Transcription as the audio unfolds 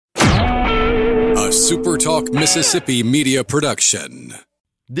A Super Talk Mississippi media production.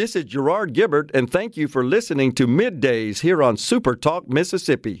 This is Gerard Gibbert, and thank you for listening to Middays here on Super Talk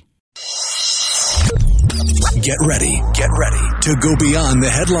Mississippi. Get ready to go beyond the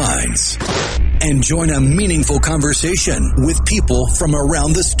headlines and join a meaningful conversation with people from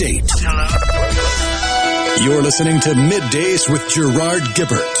around the state. Hello. You're listening to Middays with Gerard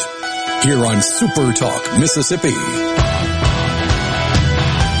Gibbert here on Super Talk Mississippi.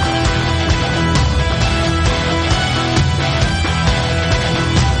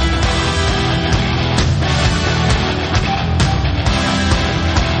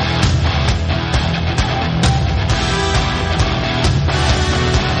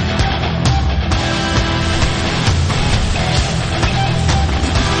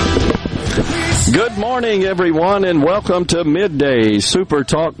 Good morning, everyone, and welcome to Midday Super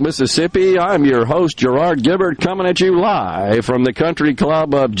Talk Mississippi. I'm your host, Gerard Gibbert, coming at you live from the Country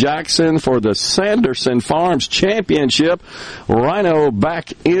Club of Jackson for the Sanderson Farms Championship. Rhino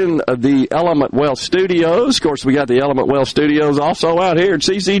back in the Element Wealth Studios. Of course, we got the Element Wealth Studios also out here at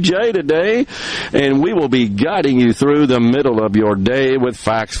CCJ today, and we will be guiding you through the middle of your day with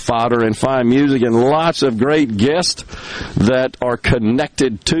facts, fodder, and fine music, and lots of great guests that are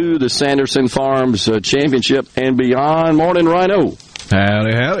connected to the Sanderson Farms Championship and beyond. Morning, Rhino.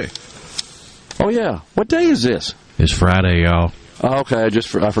 Howdy, howdy. Oh, yeah. What day is this? It's Friday, y'all. Okay,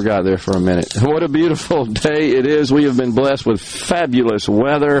 I forgot there for a minute. What a beautiful day it is. We have been blessed with fabulous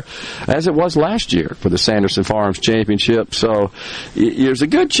weather, as it was last year for the Sanderson Farms Championship. So there's a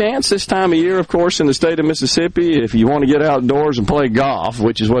good chance this time of year, of course, in the state of Mississippi, if you want to get outdoors and play golf,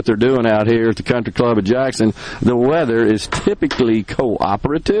 which is what they're doing out here at the Country Club of Jackson, the weather is typically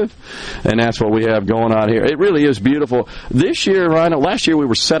cooperative, and that's what we have going on here. It really is beautiful. This year, Rhino, last year we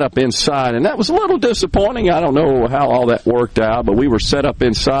were set up inside, and that was a little disappointing. I don't know how all that worked out, but we were set up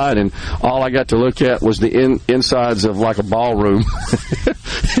inside, and all I got to look at was the insides of like a ballroom.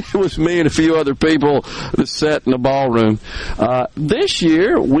 It was me and a few other people that sat in the ballroom. This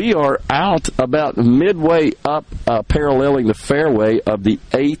year, we are out about midway up, paralleling the fairway of the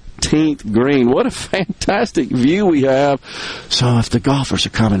 18th green. What a fantastic view we have. So if the golfers are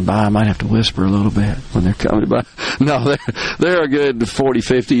coming by, I might have to whisper a little bit when they're coming by. No, they're a good 40,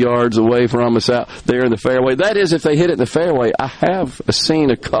 50 yards away from us out there in the fairway. That is, if they hit it in the fairway. I have seen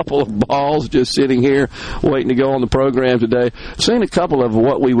a couple of balls just sitting here waiting to go on the program today. I've seen a couple of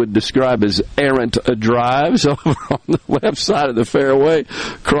what we would describe as errant drives over on the left side of the fairway,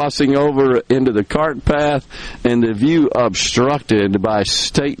 crossing over into the cart path, and the view obstructed by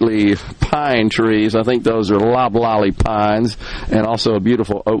stately pine trees. I think those are loblolly pines, and also a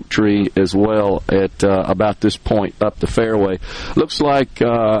beautiful oak tree as well at about this point up the fairway. Looks like,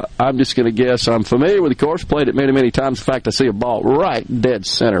 I'm just going to guess, I'm familiar with the course, played it many, many times. In fact, I see a ball right dead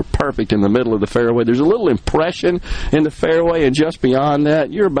center, perfect in the middle of the fairway. There's a little impression in the fairway, and just beyond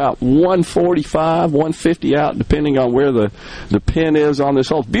that, you're about 145, 150 out, depending on where the pin is on this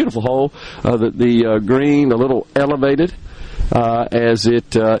hole. Beautiful hole. The green, a little elevated, as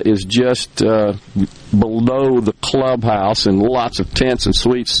it is just below the clubhouse, and lots of tents and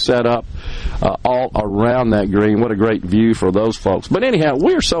suites set up all around that green. What a great view for those folks. But anyhow,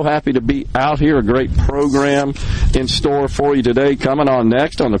 we're so happy to be out here. A great program in store for you today. Coming on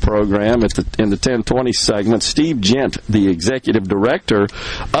next on the program in the 10:20 segment, Steve Gent, the executive director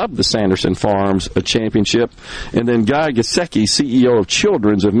of the Sanderson Farms Championship, and then Guy Gesecki, CEO of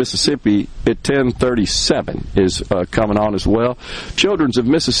Children's of Mississippi, at 10:37 is coming on as well. Children's of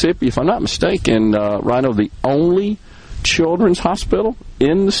Mississippi, if I'm not mistaken, Rhino, the only children's hospital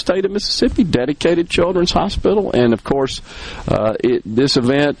in the state of Mississippi, dedicated children's hospital. And of course, this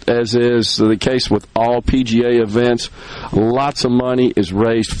event, as is the case with all PGA events, lots of money is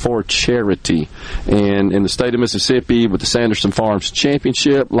raised for charity. And in the state of Mississippi, with the Sanderson Farms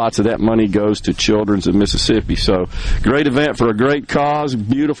Championship, lots of that money goes to Children's of Mississippi. So great event for a great cause.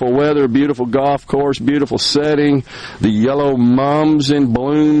 Beautiful weather, beautiful golf course, beautiful setting. The yellow mums in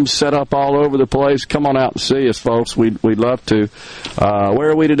bloom set up all over the place. Come on out and see us, folks. We'd love to.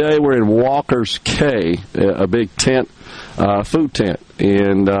 Where are we today? We're in Walker's Cay, a big tent, food tent.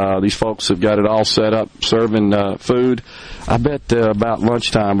 And these folks have got it all set up, serving food. I bet about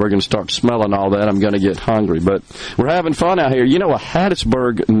lunchtime we're going to start smelling all that. I'm going to get hungry. But we're having fun out here. You know, a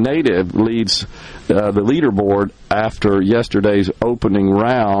Hattiesburg native leads the leaderboard after yesterday's opening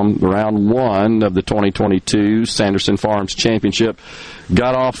round one of the 2022 Sanderson Farms Championship.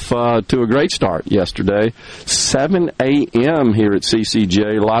 Got off to a great start yesterday. 7 a.m. here at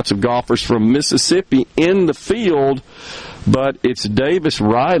CCJ. Lots of golfers from Mississippi in the field, but it's Davis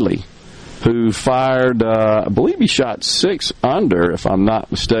Riley who fired, I believe he shot 6 under, if I'm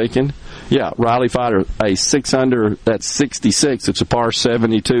not mistaken. Yeah, Riley fired a 6 under, that's 66. It's a par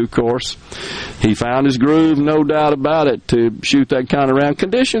 72 course. He found his groove, no doubt about it, to shoot that kind of round.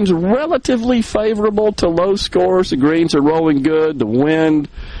 Conditions relatively favorable to low scores. The greens are rolling good. The wind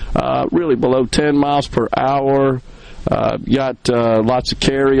really below 10 miles per hour. Got lots of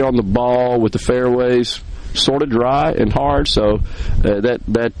carry on the ball with the fairways sort of dry and hard, so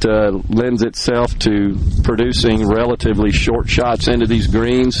that lends itself to producing relatively short shots into these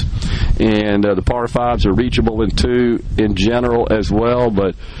greens, and the par 5s are reachable in 2 in general as well,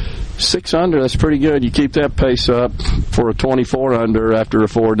 but 6 under, that's pretty good. You keep that pace up for a 24 under after a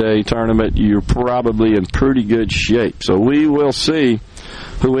 4-day tournament, you're probably in pretty good shape. So we will see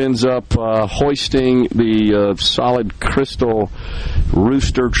who ends up hoisting the solid crystal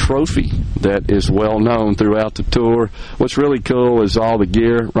Rooster Trophy that is well known throughout the tour. What's really cool is all the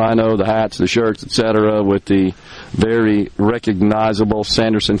gear, Rhino, the hats, the shirts, etc., with the very recognizable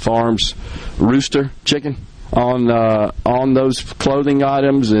Sanderson Farms rooster chicken on those clothing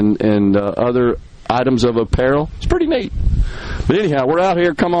items and other items of apparel. It's pretty neat. But anyhow, we're out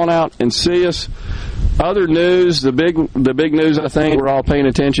here. Come on out and see us. Other news, the big news I think we're all paying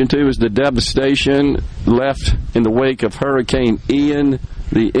attention to is the devastation left in the wake of Hurricane Ian.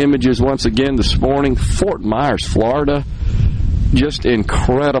 The images once again this morning, Fort Myers, Florida. Just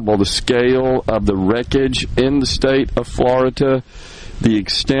incredible, the scale of the wreckage in the state of Florida. The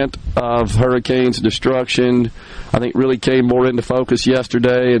extent of hurricane's destruction, I think, really came more into focus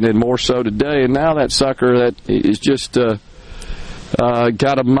yesterday and then more so today. And now that sucker that is just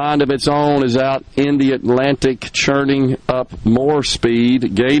got a mind of its own is out in the Atlantic, churning up more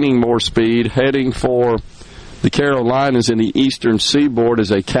speed, gaining more speed, heading for the Carolinas and the eastern seaboard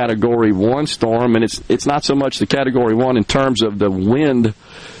as a Category 1 storm. And it's not so much the Category 1 in terms of the wind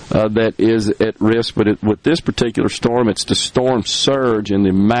that is at risk, but with this particular storm, it's the storm surge and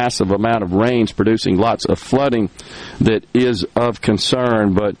the massive amount of rains producing lots of flooding that is of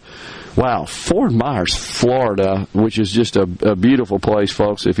concern. But wow, Fort Myers, Florida, which is just a beautiful place,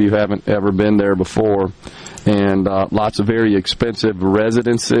 folks, if you haven't ever been there before. And lots of very expensive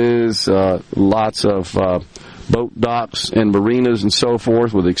residences, lots of boat docks and marinas and so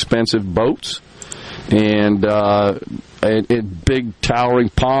forth with expensive boats. And big towering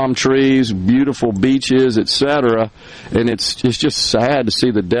palm trees, beautiful beaches, etc. And it's just sad to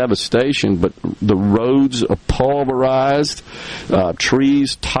see the devastation, but the roads are pulverized,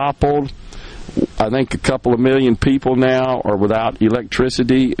 trees toppled. I think a couple of million people now are without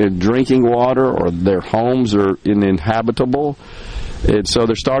electricity and drinking water, or their homes are uninhabitable. And so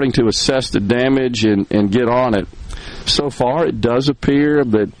they're starting to assess the damage and get on it. So far, it does appear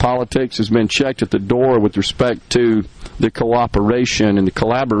that politics has been checked at the door with respect to the cooperation and the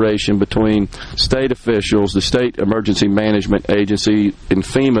collaboration between state officials, the State Emergency Management Agency, and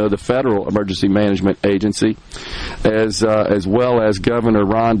FEMA, the Federal Emergency Management Agency, as well as Governor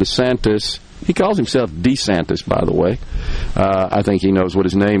Ron DeSantis. He calls himself DeSantis, by the way. I think he knows what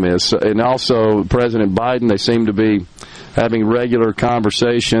his name is. And also President Biden, they seem to be having regular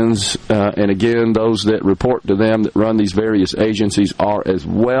conversations, and again, those that report to them that run these various agencies are as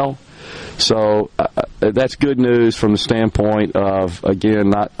well. So that's good news from the standpoint of, again,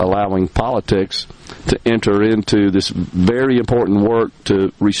 not allowing politics to enter into this very important work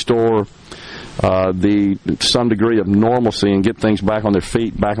to restore some degree of normalcy and get things back on their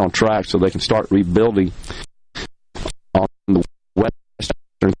feet, back on track, so they can start rebuilding on the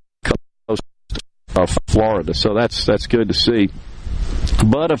western coast of Florida. So that's good to see.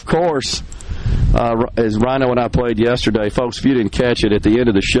 But of course, as Rhino and I played yesterday, folks, if you didn't catch it at the end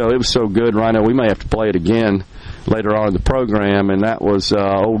of the show, it was so good, Rhino, we may have to play it again later on in the program, and that was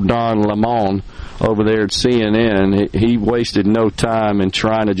old Don Lemon over there at CNN. He wasted no time in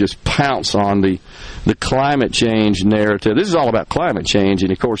trying to just pounce on the climate change narrative. This is all about climate change,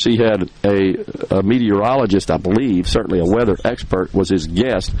 and of course he had a meteorologist, I believe, certainly a weather expert was his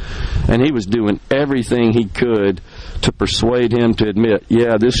guest, and he was doing everything he could to persuade him to admit,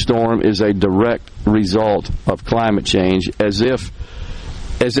 yeah, this storm is a direct result of climate change, as if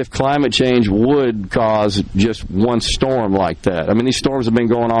climate change would cause just one storm like that. I mean, these storms have been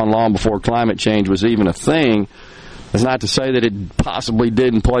going on long before climate change was even a thing. It's not to say that it possibly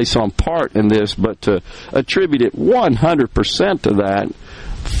didn't play some part in this, but to attribute it 100% to that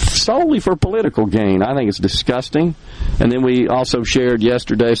solely for political gain, I think it's disgusting. And then we also shared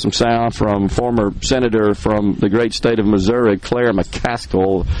yesterday some sound from former senator from the great state of Missouri, Claire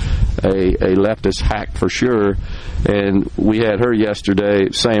McCaskill, a leftist hack for sure. And we had her yesterday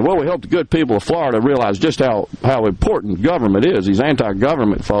saying, well, we hope the good people of Florida realize just how important government is, these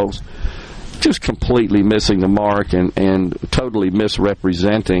anti-government folks. just completely missing the mark and totally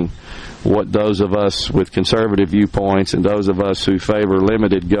misrepresenting what those of us with conservative viewpoints and those of us who favor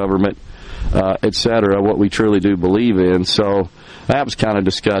limited government, etc., what we truly do believe in. So that was kind of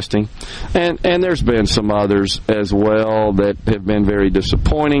disgusting. And there's been some others as well that have been very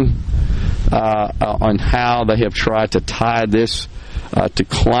disappointing on how they have tried to tie this to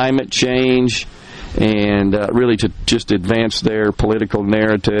climate change and really to just advance their political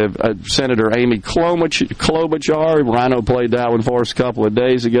narrative. Senator Amy Klobuchar, Rhino played that one for us a couple of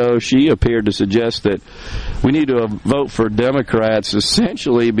days ago. She appeared to suggest that we need to vote for Democrats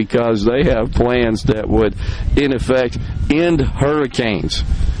essentially because they have plans that would, in effect, end hurricanes.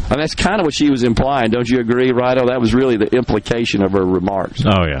 And that's kind of what she was implying. Don't you agree, Rhino? That was really the implication of her remarks.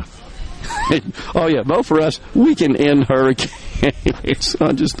 Oh, yeah. Oh, yeah, vote for us. We can end hurricanes. It's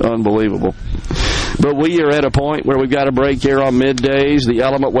just unbelievable. But we are at a point where we've got a break here on Middays. The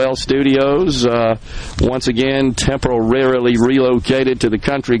Element Well Studios, once again, temporarily relocated to the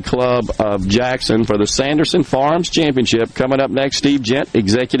Country Club of Jackson for the Sanderson Farms Championship. Coming up next, Steve Gent,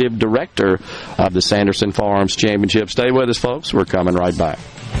 Executive Director of the Sanderson Farms Championship. Stay with us, folks. We're coming right back.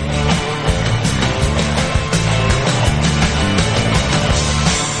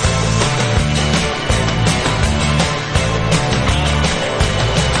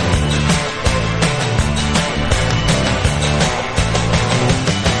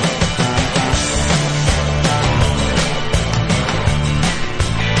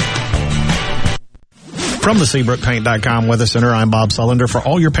 From the SeabrookPaint.com Weather Center, I'm Bob Sullender. For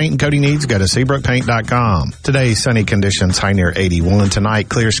all your paint and coating needs, go to SeabrookPaint.com. Today, sunny conditions, high near 81. Tonight,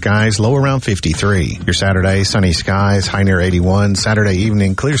 clear skies, low around 53. Your Saturday, sunny skies, high near 81. Saturday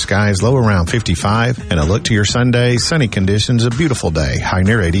evening, clear skies, low around 55. And a look to your Sunday, sunny conditions, a beautiful day, high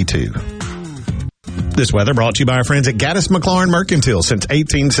near 82. This weather brought to you by our friends at Gaddis McLaurin Mercantile since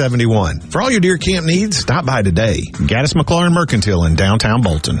 1871. For all your deer camp needs, stop by today. Gaddis McLaurin Mercantile in downtown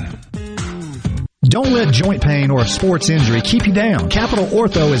Bolton. Don't let joint pain or sports injury keep you down. Capital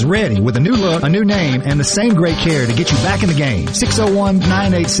Ortho is ready with a new look, a new name, and the same great care to get you back in the game.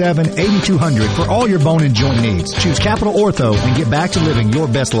 601-987-8200 for all your bone and joint needs. Choose Capital Ortho and get back to living your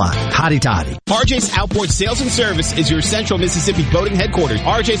best life. Hotty toddy. RJ's Outboard Sales and Service is your central Mississippi boating headquarters.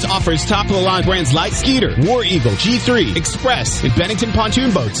 RJ's offers top-of-the-line brands like Skeeter, War Eagle, G3, Express, and Bennington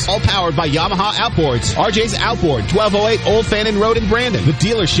pontoon boats, all powered by Yamaha Outboards. RJ's Outboard, 1208 Old Fannin Road in Brandon, the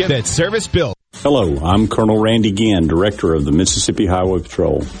dealership that's service-built. Hello, I'm Colonel Randy Ginn, Director of the Mississippi Highway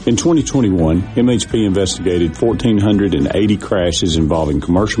Patrol. In 2021, MHP investigated 1,480 crashes involving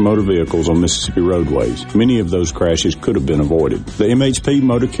commercial motor vehicles on Mississippi roadways. Many of those crashes could have been avoided. The MHP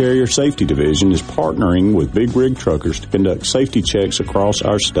Motor Carrier Safety Division is partnering with Big Rig Truckers to conduct safety checks across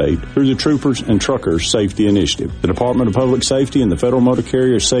our state through the Troopers and Truckers Safety Initiative. The Department of Public Safety and the Federal Motor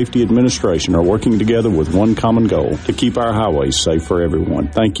Carrier Safety Administration are working together with one common goal: to keep our highways safe for everyone.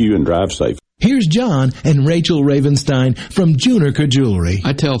 Thank you and drive safe. Here's John and Rachel Ravenstein from Juniker Jewelry.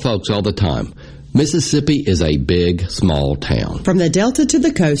 I tell folks all the time, Mississippi is a big, small town. From the Delta to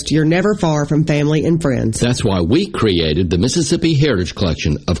the coast, you're never far from family and friends. That's why we created the Mississippi Heritage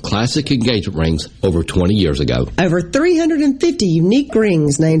Collection of classic engagement rings over 20 years ago. Over 350 unique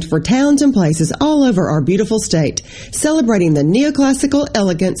rings named for towns and places all over our beautiful state, celebrating the neoclassical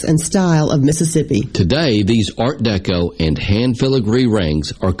elegance and style of Mississippi. Today, these Art Deco and hand filigree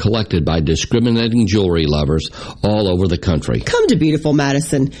rings are collected by discriminating jewelry lovers all over the country. Come to beautiful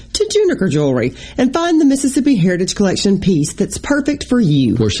Madison, to Juniker Jewelry, and find the Mississippi Heritage Collection piece that's perfect for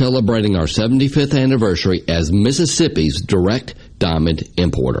you. We're celebrating our 75th anniversary as Mississippi's direct diamond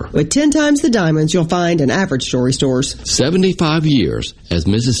importer. With 10 times the diamonds you'll find in average jewelry stores. 75 years as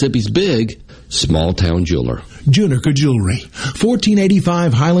Mississippi's big, small-town jeweler. Juniker Jewelry,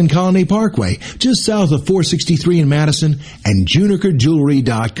 1485 Highland Colony Parkway, just south of 463 in Madison, and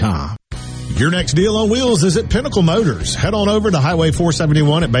JunikerJewelry.com. Your next deal on wheels is at Pinnacle Motors. Head on over to Highway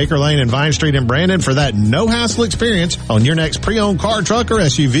 471 at Baker Lane and Vine Street in Brandon for that no-hassle experience on your next pre-owned car, truck, or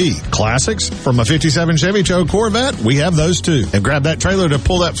SUV. Classics from a 57 Chevy Corvette, we have those too. And grab that trailer to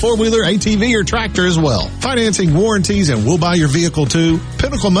pull that four-wheeler, ATV, or tractor as well. Financing, warranties, and we'll buy your vehicle too.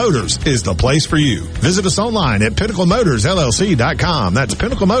 Pinnacle Motors is the place for you. Visit us online at PinnacleMotorsLLC.com. That's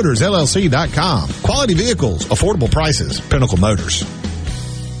PinnacleMotorsLLC.com. Quality vehicles, affordable prices, Pinnacle Motors.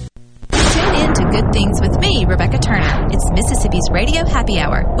 Tune in to Good Things with me, Rebecca Turner. It's Mississippi's Radio Happy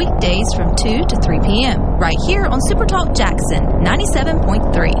Hour, weekdays from 2 to 3 p.m. right here on Super Talk Jackson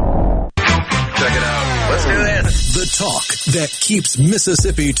 97.3. Check it out. Let's do this. The talk that keeps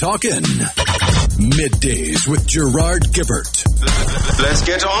Mississippi talking. Middays with Gerard Gibbert. Let's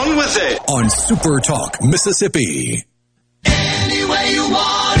get on with it. On Super Talk Mississippi. Any way you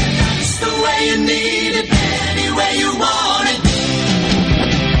want it, that's the way way you need it, any way you want it.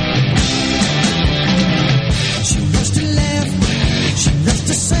 She loves to laugh, she loves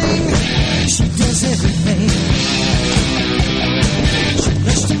to sing, she does everything. She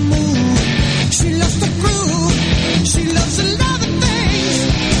loves to move, she loves to groove, she loves a lot of things.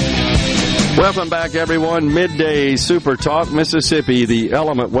 Welcome back, everyone. Midday Super Talk, Mississippi. The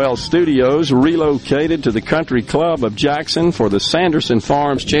Element Well Studios relocated to the Country Club of Jackson for the Sanderson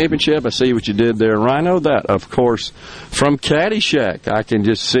Farms Championship. I see what you did there, Rhino. That, of course, from Caddyshack. I can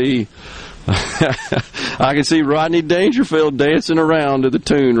just see... I can see Rodney Dangerfield dancing around to the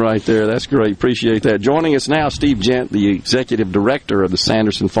tune right there. That's great. Appreciate that. Joining us now, Steve Gent, the Executive Director of the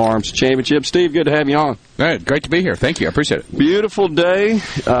Sanderson Farms Championship. Steve, good to have you on. Great to be here. Thank you. I appreciate it. Beautiful day,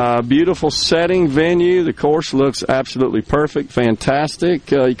 beautiful setting, venue. The course looks absolutely perfect, fantastic.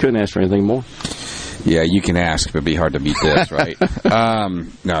 You couldn't ask for anything more. Yeah, you can ask, but it'd be hard to beat this, right?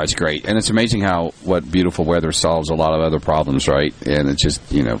 No, it's great. And it's amazing how what beautiful weather solves a lot of other problems, right? And it's just,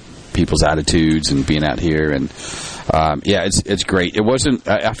 people's attitudes and being out here, and it's great. It wasn't.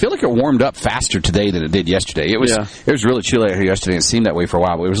 I feel like it warmed up faster today than it did yesterday. It was really chilly out here yesterday. It seemed that way for a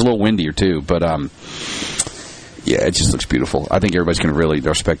while, but it was a little windier too. But it just looks beautiful. I think everybody's going to really,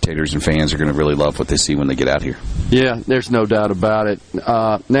 our spectators and fans are going to really love what they see when they get out here. Yeah, there's no doubt about it.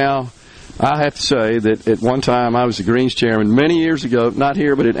 Now, I have to say that at one time I was the Greens chairman many years ago, not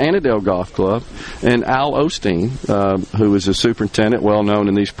here, but at Annandale Golf Club, and Al Osteen, who was a superintendent well known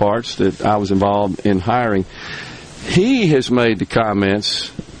in these parts that I was involved in hiring, he has made the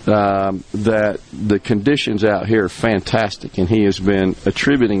comments that the conditions out here are fantastic, and he has been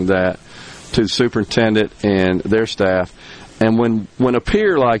attributing that to the superintendent and their staff. And when a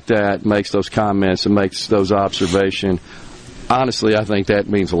peer like that makes those comments and makes those observations, honestly, I think that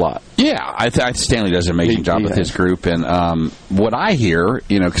means a lot. Yeah, Stanley does an amazing job with his group, and what I hear,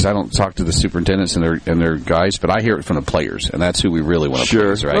 because I don't talk to the superintendents and their guys, but I hear it from the players, and that's who we really want to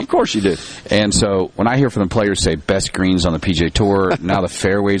please, right? Of course you do. And so when I hear from the players say best greens on the PGA Tour, now the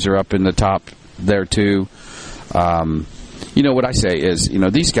fairways are up in the top there too. What I say is,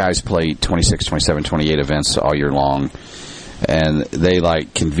 these guys play 26, 27, 28 events all year long. And they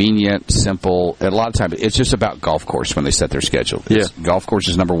like convenient, simple. And a lot of times, it's just about golf course when they set their schedule. Golf course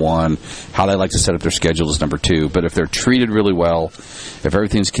is number one. How they like to set up their schedule is number two. But if they're treated really well, if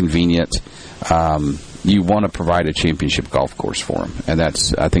everything's convenient, you want to provide a championship golf course for them. And I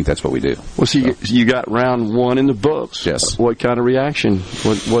think that's what we do. Well, so you got round one in the books. Yes. What kind of reaction?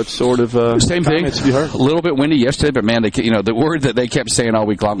 What sort of same thing? Have you heard? A little bit windy yesterday, but man, the word that they kept saying all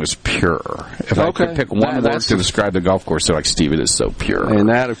week long was pure. If I could pick one word to describe the golf course, they're like, Steve, it is so pure. And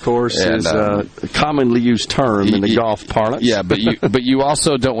that, of course, is a commonly used term in the golf parlance. Yeah, but you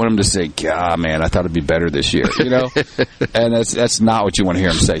also don't want them to say, God, man, I thought it'd be better this year. And that's not what you want to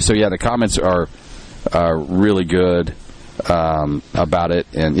hear them say. So yeah, the comments are really good about it,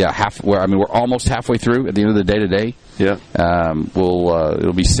 and we're almost halfway through at the end of the day today. Yeah,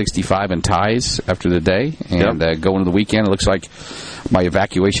 it'll be 65 in ties after the day, and go into the weekend. It looks like my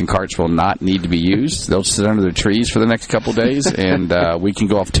evacuation carts will not need to be used. They'll sit under the trees for the next couple days, and we can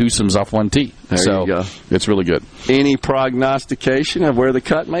go off twosomes off one tee. There you go. It's really good. Any prognostication of where the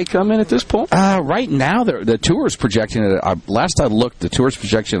cut may come in at this point? Right now, the tour is projecting it. Last I looked, the tour is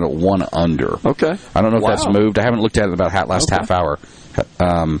projecting at 1 under. Okay. I don't know if that's moved. I haven't looked at it about last half hour.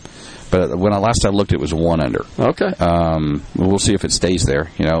 But when last I looked, it was 1 under. Okay. We'll see if it stays there.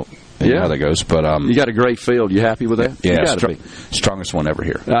 How that goes. But you got a great field. You happy with that? Yeah, strongest one ever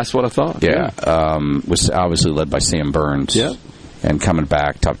here. That's what I thought. Yeah. Was obviously led by Sam Burns. Yeah. And coming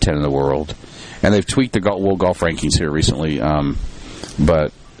back, top 10 in the world. And they've tweaked the World Golf Rankings here recently.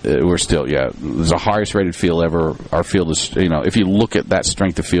 But we're still, there's the highest rated field ever. Our field is, if you look at that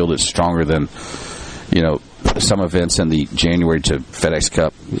strength of field, it's stronger than, some events in the January to FedEx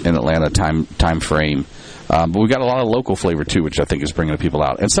Cup in Atlanta time frame. But we've got a lot of local flavor, too, which I think is bringing the people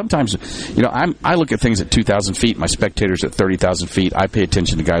out. And sometimes, I look at things at 2,000 feet. My spectators at 30,000 feet. I pay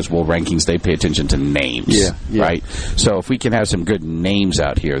attention to guys' world rankings. They pay attention to names. Yeah. Right? So if we can have some good names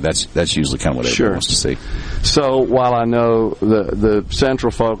out here, that's usually kind of what everyone wants to see. So while I know the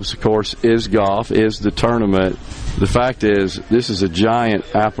central focus, of course, is golf, is the tournament, the fact is this is a giant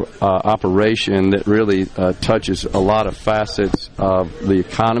operation that really touches a lot of facets of the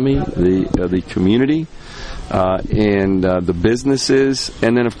economy, the community, and the businesses,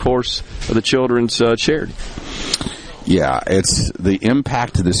 and then, of course, the children's charity. Yeah, the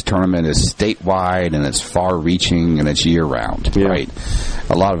impact of this tournament is statewide, and it's far-reaching, and it's year-round, right?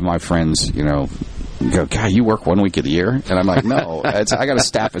 A lot of my friends, go, God, you work 1 week of the year? And I'm like, no, I got a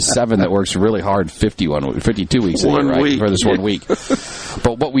staff of 7 that works really hard 52 weeks a year, right? For this 1 week.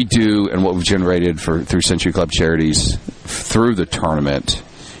 But what we do and what we've generated through Century Club Charities through the tournament,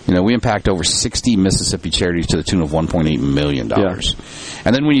 we impact over 60 Mississippi charities to the tune of $1.8 million. Yeah.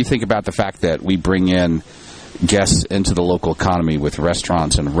 And then when you think about the fact that we bring in guests into the local economy with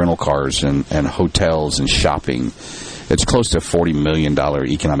restaurants and rental cars and hotels and shopping, it's close to $40 million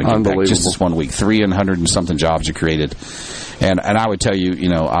economic impact just this 1 week. 300 and something jobs are created. And I would tell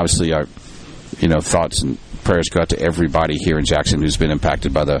you, obviously our, thoughts and prayers go out to everybody here in Jackson who's been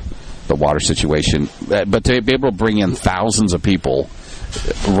impacted by the water situation. But to be able to bring in thousands of people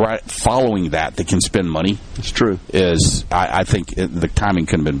right following that can spend money. It's true. I think the timing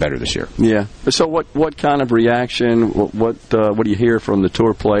couldn't have been better this year. Yeah. So what kind of reaction? What do you hear from the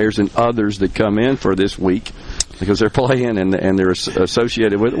tour players and others that come in for this week? Because they're playing and they're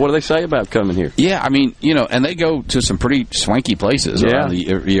associated with it. What do they say about coming here? Yeah, I mean, and they go to some pretty swanky places around the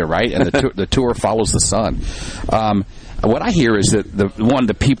year, right? And the tour follows the sun. What I hear is that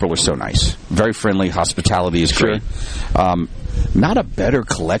the people are so nice, very friendly. Hospitality is great. Not a better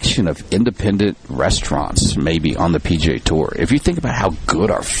collection of independent restaurants maybe on the PGA Tour. If you think about how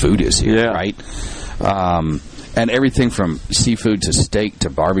good our food is here, right? And everything from seafood to steak to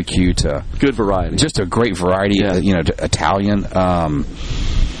barbecue to good variety, just a great variety. To Italian,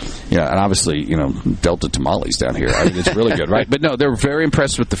 and obviously Delta tamales down here. I mean, it's really good, right? But no, they're very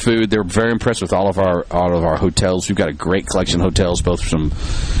impressed with the food. They're very impressed with all of our hotels. We've got a great collection of hotels, both from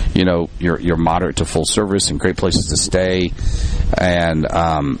your moderate to full service and great places to stay. And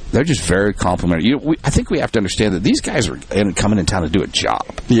they're just very complimentary. I think we have to understand that these guys are coming in town to do a job.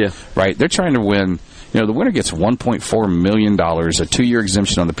 Yeah, right. They're trying to win. The winner gets $1.4 million, a 2-year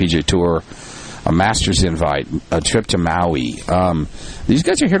exemption on the PGA Tour, a Masters invite, a trip to Maui. These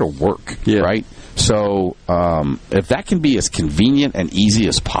guys are here to work, right? So if that can be as convenient and easy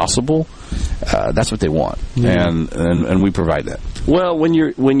as possible, that's what they want, and we provide that. Well, when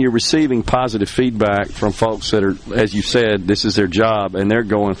you're receiving positive feedback from folks that are, as you said, this is their job, and they're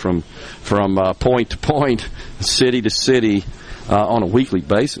going from point to point, city to city. On a weekly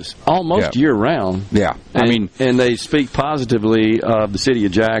basis, almost year-round. Yeah, and they speak positively of the city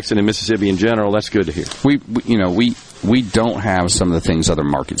of Jackson and Mississippi in general. That's good to hear. We don't have some of the things other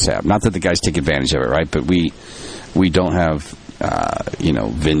markets have. Not that the guys take advantage of it, right? But we don't have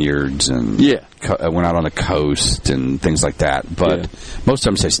vineyards and we're not on the coast and things like that. But most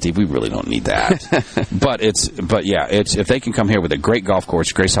of them say, Steve, we really don't need that. but if they can come here with a great golf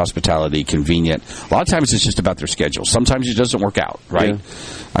course, great hospitality, convenient. A lot of times it's just about their schedule. Sometimes it doesn't work out, right? Yeah.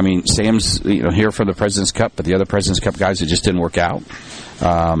 I mean, Sam's here for the President's Cup, but the other President's Cup guys, it just didn't work out.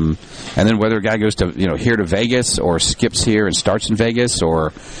 And then whether a guy goes to here to Vegas or skips here and starts in Vegas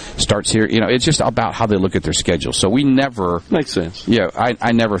or starts here, it's just about how they look at their schedule. So we never makes sense. Yeah,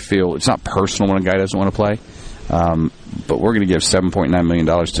 I never feel it's not personal when a guy doesn't want to play. But we're going to give $7.9 million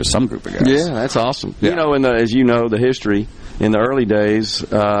to some group of guys. Yeah, that's awesome. Yeah. As you know, the history in the early days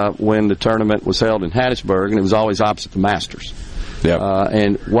when the tournament was held in Hattiesburg, and it was always opposite the Masters. Yeah,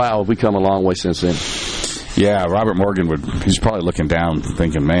 and wow, we come a long way since then. Yeah, Robert Morgan he's probably looking down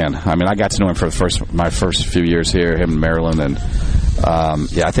thinking, man, I mean, I got to know him for my first few years here, him in Maryland, and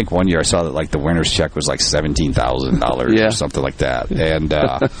I think one year I saw that the winner's check was $17,000 or something like that. And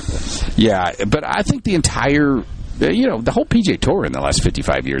but I think the entire the whole PGA Tour in the last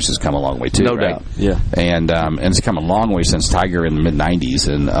 55 years has come a long way too. No doubt. Yeah. And it's come a long way since Tiger in the mid 90s,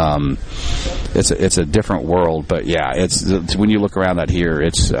 and it's a different world. But yeah, it's when you look around that here,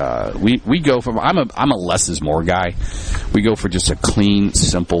 it's we go from I'm a less is more guy. We go for just a clean,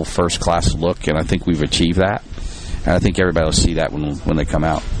 simple, first class look, and I think we've achieved that. And I think everybody will see that when they come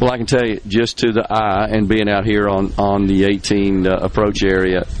out. Well, I can tell you, just to the eye, and being out here on the 18 approach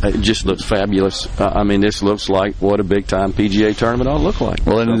area, it just looks fabulous. This looks like what a big-time PGA tournament ought to look like.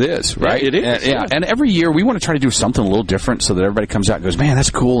 Well, and it is, right? Yeah, it is. And every year we want to try to do something a little different so that everybody comes out and goes, man, that's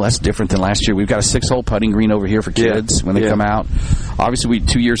cool. That's different than last year. We've got a 6-hole putting green over here for kids when they come out. Obviously,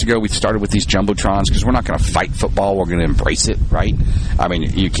 2 years ago, we started with these Jumbotrons because we're not going to fight football. We're going to embrace it, right? I mean,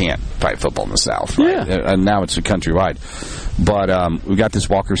 you can't fight football in the South, right? Yeah. And now it's countrywide. But we got this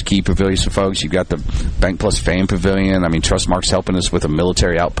Walker's Key Pavilion for folks. You've got the Bank Plus Fame Pavilion. I mean, Trustmark's helping us with a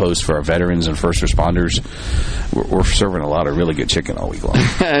military outpost for our veterans and first responders. We're serving a lot of really good chicken all week long.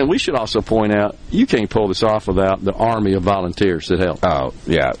 And we should also point out, you can't pull this off without the army of volunteers that help. Oh,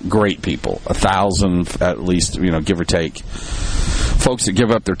 yeah. Great people. 1,000 at least, give or take. Folks that give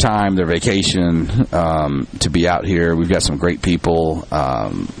up their time, their vacation, to be out here. We've got some great people.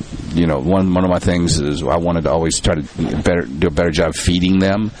 One of my things is I wanted to always try to do a better job feeding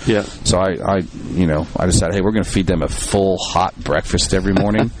them. Yeah. So I decided, hey, we're going to feed them a full hot breakfast every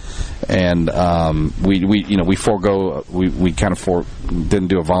morning. And we didn't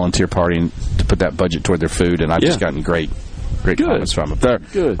do a volunteer party to put that budget toward their food, and I've just gotten great comments from them.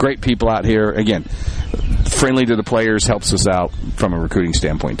 They're great people out here. Again, friendly to the players, helps us out from a recruiting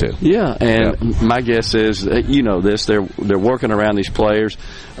standpoint too. Yeah, and my guess is, they're working around these players.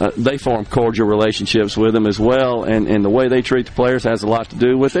 They form cordial relationships with them as well, and the way they treat the players has a lot to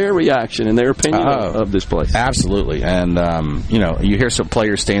do with their reaction and their opinion of this place. Absolutely, and you hear some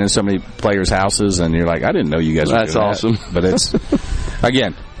players staying in so many players' houses, and you're like, I didn't know you guys were doing that. That's awesome. But it's,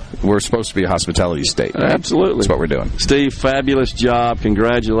 again, we're supposed to be a hospitality state. Right? Absolutely. That's what we're doing. Steve, fabulous job.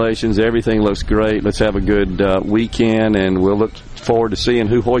 Congratulations. Everything looks great. Let's have a good weekend, and we'll look forward to seeing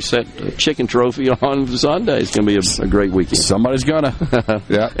who hoists that chicken trophy on Sunday. It's going to be a great weekend. Somebody's going to.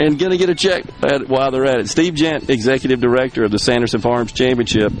 Yeah. And going to get a check while they're at it. Steve Gent, Executive Director of the Sanderson Farms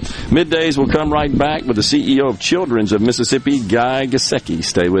Championship. Middays will come right back with the CEO of Children's of Mississippi, Guy Gasecki.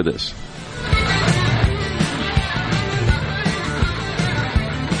 Stay with us.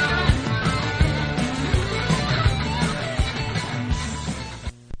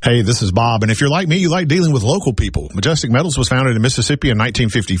 Hey, this is Bob, and if you're like me, you like dealing with local people. Majestic Metals was founded in Mississippi in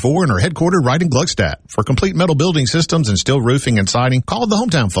 1954 and are headquartered right in Gluckstadt. For complete metal building systems and steel roofing and siding, call the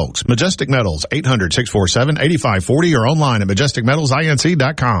hometown folks. Majestic Metals, 800-647-8540 or online at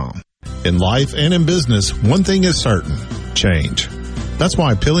majesticmetalsinc.com. In life and in business, one thing is certain: change. That's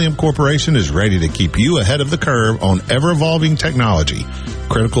why Pilium Corporation is ready to keep you ahead of the curve on ever-evolving technology,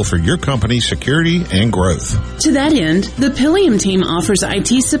 critical for your company's security and growth. To that end, the Pilium team offers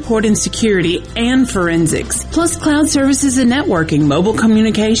IT support and security and forensics, plus cloud services and networking, mobile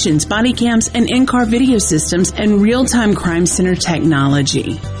communications, body cams, and in-car video systems, and real-time crime center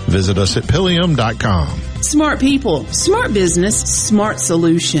technology. Visit us at Pilium.com. Smart people, smart business, smart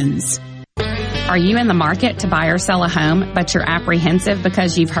solutions. Are you in the market to buy or sell a home, but you're apprehensive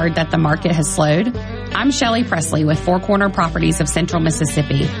because you've heard that the market has slowed? I'm Shelley Presley with Four Corner Properties of Central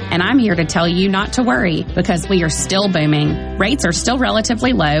Mississippi, and I'm here to tell you not to worry because we are still booming. Rates are still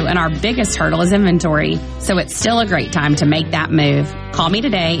relatively low, and our biggest hurdle is inventory, so it's still a great time to make that move. Call me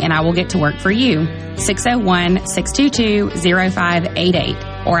today, and I will get to work for you.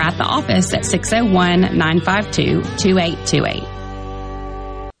 601-622-0588 or at the office at 601-952-2828.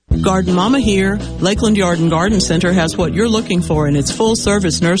 Garden Mama here. Lakeland Yard and Garden Center has what you're looking for in its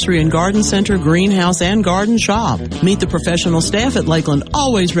full-service nursery and garden center, greenhouse, and garden shop. Meet the professional staff at Lakeland,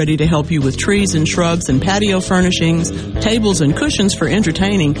 always ready to help you with trees and shrubs and patio furnishings, tables and cushions for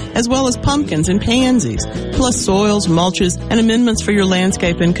entertaining, as well as pumpkins and pansies, plus soils, mulches, and amendments for your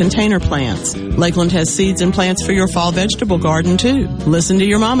landscape and container plants. Lakeland has seeds and plants for your fall vegetable garden, too. Listen to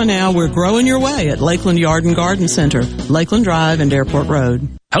your mama now. We're growing your way at Lakeland Yard and Garden Center, Lakeland Drive and Airport Road.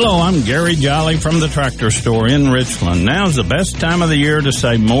 Hello, I'm Gary Jolly from the Tractor Store in Richland. Now's the best time of the year to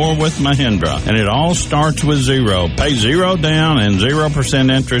save more with Mahindra, and it all starts with zero. Pay zero down and 0%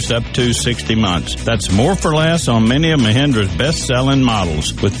 interest up to 60 months. That's more for less on many of Mahindra's best-selling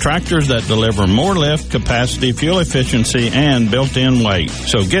models, with tractors that deliver more lift, capacity, fuel efficiency, and built-in weight.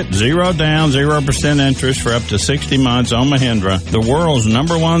 So get zero down, 0% interest for up to 60 months on Mahindra, the world's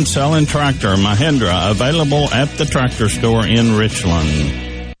 #1 selling tractor, Mahindra, available at the Tractor Store in Richland.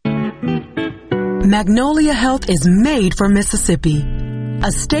 Magnolia Health is made for Mississippi. A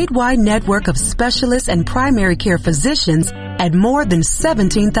statewide network of specialists and primary care physicians at more than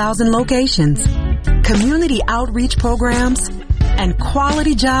 17,000 locations. Community outreach programs and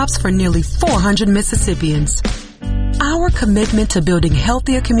quality jobs for nearly 400 Mississippians. Our commitment to building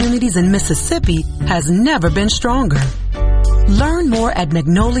healthier communities in Mississippi has never been stronger. Learn more at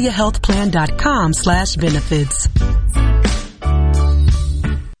magnoliahealthplan.com/benefits.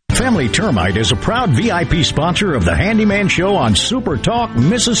 Family Termite is a proud VIP sponsor of the Handyman Show on Super Talk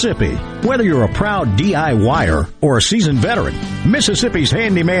Mississippi. Whether you're a proud DIYer or a seasoned veteran, Mississippi's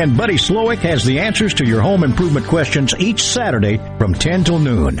handyman Buddy Slowick has the answers to your home improvement questions each Saturday from 10 till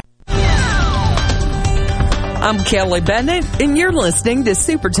noon. I'm Kelly Bennett, and you're listening to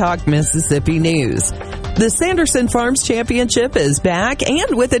Super Talk Mississippi News. The Sanderson Farms Championship is back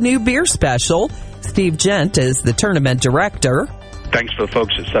and with a new beer special. Steve Gent is the tournament director. Thanks to the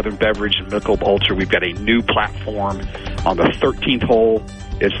folks at Southern Beverage and Michelob Ultra. We've got a new platform on the 13th hole.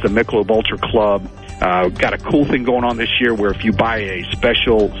 It's the Michelob Ultra Club. Got a cool thing going on this year where if you buy a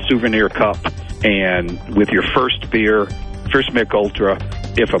special souvenir cup and with your first beer, first Michelob Ultra,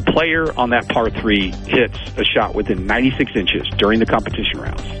 If a player on that par 3 hits a shot within 96 inches during the competition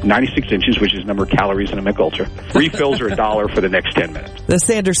rounds, 96 inches, which is the number of calories in a Mick Ultra, refills are $1 for the next 10 minutes. The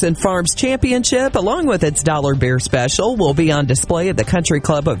Sanderson Farms Championship, along with its dollar beer special, will be on display at the Country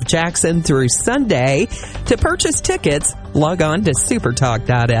Club of Jackson through Sunday. To purchase tickets, log on to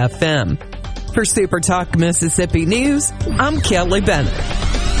supertalk.fm. For SuperTalk Mississippi News, I'm Kelly Bennett.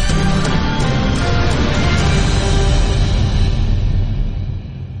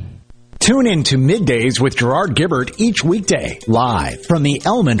 Tune in to Middays with Gerard Gibbert each weekday, live from the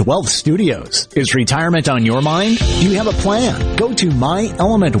Element Wealth Studios. Is retirement on your mind? Do you have a plan? Go to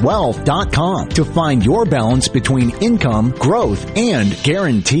myelementwealth.com to find your balance between income, growth, and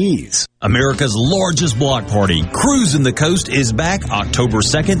guarantees. America's largest block party, Cruising the Coast, is back October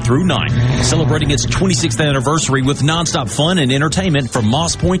 2nd through 9th, celebrating its 26th anniversary with nonstop fun and entertainment from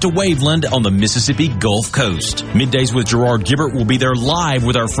Moss Point to Waveland on the Mississippi Gulf Coast. Middays with Gerard Gibbert will be there live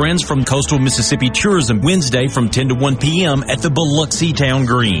with our friends from Coastal Mississippi Tourism Wednesday from 10 to 1 p.m. at the Biloxi Town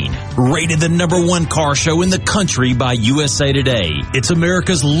Green. Rated the #1 car show in the country by USA Today. It's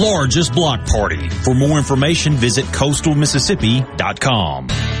America's largest block party. For more information, visit coastalmississippi.com.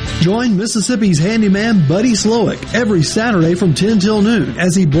 Join Mississippi's handyman Buddy Slowick every Saturday from 10 till noon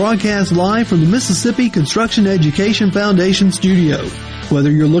as he broadcasts live from the Mississippi Construction Education Foundation studio.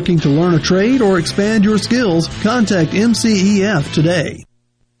 Whether you're looking to learn a trade or expand your skills, contact MCEF today.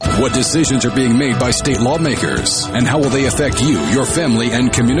 What decisions are being made by state lawmakers, and how will they affect you, your family,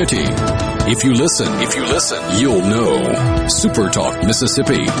 and community? If you listen, you'll know. Super Talk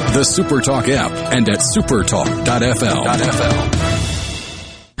Mississippi, the Super Talk app, and at supertalk.fm.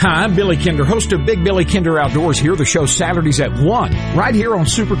 Hi, I'm Billy Kinder, host of Big Billy Kinder Outdoors. Here the show Saturdays at 1, right here on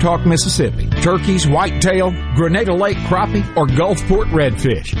Super Talk Mississippi. Turkeys, whitetail, Grenada Lake crappie, or Gulfport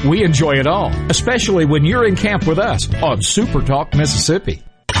redfish. We enjoy it all, especially when you're in camp with us on Super Talk Mississippi.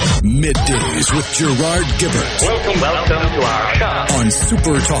 Middays with Gerard Gibbert. Welcome to our shop on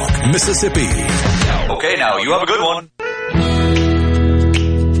Super Talk Mississippi. Okay, now you have a good one.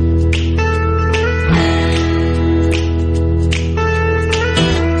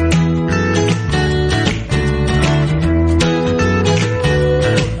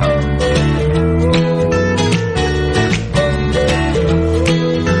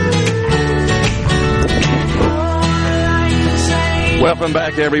 Welcome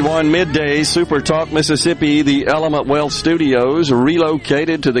back, everyone. Midday, Super Talk Mississippi, the Element Wealth Studios,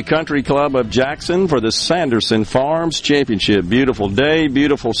 relocated to the Country Club of Jackson for the Sanderson Farms Championship. Beautiful day,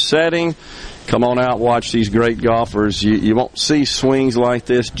 beautiful setting. Come on out, watch these great golfers. You won't see swings like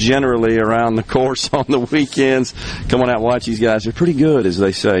this generally around the course on the weekends. Come on out, watch these guys. They're pretty good, as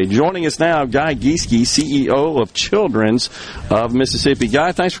they say. Joining us now, Guy Gieske, CEO of Children's of Mississippi.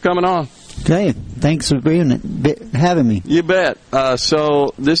 Guy, thanks for coming on. Okay, thanks for having me. You bet.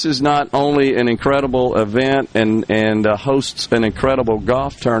 So this is not only an incredible event and hosts an incredible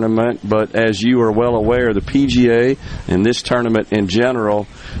golf tournament, but as you are well aware, the PGA and this tournament in general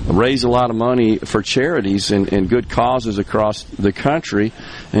raise a lot of money for charities and good causes across the country.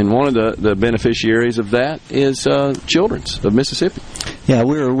 And one of the beneficiaries of that is Children's of Mississippi. Yeah,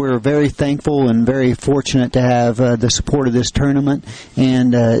 we're very thankful and very fortunate to have the support of this tournament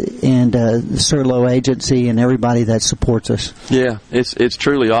and the Serlo agency and everybody that supports us. Yeah, it's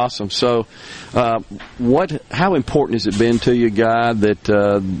truly awesome. So, how important has it been to you, Guy, that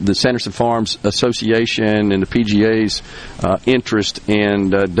the Sanderson Farms Association and the PGA's interest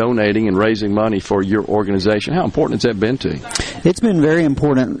in donating and raising money for your organization? How important has that been to you? It's been very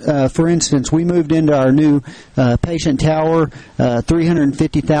important. For instance, we moved into our new patient tower,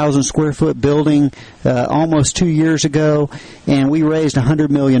 350,000 square foot building almost 2 years ago, and we raised $100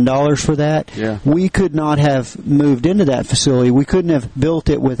 million for that. Yeah. We could not have moved into that facility. We couldn't have built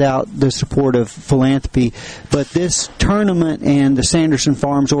it without the support of philanthropy. But this tournament and the Sanderson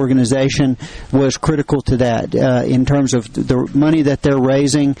Farms organization was critical to that in terms of the money that they're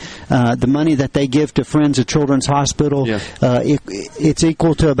raising, the money that they give to Friends of Children's Hospital. Yeah. It's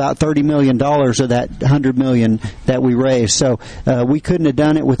equal to about $30 million of that $100 million that we raised. So we couldn't have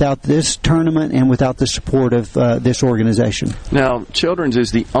done it without this tournament and without the support of this organization. Now, Children's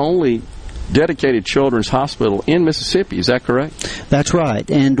is the only dedicated children's hospital in Mississippi. Is that correct? That's right.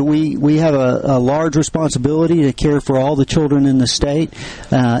 And we have a large responsibility to care for all the children in the state.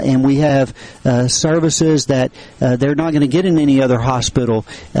 And we have services that they're not going to get in any other hospital.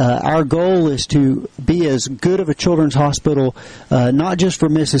 Our goal is to be as good of a children's hospital, not just for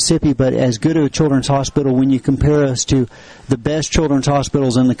Mississippi, but as good of a children's hospital when you compare us to the best children's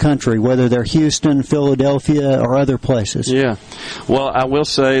hospitals in the country, whether they're Houston, Philadelphia, or other places. Yeah. Well, I will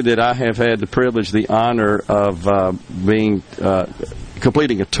say that I have had the privilege, the honor of being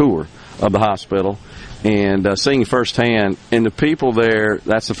completing a tour of the hospital and seeing firsthand, and the people there,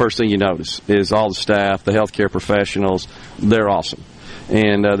 that's the first thing you notice, is all the staff, the healthcare professionals. They're awesome.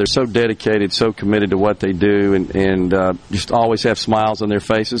 And they're so dedicated, so committed to what they do, and just always have smiles on their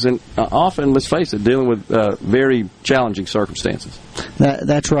faces. And often, let's face it, dealing with very challenging circumstances.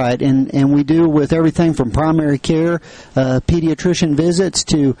 That's right. And we do with everything from primary care, pediatrician visits,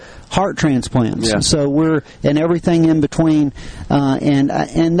 to heart transplants. Yeah. So we're, and everything in between.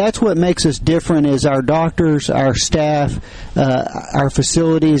 And that's what makes us different is our doctors, our staff, our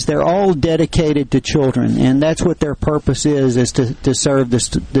facilities, they're all dedicated to children. And that's what their purpose is to serve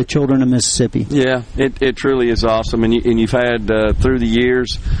the children of Mississippi. Yeah, it truly is awesome. And you've had, through the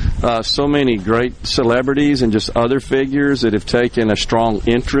years, so many great celebrities and just other figures that have taken a strong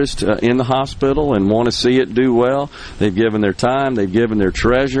interest in the hospital and want to see it do well. They've given their time, they've given their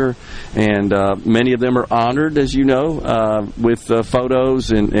treasure, and many of them are honored, as you know, with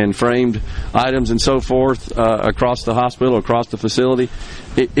photos and framed items and so forth across the hospital, across the facility.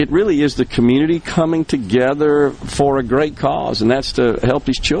 It really is the community coming together for a great cause, and that's to help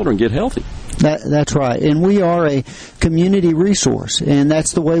these children get healthy. That's right. And we are a community resource, and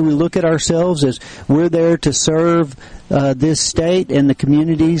that's the way we look at ourselves, is we're there to serve this state and the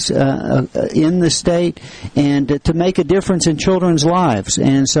communities in the state, and to make a difference in children's lives.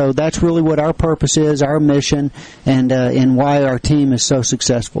 And so that's really what our purpose is, our mission, and why our team is so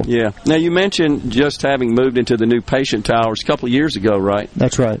successful. Yeah. Now, you mentioned just having moved into the new patient towers a couple of years ago, right?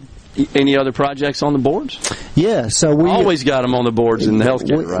 That's right. Any other projects on the boards? Yeah, so we always got them on the boards in the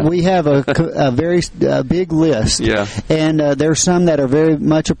healthcare, right? We have a very big list, yeah, and there's some that are very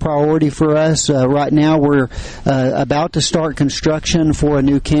much a priority for us. Right now, we're about to start construction for a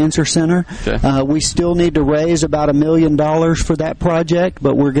new cancer center. Okay. We still need to raise about $1 million for that project,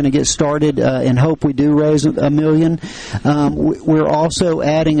 but we're going to get started and hope we do raise $1 million. We're also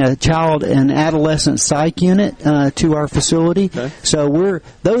adding a child and adolescent psych unit to our facility. Okay. So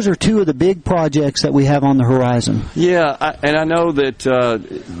those are two of the big projects that we have on the horizon. Yeah, and I know that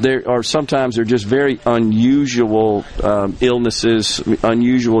there are sometimes they're just very unusual illnesses,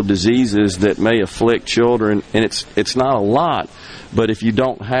 unusual diseases that may afflict children, and it's not a lot. But if you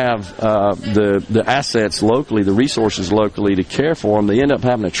don't have the assets locally, the resources locally to care for them, they end up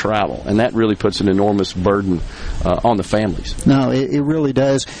having to travel, and that really puts an enormous burden on the families. No, it really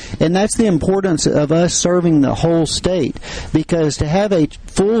does. And that's the importance of us serving the whole state, because to have a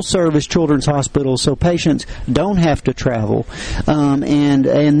full-service children's hospital so patients don't have to travel, and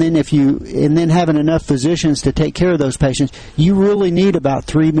then having enough physicians to take care of those patients, you really need about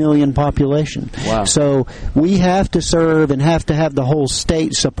 3 million population. Wow. So we have to serve and have to have the whole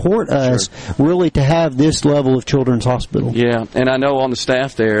state support us, sure, really to have this level of children's hospital. Yeah, and I know on the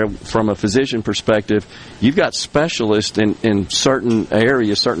staff there, from a physician perspective, you've got specialists in certain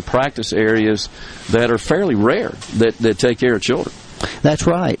areas, certain practice areas that are fairly rare that take care of children. That's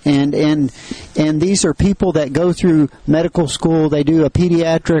right, and these are people that go through medical school. They do a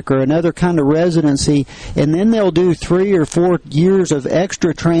pediatric or another kind of residency, and then they'll do 3 or 4 years of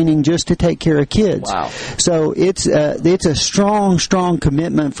extra training just to take care of kids. Wow! So it's a strong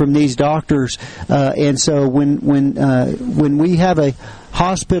commitment from these doctors, and so when we have a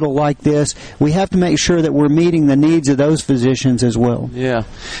hospital like this, we have to make sure that we're meeting the needs of those physicians as well. Yeah,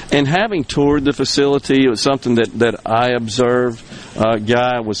 and having toured the facility, it was something that I observed,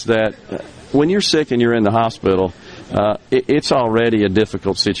 Guy, was that when you're sick and you're in the hospital, it's already a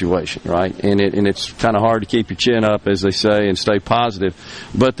difficult situation, right? And it's kind of hard to keep your chin up, as they say, and stay positive.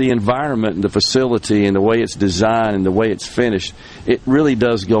 But the environment and the facility and the way it's designed and the way it's finished, it really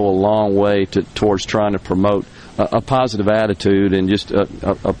does go a long way towards trying to promote a positive attitude and just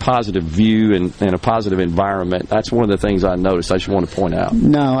a positive view and a positive environment. That's one of the things I noticed. I just want to point out.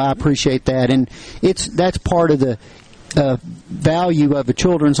 No, I appreciate that, and that's part of the value of a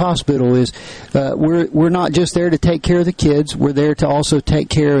children's hospital is we're not just there to take care of the kids. We're there to also take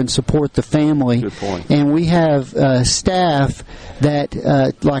care and support the family. Good point. And we have staff that,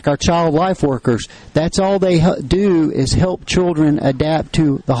 like our child life workers, that's all they do is help children adapt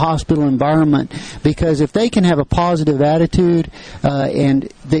to the hospital environment. Because if they can have a positive attitude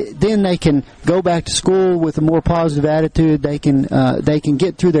and then they can go back to school with a more positive attitude, they can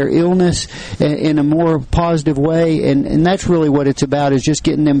get through their illness in a more positive way, and that's really what it's about, is just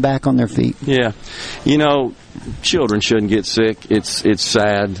getting them back on their feet. Yeah. You know, children shouldn't get sick. It's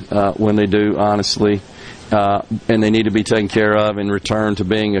sad when they do, honestly, and they need to be taken care of and return to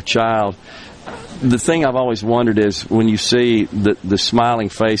being a child. The thing I've always wondered is when you see the smiling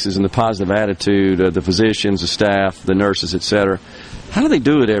faces and the positive attitude of the physicians, the staff, the nurses, etc., How do they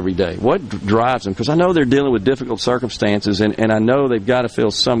do it every day? What drives them? Because I know they're dealing with difficult circumstances, and I know they've got to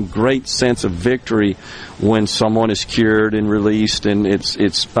feel some great sense of victory when someone is cured and released, and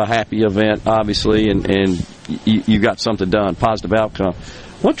it's a happy event, obviously, and you got something done, positive outcome.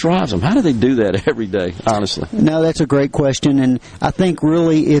 What drives them? How do they do that every day, honestly? No, that's a great question, and I think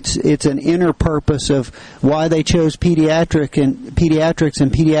really it's an inner purpose of why they chose pediatrics and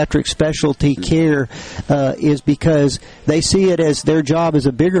pediatric specialty care is because they see it as their job as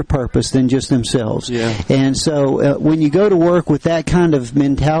a bigger purpose than just themselves. Yeah. And so when you go to work with that kind of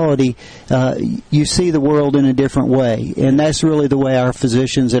mentality, you see the world in a different way, and that's really the way our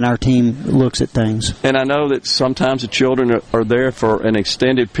physicians and our team looks at things. And I know that sometimes the children are there for an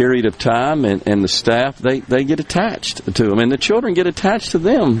extended period of time, and the staff, they get attached to them, and the children get attached to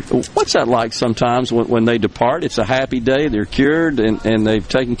them. What's that like sometimes when they depart? It's a happy day, they're cured, and they've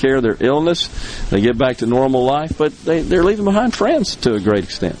taken care of their illness, they get back to normal life, but they're leaving behind friends to a great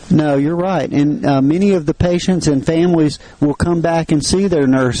extent. No, you're right, and many of the patients and families will come back and see their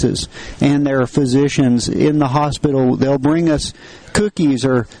nurses and their physicians in the hospital. They'll bring us cookies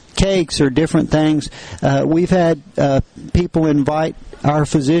or cakes or different things. We've had people invite our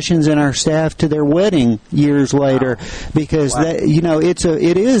physicians and our staff to their wedding years later, because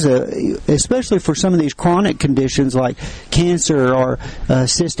it is especially for some of these chronic conditions like cancer or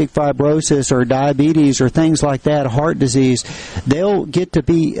cystic fibrosis or diabetes or things like that, heart disease. They'll get to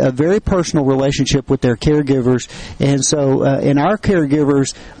be a very personal relationship with their caregivers, and so and our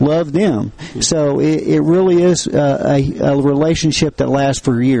caregivers love them. So it really is a relationship that lasts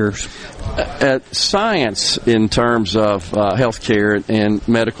for years. Science in terms of health care and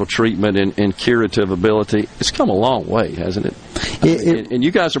medical treatment and curative ability, it's come a long way, hasn't it? And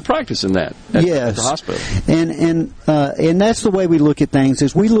you guys are practicing that at the hospital. And that's the way we look at things,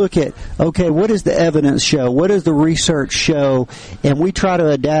 is we look at, okay, what does the evidence show? What does the research show? And we try to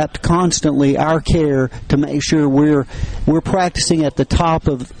adapt constantly our care to make sure we're practicing at the top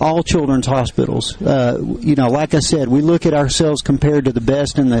of all children's hospitals. Like I said, we look at ourselves compared to the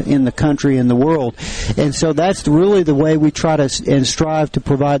best in the country and the world. And so that's really the way we try to and strive to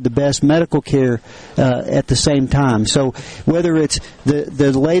provide the best medical care at the same time. So whether it's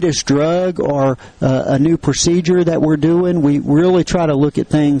the latest drug or a new procedure that we're doing, we really try to look at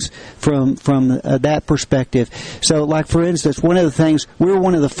things from that perspective. So, like for instance, one of the things, we were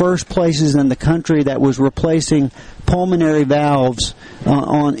one of the first places in the country that was replacing pulmonary valves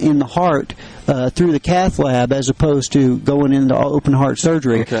in the heart through the cath lab, as opposed to going into open heart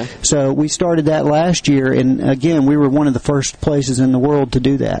surgery. Okay. So we started that last year, and again, we were one of the first places in the world to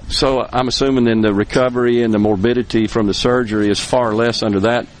do that. So I'm assuming then the recovery and the morbidity from the surgery is far less under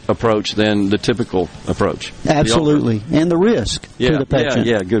that approach than the typical approach. Absolutely, and the risk to the patient.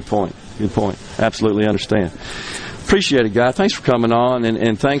 Yeah, good point. Absolutely understand. Appreciate it, Guy. Thanks for coming on,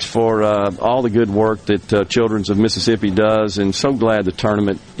 and thanks for all the good work that Children's of Mississippi does, and so glad the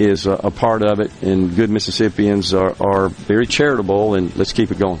tournament is a part of it, and good Mississippians are very charitable, and let's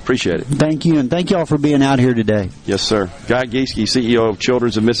keep it going. Appreciate it. Thank you, and thank you all for being out here today. Yes, sir. Guy Gieske, CEO of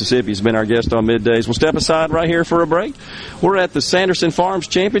Children's of Mississippi, has been our guest on Middays. We'll step aside right here for a break. We're at the Sanderson Farms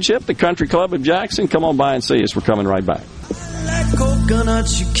Championship, the Country Club of Jackson. Come on by and see us. We're coming right back. Like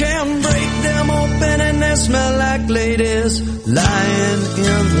coconuts, you can break them open and they smell like ladies lying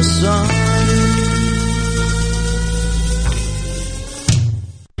in the sun.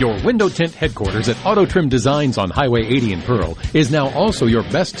 Your window tint headquarters at Auto Trim Designs on Highway 80 in Pearl is now also your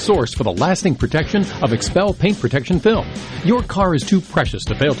best source for the lasting protection of Expel paint protection film. Your car is too precious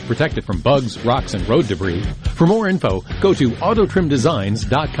to fail to protect it from bugs, rocks, and road debris. For more info, go to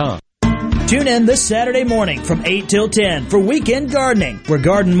autotrimdesigns.com. Tune in this Saturday morning from 8 till 10 for Weekend Gardening, where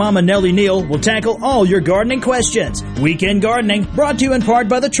Garden Mama Nellie Neal will tackle all your gardening questions. Weekend Gardening, brought to you in part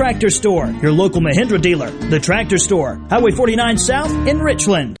by The Tractor Store, your local Mahindra dealer. The Tractor Store, Highway 49 South in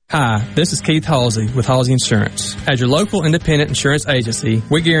Richland. Hi, this is Keith Halsey with Halsey Insurance. As your local independent insurance agency,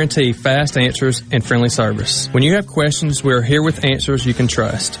 we guarantee fast answers and friendly service. When you have questions, we are here with answers you can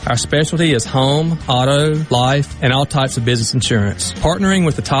trust. Our specialty is home, auto, life, and all types of business insurance. Partnering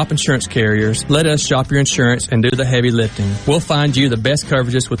with the top insurance carriers, let us shop your insurance and do the heavy lifting. We'll find you the best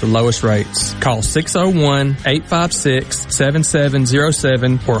coverages with the lowest rates. Call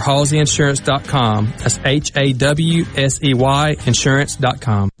 601-856-7707 or HalseyInsurance.com. That's HAWSEY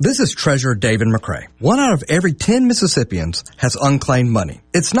Insurance.com. This is Treasurer David McCrae. 1 out of every 10 Mississippians has unclaimed money.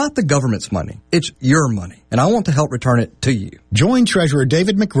 It's not the government's money. It's your money, and I want to help return it to you. Join Treasurer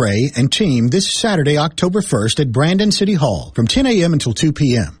David McRae and team this Saturday, October 1st at Brandon City Hall from 10 a.m. until 2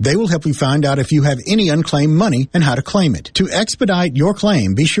 p.m. They will help you find out if you have any unclaimed money and how to claim it. To expedite your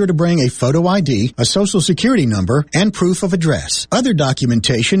claim, be sure to bring a photo ID, a social security number, and proof of address. Other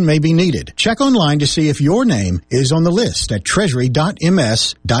documentation may be needed. Check online to see if your name is on the list at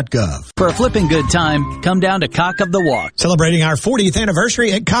treasury.ms.gov. For a flipping good time, come down to Cock of the Walk. Celebrating our 40th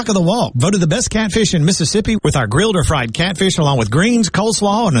anniversary at Cock of the Walk. Voted the best catfish in Mississippi with our grilled or fried catfish along with greens,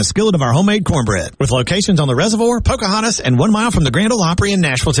 coleslaw, and a skillet of our homemade cornbread. With locations on the Reservoir, Pocahontas, and 1 mile from the Grand Ole Opry in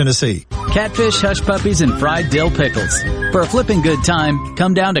Nashville, Tennessee. Catfish, hush puppies, and fried dill pickles. For a flipping good time,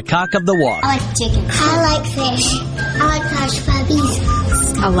 come down to Cock of the Walk. I like chicken. I like fish. I like hush puppies.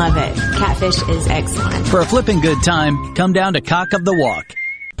 I love it. Catfish is excellent. For a flipping good time, come down to Cock of the Walk.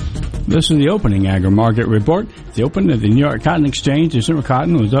 This is the opening agri-market report. The opening of the New York Cotton Exchange, December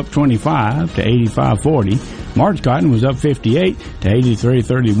cotton was up 25 to 85.40. March cotton was up 58 to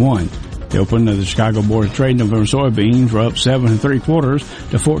 83.31. The opening of the Chicago Board of Trade, November soybeans were up 7 3/4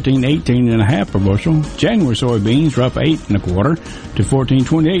 to 14.18 per bushel. January soybeans were up 8 1/4 to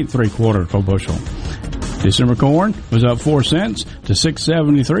 14.28 3/4 per bushel. December corn was up 4 cents to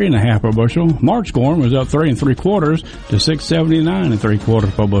 6.73 per bushel. March corn was up 3 3/4 to 6.79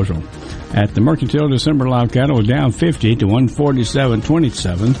 3/4 per bushel. At the Mercantile, December live cattle was down 50 to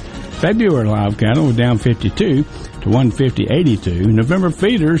 147.27. February live cattle was down 52 to 150.82. November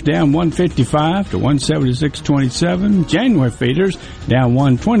feeders down 155 to 176.27. January feeders down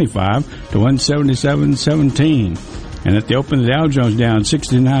 125 to 177.17. And at the open, the Dow Jones down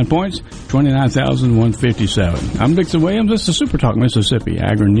 69 points, 29,157. I'm Dixon Williams. This is Super Talk Mississippi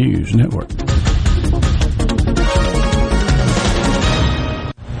Agri-News Network.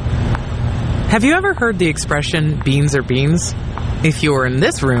 Have you ever heard the expression, beans are beans? If you were in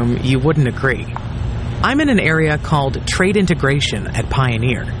this room, you wouldn't agree. I'm in an area called Trade Integration at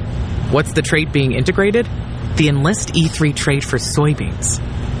Pioneer. What's the trait being integrated? The Enlist E3 trait for soybeans.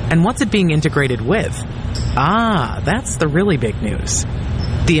 And what's it being integrated with? That's the really big news.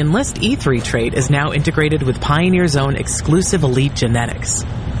 The Enlist E3 trait is now integrated with Pioneer's own exclusive elite genetics.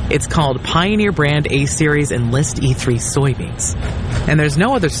 It's called Pioneer Brand A-Series Enlist E3 soybeans. And there's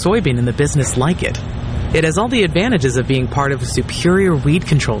no other soybean in the business like it. It has all the advantages of being part of a superior weed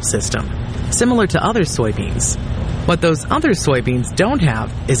control system, similar to other soybeans. What those other soybeans don't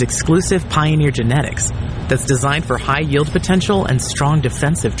have is exclusive Pioneer genetics that's designed for high yield potential and strong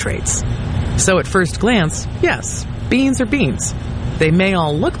defensive traits. So at first glance, yes, beans are beans. They may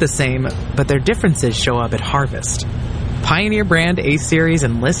all look the same, but their differences show up at harvest. Pioneer Brand A-Series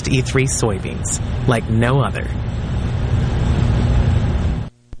Enlist E3 soybeans, like no other.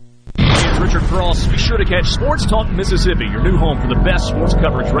 It's Richard Cross. Be sure to catch Sports Talk Mississippi, your new home for the best sports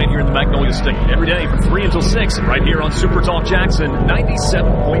coverage right here in the Magnolia State. Every day from 3 until 6, right here on Super Talk Jackson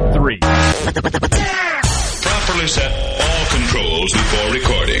 97.3. Properly set all controls before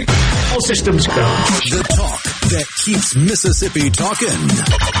recording. All systems go. The talk that keeps Mississippi talking.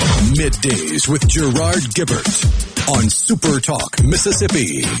 Middays with Gerard Gibbert on Super Talk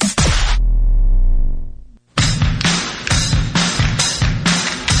Mississippi.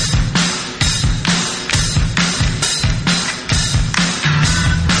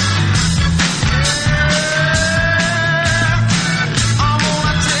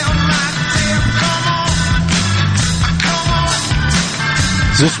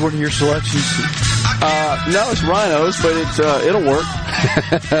 Is this one of your selections? No, it's Rhinos, but it'll work.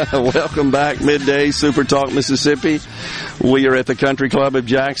 Welcome back, Midday Super Talk Mississippi. We are at the Country Club of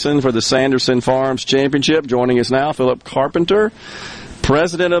Jackson for the Sanderson Farms Championship. Joining us now, Philip Carpenter,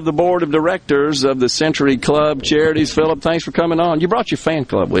 President of the Board of Directors of the Century Club Charities. Philip, thanks for coming on. You brought your fan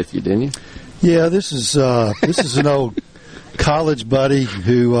club with you, didn't you? Yeah, this is an old college buddy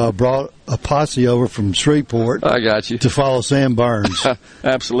who brought a posse over from Shreveport. I got you. To follow Sam Burns.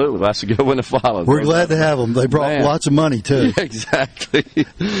 Absolutely. That's a good one to follow. We're glad to have them. They brought lots of money, too. Yeah, exactly.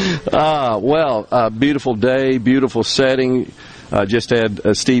 Beautiful day, beautiful setting. Just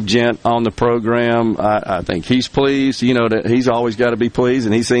had Steve Gent on the program. I think he's pleased. You know, that he's always got to be pleased,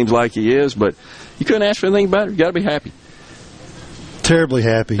 and he seems like he is, but you couldn't ask for anything better. You got to be happy. Terribly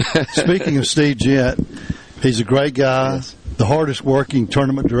happy. Speaking of Steve Gent, he's a great guy. Yes. The hardest working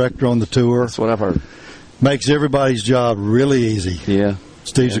tournament director on the tour. That's what I've heard. Makes everybody's job really easy. Yeah.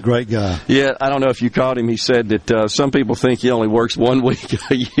 Steve's a great guy. Yeah, I don't know if you caught him. He said that some people think he only works 1 week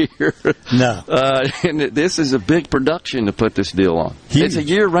a year. No. And this is a big production to put this deal on. Huge. It's a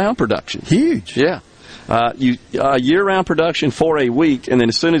year-round production. Huge. Yeah. Year-round production for a week, and then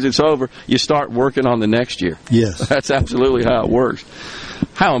as soon as it's over, you start working on the next year. Yes. That's absolutely how it works.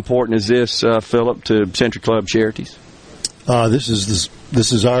 How important is this, Philip, to Century Club Charities? This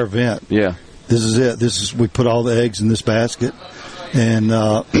is our event. Yeah. This is it. We put all the eggs in this basket, and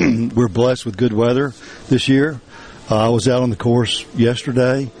we're blessed with good weather this year. I was out on the course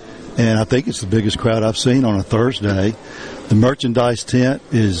yesterday, and I think it's the biggest crowd I've seen on a Thursday. The merchandise tent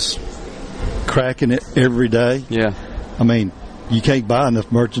is cracking it every day. Yeah. I mean, you can't buy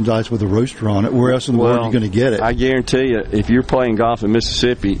enough merchandise with a rooster on it. Where else in the world are you going to get it? I guarantee you, if you're playing golf in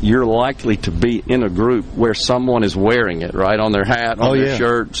Mississippi, you're likely to be in a group where someone is wearing it, right, on their hat, on their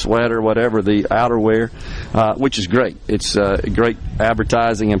shirt, sweater, whatever, the outerwear, which is great. It's great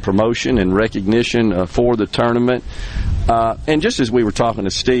advertising and promotion and recognition for the tournament. And just as we were talking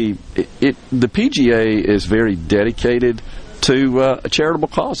to Steve, the PGA is very dedicated to charitable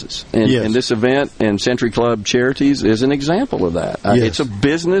causes. And this event and Century Club Charities is an example of that. It's a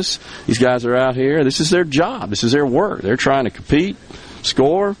business. These guys are out here. This is their job. This is their work. They're trying to compete,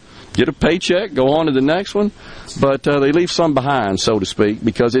 score, get a paycheck, go on to the next one. But they leave some behind, so to speak,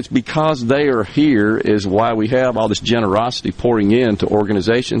 because it's because they are here is why we have all this generosity pouring into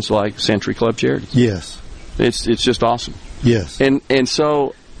organizations like Century Club Charities. Yes. It's just awesome. Yes. And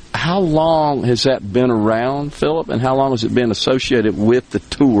so how long has that been around, Philip, and how long has it been associated with the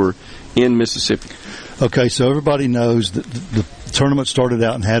tour in Mississippi? Okay, so everybody knows that the tournament started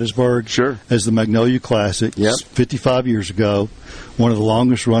out in Hattiesburg as the Magnolia Classic 55 years ago, one of the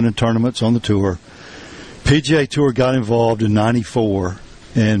longest-running tournaments on the tour. PGA Tour got involved in 94,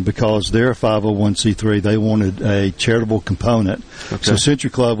 and because they're a 501c3, they wanted a charitable component. Okay. So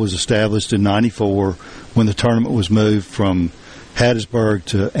Century Club was established in 94 when the tournament was moved from Hattiesburg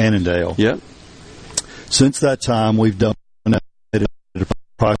to Annandale. Yep. Since that time, we've donated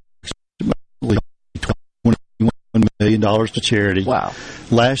approximately $21 million to charity. Wow.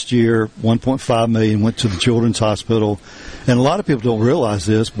 Last year, $1.5 million went to the Children's Hospital. And a lot of people don't realize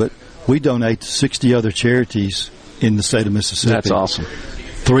this, but we donate to 60 other charities in the state of Mississippi. That's awesome.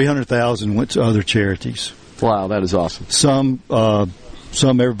 $300,000 went to other charities. Wow, that is awesome.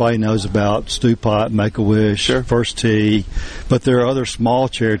 Some everybody knows about, Stewpot, Make-A-Wish, First Tee, but there are other small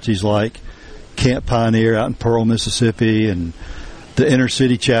charities like Camp Pioneer out in Pearl, Mississippi, and the inner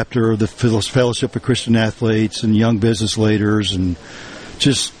city chapter of the Fellowship of Christian Athletes and Young Business Leaders, and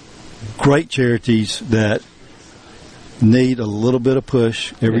just great charities that need a little bit of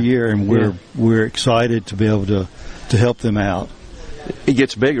push every year, and we're excited to be able to help them out. It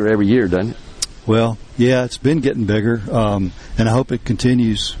gets bigger every year, doesn't it? Well, yeah, it's been getting bigger, and I hope it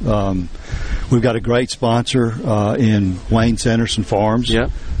continues. We've got a great sponsor in Wayne Sanderson Farms. Yep.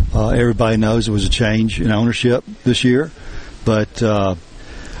 Everybody knows there was a change in ownership this year, but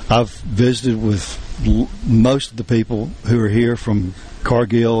I've visited with most of the people who are here from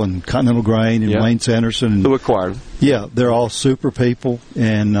Cargill and Continental Grain and Wayne Sanderson. Who acquired them. Yeah, they're all super people,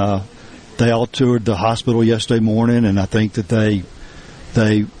 and they all toured the hospital yesterday morning, and I think that they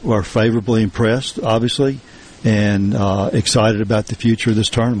are favorably impressed, obviously, and excited about the future of this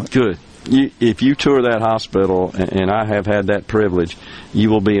tournament. Good. If you tour that hospital, and I have had that privilege, you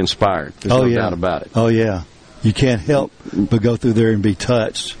will be inspired. There's no doubt about it. Oh, yeah. You can't help but go through there and be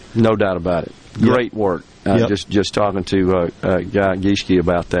touched. No doubt about it. Great work. Just talking to Guy Gieschke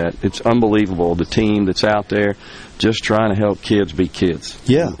about that. It's unbelievable, the team that's out there just trying to help kids be kids.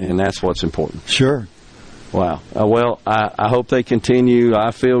 Yeah. And that's what's important. Sure. Wow. Well, I hope they continue.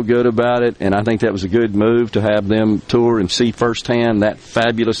 I feel good about it, and I think that was a good move to have them tour and see firsthand that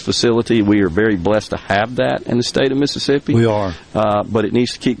fabulous facility. We are very blessed to have that in the state of Mississippi. We are. But it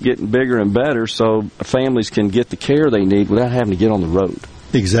needs to keep getting bigger and better so families can get the care they need without having to get on the road.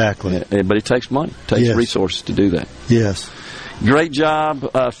 Exactly. But it takes money. It takes resources to do that. Yes. Great job,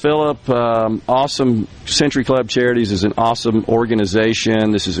 Philip. Awesome. Century Club Charities is an awesome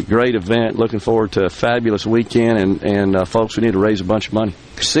organization. This is a great event. Looking forward to a fabulous weekend. And folks, we need to raise a bunch of money.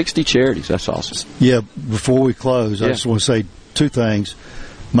 60 charities. That's awesome. Yeah, before we close, I just want to say two things.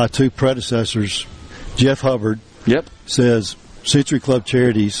 My two predecessors, Jeff Hubbard says Century Club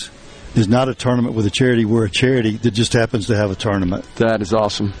Charities is not a tournament with a charity. We're a charity that just happens to have a tournament. That is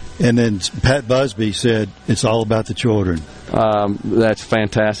awesome. And then Pat Busby said it's all about the children. That's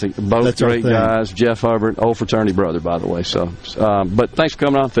fantastic. Both great guys. Jeff Hubbard, old fraternity brother, by the way. But thanks for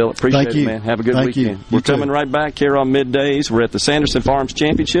coming on, Philip. Appreciate it, man. Have a good weekend. We're coming right back here on Middays. We're at the Sanderson Farms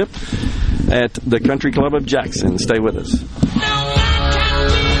Championship at the Country Club of Jackson. Stay with us.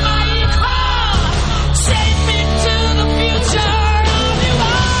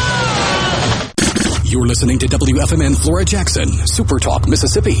 You're listening to WFMN Flora Jackson, Super Talk,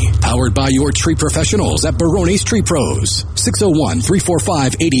 Mississippi, powered by your tree professionals at Barone's Tree Pros,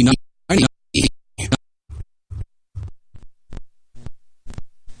 601-345-8990.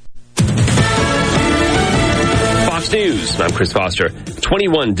 Fox News, I'm Chris Foster.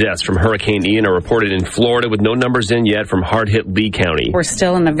 21 deaths from Hurricane Ian are reported in Florida, with no numbers in yet from hard-hit Lee County. We're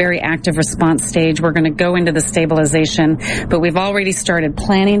still in the very active response stage. We're going to go into the stabilization, but we've already started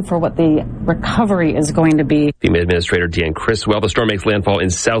planning for what the recovery is going to be. FEMA Administrator Deanne Criswell. The storm makes landfall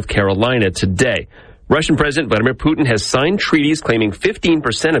in South Carolina today. Russian President Vladimir Putin has signed treaties claiming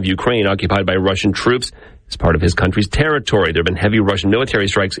 15% of Ukraine occupied by Russian troops as part of his country's territory. There have been heavy Russian military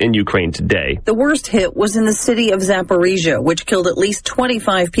strikes in Ukraine today. The worst hit was in the city of Zaporizhia, which killed at least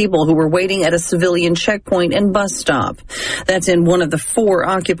 25 people who were waiting at a civilian checkpoint and bus stop. That's in one of the 4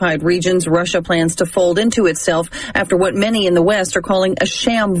 occupied regions Russia plans to fold into itself after what many in the West are calling a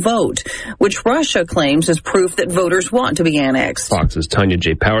sham vote, which Russia claims is proof that voters want to be annexed. Fox's Tanya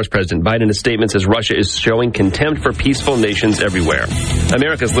J. Powers. President Biden in a statement says Russia is showing contempt for peaceful nations everywhere.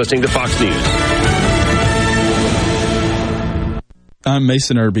 America's listening to Fox News. I'm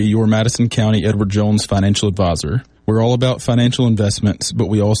Mason Irby, your Madison County Edward Jones financial advisor. We're all about financial investments, but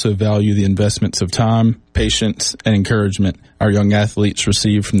we also value the investments of time, patience, and encouragement our young athletes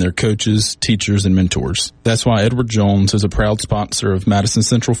receive from their coaches, teachers, and mentors. That's why Edward Jones is a proud sponsor of Madison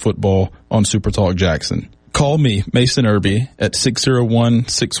Central Football on Super Talk Jackson. Call me, Mason Irby, at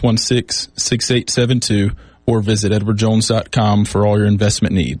 601-616-6872 or visit edwardjones.com for all your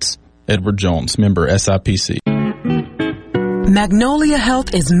investment needs. Edward Jones, member SIPC. Magnolia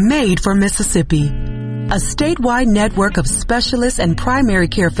Health is made for Mississippi. A statewide network of specialists and primary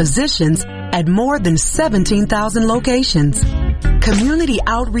care physicians at more than 17,000 locations. Community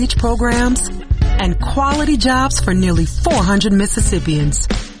outreach programs and quality jobs for nearly 400 Mississippians.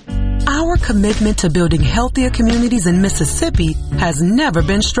 Our commitment to building healthier communities in Mississippi has never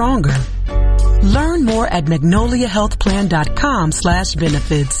been stronger. Learn more at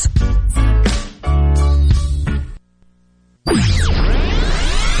magnoliahealthplan.com/benefits.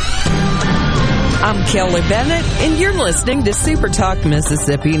 I'm Kelly Bennett, and you're listening to Super Talk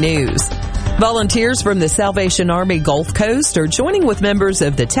Mississippi News. Volunteers from the Salvation Army Gulf Coast are joining with members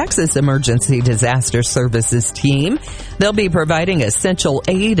of the Texas Emergency Disaster Services team. They'll be providing essential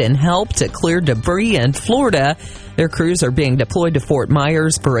aid and help to clear debris in Florida. Their crews are being deployed to Fort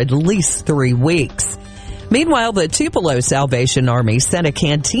Myers for at least 3 weeks. Meanwhile, the Tupelo Salvation Army sent a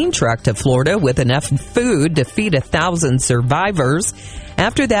canteen truck to Florida with enough food to feed 1,000 survivors.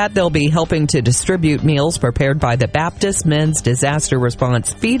 After that, they'll be helping to distribute meals prepared by the Baptist Men's Disaster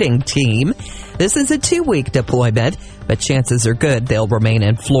Response Feeding Team. This is a 2-week deployment, but chances are good they'll remain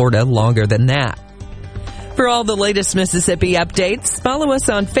in Florida longer than that. For all the latest Mississippi updates, follow us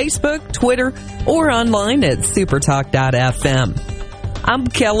on Facebook, Twitter, or online at supertalk.fm. I'm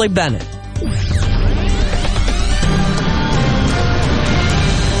Kelly Bennett.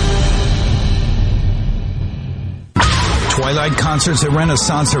 Twilight concerts at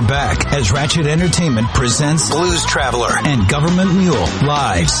Renaissance are back as Ratchet Entertainment presents Blues Traveler and Government Mule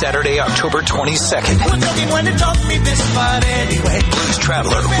live Saturday, October 22nd. Blues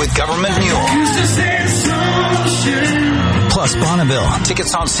Traveler with Government Mule. Plus Bonneville.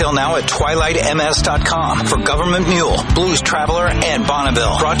 Tickets on sale now at twilightms.com for Government Mule, Blues Traveler, and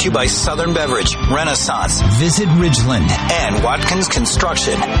Bonneville. Brought to you by Southern Beverage, Renaissance, Visit Ridgeland, and Watkins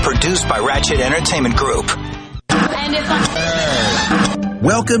Construction. Produced by Ratchet Entertainment Group.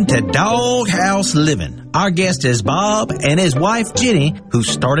 Welcome to Doghouse Living. Our guest is Bob and his wife Jenny, who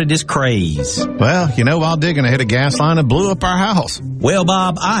started this craze. Well, while digging, I hit a gas line and blew up our house. Well,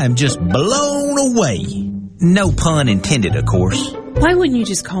 Bob, I am just blown away. No pun intended, of course. Why wouldn't you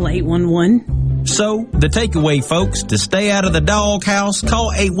just call 811? So, the takeaway, folks, to stay out of the doghouse,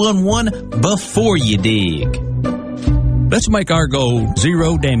 call 811 before you dig. Let's make our goal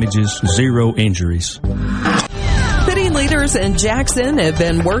 0 damages, 0 injuries. City leaders in Jackson have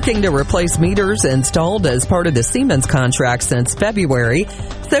been working to replace meters installed as part of the Siemens contract since February.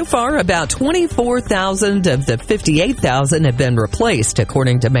 So far, about 24,000 of the 58,000 have been replaced,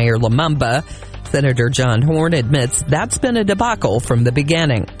 according to Mayor Lumumba. Senator John Horn admits that's been a debacle from the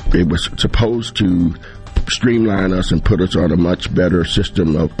beginning. It was supposed to streamline us and put us on a much better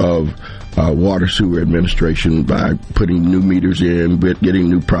system of water sewer administration by putting new meters in, getting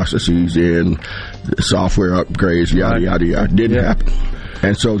new processes in, software upgrades, yada, yada, yada. Didn't happen.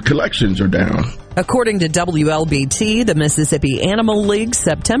 And so collections are down. According to WLBT, the Mississippi Animal League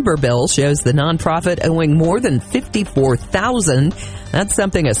September bill shows the nonprofit owing more than $54,000. That's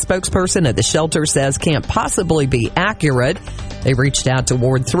something a spokesperson at the shelter says can't possibly be accurate. They reached out to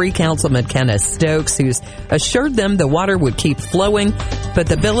Ward 3 Councilman Kenneth Stokes, who's assured them the water would keep flowing, but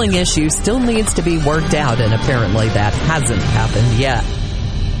the billing issue still needs to be worked out, and apparently that hasn't happened yet.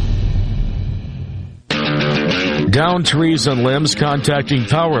 Downed trees and limbs contacting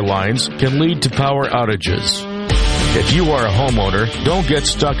power lines can lead to power outages. If you are a homeowner, don't get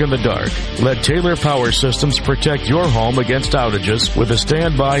stuck in the dark. Let Taylor Power Systems protect your home against outages with a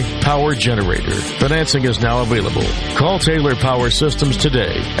standby power generator. Financing is now available. Call Taylor Power Systems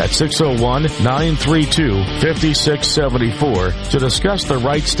today at 601-932-5674 to discuss the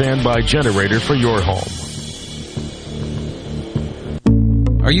right standby generator for your home.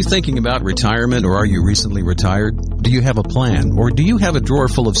 Are you thinking about retirement, or are you recently retired? Do you have a plan, or do you have a drawer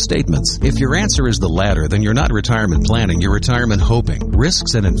full of statements? If your answer is the latter, then you're not retirement planning, you're retirement hoping.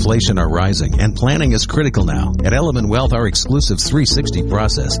 Risks and inflation are rising, and planning is critical now. At Element Wealth, our exclusive 360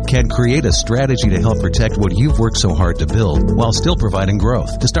 process can create a strategy to help protect what you've worked so hard to build, while still providing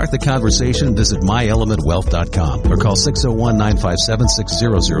growth. To start the conversation, visit myelementwealth.com or call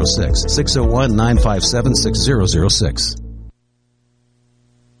 601-957-6006, 601-957-6006.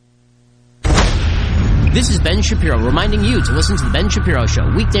 This is Ben Shapiro reminding you to listen to The Ben Shapiro Show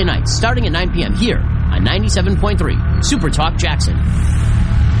weekday nights starting at 9 p.m. here on 97.3 Super Talk Jackson.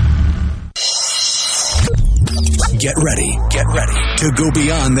 Get ready to go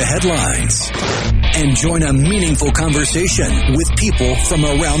beyond the headlines and join a meaningful conversation with people from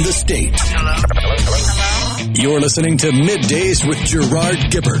around the state. Hello? You're listening to Middays with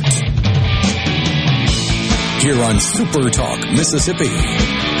Gerard Gibbert here on Super Talk Mississippi.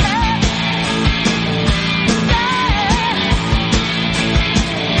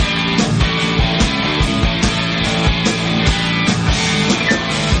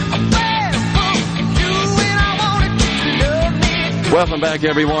 Welcome back,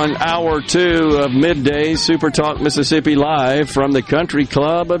 everyone. Hour 2 of Midday Super Talk Mississippi live from the Country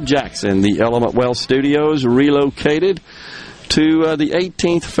Club of Jackson. The Element Wealth Studios relocated to the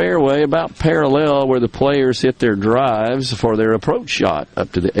 18th fairway, about parallel where the players hit their drives for their approach shot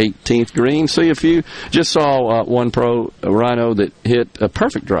up to the 18th green. See, if you just saw one pro, Rhino, that hit a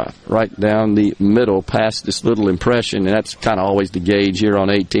perfect drive right down the middle past this little impression, and that's kind of always the gauge here on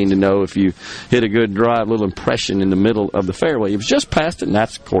 18 to know if you hit a good drive, little impression in the middle of the fairway. It was just past it, and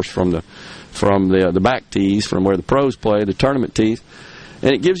that's, of course, from the back tees, from where the pros play, the tournament tees,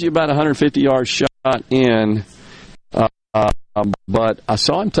 and it gives you about a 150-yard shot in. But I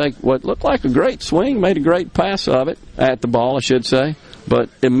saw him take what looked like a great swing, made a great pass of it at the ball, I should say. But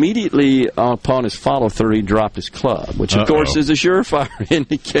immediately upon his follow-through, he dropped his club, which, of course, is a surefire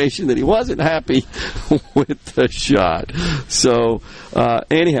indication that he wasn't happy with the shot. So,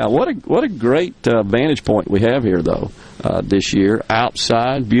 anyhow, what a great vantage point we have here, though, this year.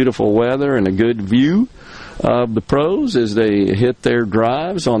 Outside, beautiful weather, and a good view of the pros as they hit their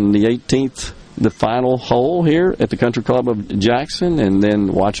drives on the 18th, the final hole here at the Country Club of Jackson, and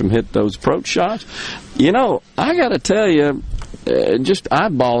then watch them hit those approach shots. You know, I got to tell you, just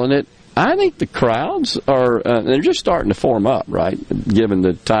eyeballing it, I think the crowds are they're just starting to form up, right, given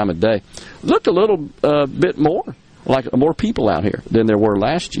the time of day. Look a little bit more like more people out here than there were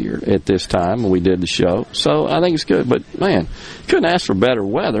last year at this time when we did the show. So I think it's good. But, man, couldn't ask for better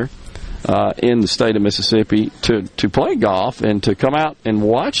weather in the state of Mississippi to play golf and to come out and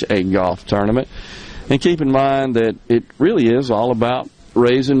watch a golf tournament. And keep in mind that it really is all about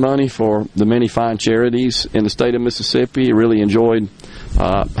raising money for the many fine charities in the state of Mississippi. I really enjoyed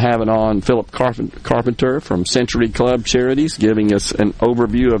having on Philip Carpenter from Century Club Charities, giving us an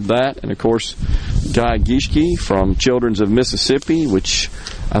overview of that. And, of course, Guy Gischke from Children's of Mississippi, which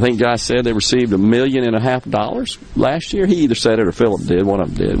I think Guy said they received $1.5 million last year. He either said it or Philip did. One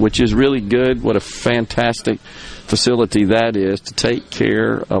of them did, which is really good. What a fantastic facility that is to take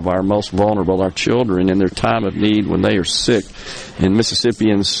care of our most vulnerable, our children, in their time of need when they are sick. And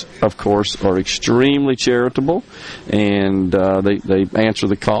Mississippians, of course, are extremely charitable, and they answer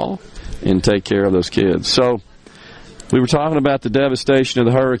the call and take care of those kids. So we were talking about the devastation of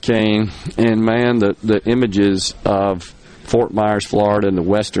the hurricane, and, man, the images of Fort Myers, Florida, and the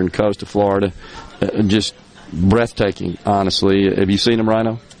western coast of Florida, just breathtaking, honestly. Have you seen them,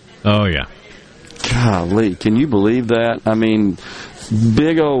 Rhino? Oh, yeah. Golly, can you believe that? I mean,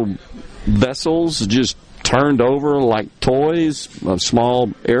 big old vessels just turned over like toys, a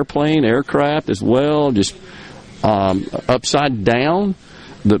small aircraft as well, just upside down.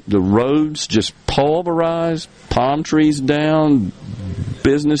 The roads just pulverized, palm trees down,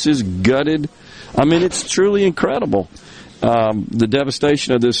 businesses gutted. I mean, it's truly incredible, the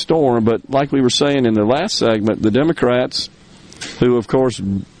devastation of this storm. But like we were saying in the last segment, the Democrats, who, of course,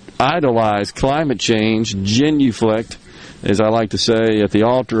 idolize climate change, genuflect, as I like to say, at the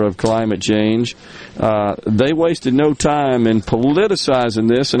altar of climate change, they wasted no time in politicizing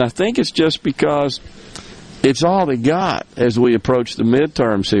this, and I think it's just because it's all they got as we approach the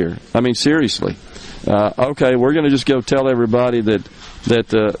midterms here. I mean, seriously. Okay, we're going to just go tell everybody that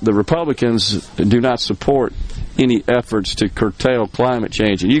the Republicans do not support any efforts to curtail climate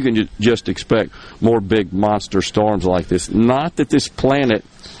change. And you can just expect more big monster storms like this. Not that this planet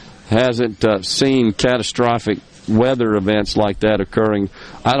hasn't seen catastrophic weather events like that occurring.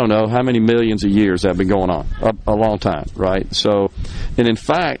 I don't know how many millions of years that have been going on. A long time, right? So, and in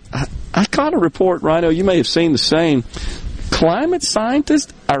fact, I caught a report, Rhino, you may have seen the same. Climate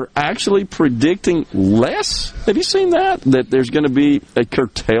scientists are actually predicting less. Have you seen that? That there's going to be a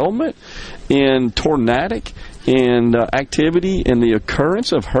curtailment in tornadic and activity and the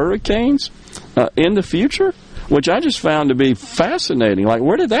occurrence of hurricanes in the future, which I just found to be fascinating. Like,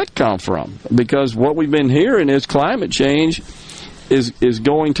 where did that come from? Because what we've been hearing is climate change is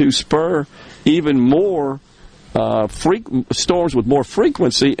going to spur even more storms with more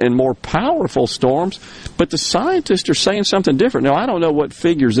frequency and more powerful storms, but the scientists are saying something different. Now, I don't know what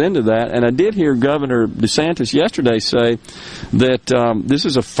figures into that, and I did hear Governor DeSantis yesterday say that this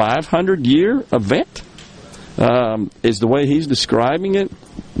is a 500-year event, is the way he's describing it.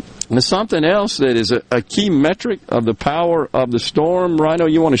 And something else that is a key metric of the power of the storm, Rhino,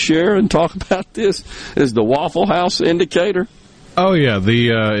 you want to share and talk about this, is the Waffle House indicator? Oh, yeah.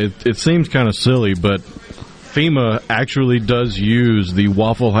 It seems kind of silly, but FEMA actually does use the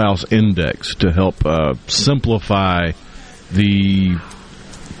Waffle House Index to help simplify the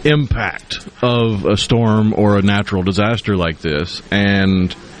impact of a storm or a natural disaster like this.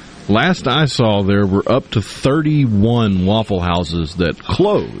 And last I saw, there were up to 31 Waffle Houses that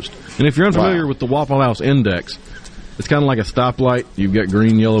closed. And if you're unfamiliar with the Waffle House Index, it's kind of like a stoplight. You've got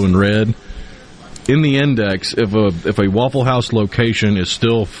green, yellow, and red. In the index, if a Waffle House location is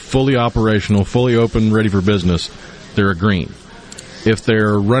still fully operational, fully open, ready for business, they're a green. If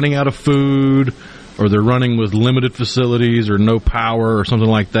they're running out of food, or they're running with limited facilities or no power or something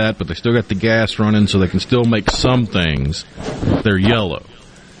like that, but they still got the gas running so they can still make some things, they're yellow.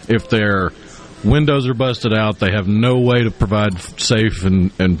 If their windows are busted out, they have no way to provide safe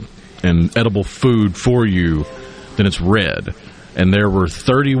and edible food for you, then it's red. And there were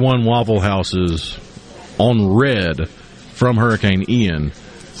 31 Waffle Houses on red from Hurricane Ian,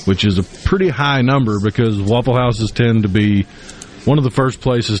 which is a pretty high number because Waffle Houses tend to be one of the first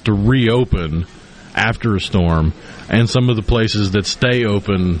places to reopen after a storm, and some of the places that stay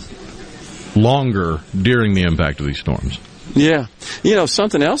open longer during the impact of these storms. Yeah. You know,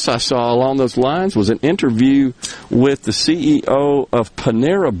 something else I saw along those lines was an interview with the CEO of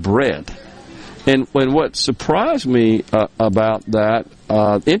Panera Bread. And what surprised me about that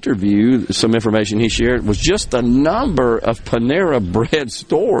interview, some information he shared, was just the number of Panera Bread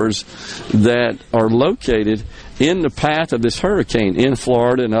stores that are located in the path of this hurricane in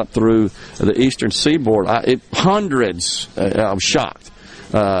Florida and up through the eastern seaboard. Hundreds. I was shocked.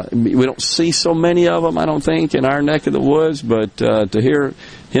 We don't see so many of them, I don't think, in our neck of the woods, but to hear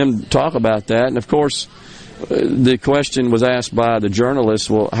him talk about that, and of course, the question was asked by the journalist,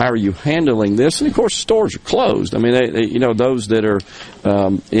 well, how are you handling this? And, of course, stores are closed. I mean, they those that are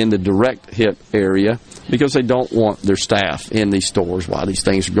in the direct hit area, because they don't want their staff in these stores while these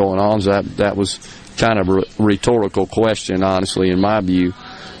things are going on. So that was kind of a rhetorical question, honestly, in my view.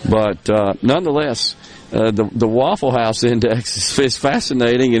 But nonetheless, the Waffle House Index is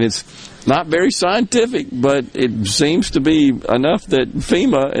fascinating, and it's not very scientific, but it seems to be enough that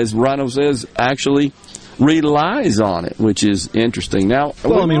FEMA, as Rhino says, actually relies on it, which is interesting. Now,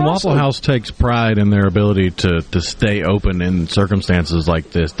 well, I mean, Waffle House takes pride in their ability to stay open in circumstances like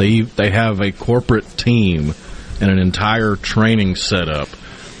this. They have a corporate team and an entire training setup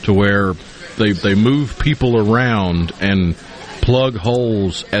to where they move people around and plug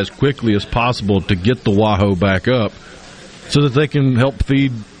holes as quickly as possible to get the WAHO back up so that they can help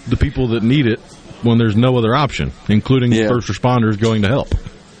feed the people that need it when there's no other option, including first responders going to help.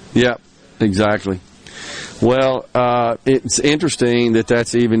 Yeah, exactly. Well, it's interesting that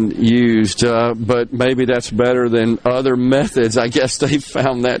that's even used, but maybe that's better than other methods. I guess they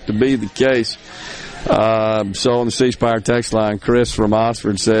found that to be the case. So on the C Spire text line, Chris from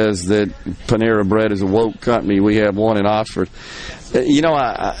Oxford says that Panera Bread is a woke company. We have one in Oxford. You know,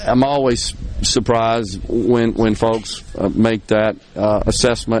 I'm always surprised when folks make that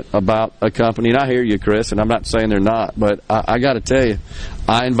assessment about a company. And I hear you, Chris, and I'm not saying they're not, but I got to tell you,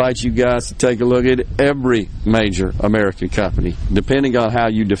 I invite you guys to take a look at every major American company, depending on how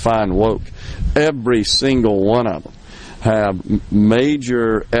you define woke. Every single one of them have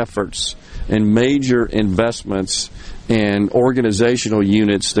major efforts and major investments and organizational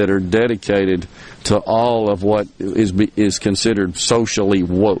units that are dedicated to all of what is considered socially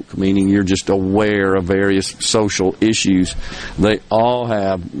woke, meaning you're just aware of various social issues. They all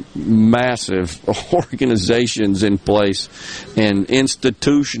have massive organizations in place and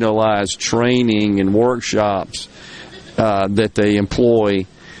institutionalized training and workshops that they employ,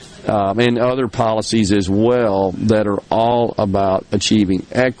 and other policies as well that are all about achieving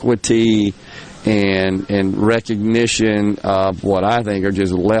equity and recognition of what I think are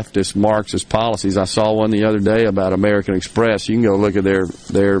just leftist Marxist policies. I saw one the other day about American Express. You can go look at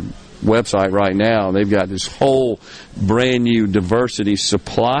their website right now. They've got this whole brand new diversity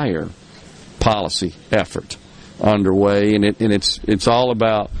supplier policy effort underway, and it's all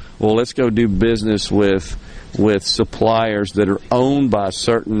about, well, let's go do business with suppliers that are owned by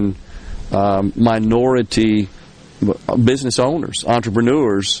certain minority business owners,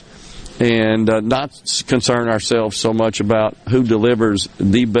 entrepreneurs, and not concern ourselves so much about who delivers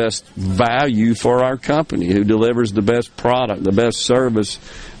the best value for our company, who delivers the best product, the best service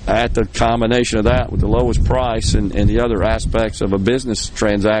at the combination of that with the lowest price and the other aspects of a business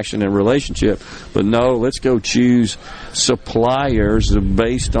transaction and relationship. But no, let's go choose suppliers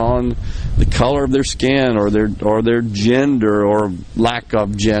based on the color of their skin or their gender or lack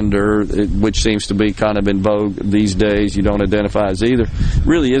of gender, which seems to be kind of in vogue these days. You don't identify as either. It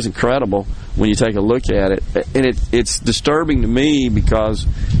really is incredible when you take a look at it. And it's disturbing to me because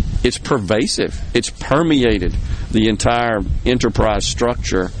it's pervasive. It's permeated the entire enterprise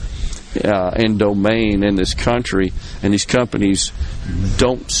structure and domain in this country, and these companies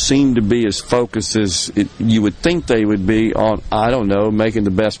don't seem to be as focused as you would think they would be on, I don't know, making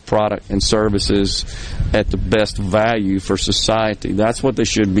the best product and services at the best value for society. That's what they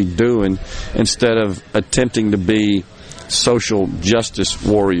should be doing instead of attempting to be social justice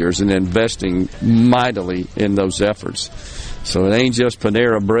warriors and investing mightily in those efforts. So it ain't just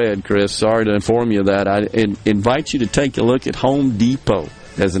Panera Bread, Chris. Sorry to inform you of that. I invite you to take a look at Home Depot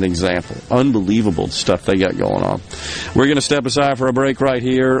as an example. Unbelievable stuff they got going on. We're going to step aside for a break right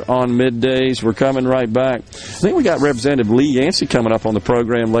here on Middays. We're coming right back. I think we got Representative Lee Yancey coming up on the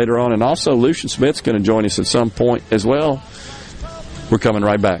program later on, and also Lucian Smith's going to join us at some point as well. We're coming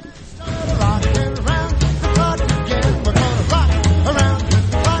right back.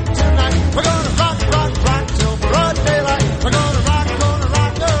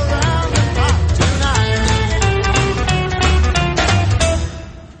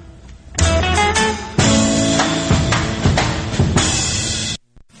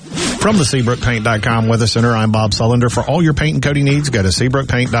 From the SeabrookPaint.com Weather Center, I'm Bob Sullender. For all your paint and coating needs, go to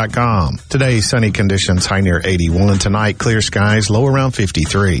SeabrookPaint.com. Today, sunny conditions, high near 81. Tonight, clear skies, low around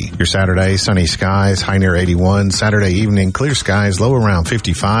 53. Your Saturday, sunny skies, high near 81. Saturday evening, clear skies, low around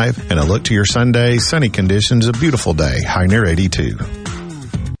 55. And a look to your Sunday, sunny conditions, a beautiful day, high near 82.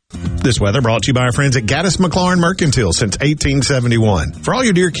 This weather brought to you by our friends at Gaddis McLaurin Mercantile since 1871. For all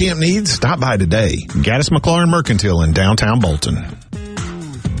your deer camp needs, stop by today. Gaddis McLaurin Mercantile in downtown Bolton.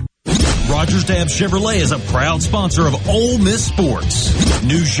 Rogers Dabbs Chevrolet is a proud sponsor of Ole Miss Sports.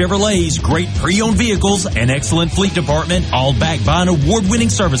 New Chevrolets, great pre-owned vehicles, an excellent fleet department, all backed by an award-winning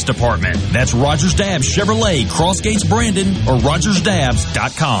service department. That's Rogers Dabbs Chevrolet, Crossgates Brandon, or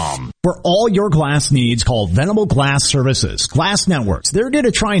RogersDabbs.com. For all your glass needs, call Venable Glass Services. Glass Networks. They're going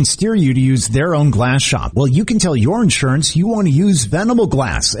to try and steer you to use their own glass shop. Well, you can tell your insurance you want to use Venable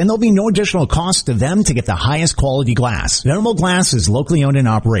Glass, and there'll be no additional cost to them to get the highest quality glass. Venable Glass is locally owned and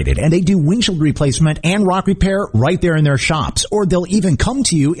operated, and they do windshield replacement and rock repair right there in their shops. Or they'll even come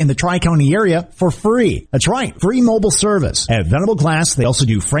to you in the Tri-County area for free. That's right, free mobile service. At Venable Glass, they also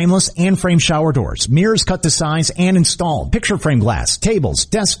do frameless and frame shower doors, mirrors cut to size and installed, picture frame glass, tables,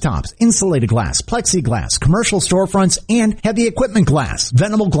 desktops, insulated glass, plexiglass, commercial storefronts, and heavy equipment glass.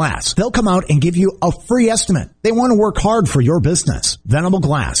 Venable Glass. They'll come out and give you a free estimate. They want to work hard for your business. Venable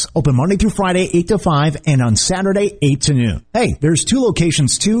Glass. Open Monday through Friday, 8 to 5, and on Saturday, 8 to noon. Hey, there's two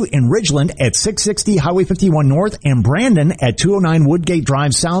locations too in Ridgeland at 660 Highway 51 North and Brandon at 209 Woodgate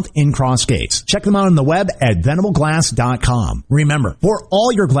Drive South in Crossgates. Check them out on the web at venableglass.com. Remember, for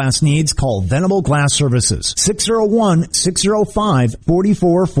all your glass needs, call Venable Glass Services.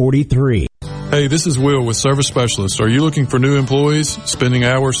 601-605-4443. Hey, this is Will with Service Specialists. Are you looking for new employees, spending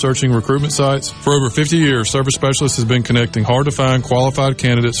hours searching recruitment sites? For over 50 years, Service Specialists has been connecting hard-to-find qualified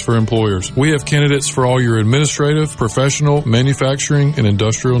candidates for employers. We have candidates for all your administrative, professional, manufacturing, and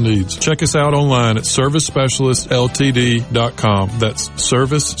industrial needs. Check us out online at ServiceSpecialistLTD.com. That's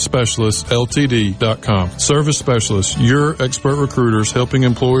ServiceSpecialistLTD.com. Service Specialists, your expert recruiters helping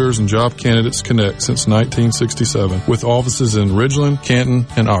employers and job candidates connect since 1967 with offices in Ridgeland, Canton,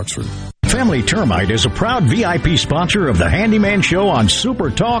 and Oxford. Family Termite is a proud VIP sponsor of the Handyman Show on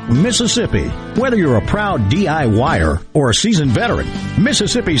Super Talk Mississippi. Whether you're a proud DIYer or a seasoned veteran,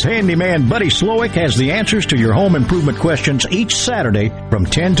 Mississippi's handyman Buddy Slowick has the answers to your home improvement questions each Saturday from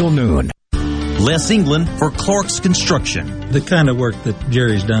 10 till noon. Les England for Clark's Construction. The kind of work that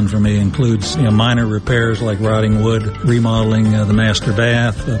Jerry's done for me includes minor repairs like rotting wood, remodeling the master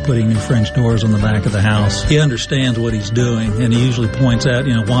bath, putting new French doors on the back of the house. He understands what he's doing, and he usually points out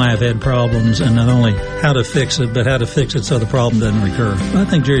why I've had problems, and not only how to fix it, but how to fix it so the problem doesn't recur. I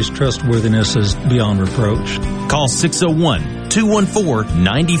think Jerry's trustworthiness is beyond reproach. Call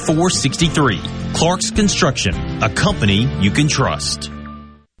 601-214-9463. Clark's Construction, a company you can trust.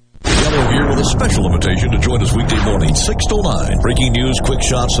 Here with a special invitation to join us weekday morning, 6 to 9. Breaking news, quick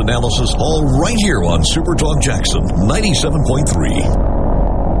shots, analysis, all right here on Super Talk Jackson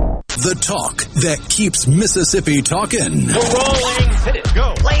 97.3. The talk that keeps Mississippi talking. We're rolling. Hit it.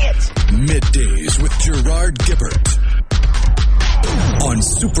 Go. Play it. Middays with Gerard Gibbert on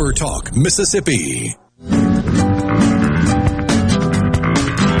Super Talk Mississippi.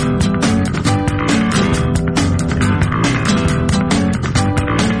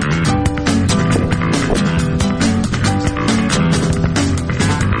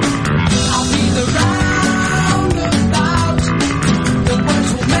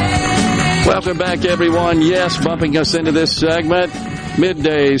 Welcome back, everyone. Yes, bumping us into this segment,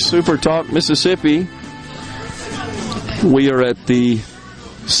 Midday Super Talk Mississippi. We are at the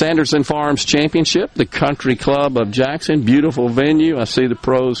Sanderson Farms Championship, the Country Club of Jackson. Beautiful venue. I see the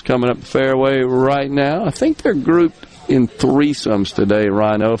pros coming up the fairway right now. I think they're grouped in threesomes today,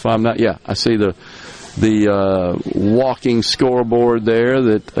 Rhino, if I'm not. Yeah, I see the walking scoreboard there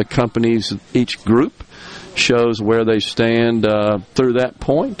that accompanies each group. Shows where they stand through that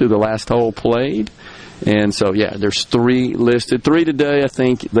point, through the last hole played. And so, yeah, there's three listed. 3 today. I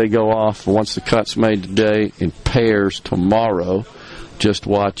think they go off once the cut's made today in pairs tomorrow. Just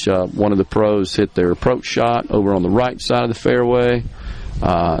watch one of the pros hit their approach shot over on the right side of the fairway.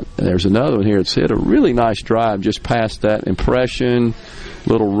 There's another one here. It's hit a really nice drive just past that impression.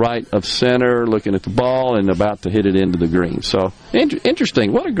 Little right of center, looking at the ball and about to hit it into the green. So,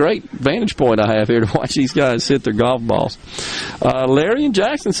 interesting. What a great vantage point I have here to watch these guys hit their golf balls. Larry in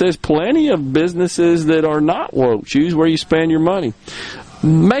Jackson says plenty of businesses that are not woke. Choose where you spend your money.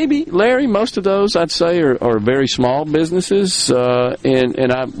 Maybe, Larry, most of those, I'd say, are very small businesses,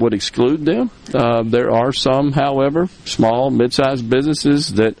 and I would exclude them. There are some, however, small, mid-sized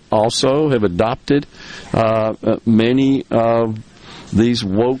businesses that also have adopted many of these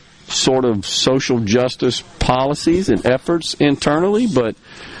woke sort of social justice policies and efforts internally, but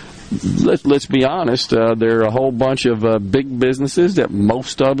let's be honest, there are a whole bunch of big businesses that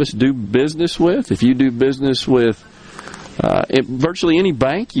most of us do business with. If you do business with virtually any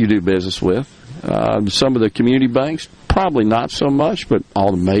bank you do business with, some of the community banks, probably not so much, but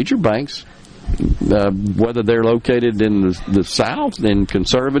all the major banks, whether they're located in the South, in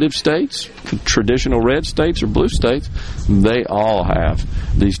conservative states, traditional red states, or blue states, they all have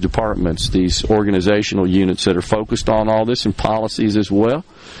these departments, these organizational units that are focused on all this and policies as well.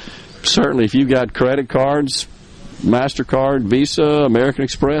 Certainly, if you've got credit cards, MasterCard, Visa, American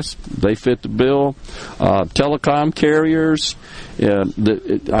Express, they fit the bill. Telecom carriers,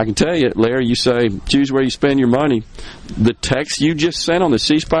 I can tell you, Larry, you say, choose where you spend your money. The text you just sent on the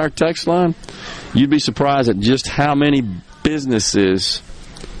C Spire text line, you'd be surprised at just how many businesses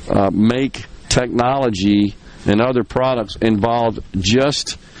make technology and other products involved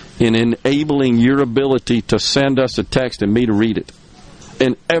just in enabling your ability to send us a text and me to read it.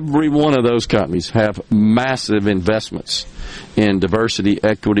 And every one of those companies have massive investments in diversity,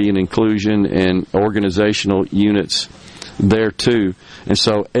 equity, and inclusion and organizational units there too. And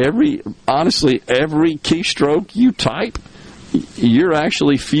so honestly, every keystroke you type, you're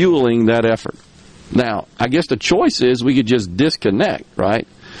actually fueling that effort. Now, I guess the choice is we could just disconnect, right?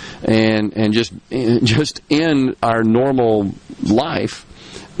 And just end our normal life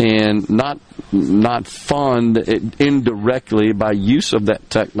and not fund it indirectly by use of that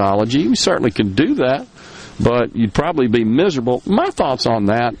technology. We certainly could do that, but you'd probably be miserable. My thoughts on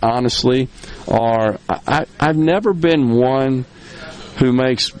that, honestly, are I've never been one who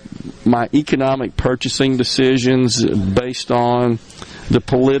makes my economic purchasing decisions based on the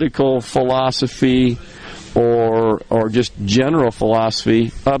political philosophy or just general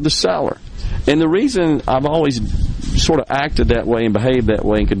philosophy of the seller. And the reason I've always sort of acted that way and behaved that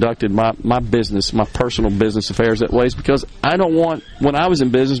way and conducted my business, my personal business affairs that way is because I don't want, when I was in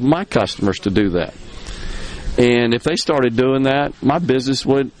business, my customers to do that. And if they started doing that, my business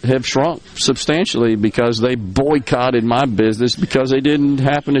would have shrunk substantially because they boycotted my business because they didn't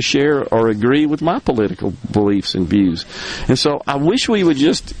happen to share or agree with my political beliefs and views. And so I wish we would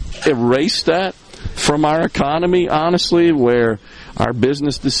just erase that from our economy, honestly, where our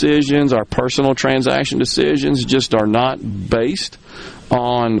business decisions, our personal transaction decisions just are not based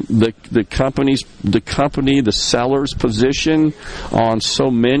on the company, the seller's position on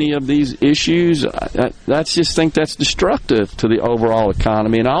so many of these issues. I just think that's destructive to the overall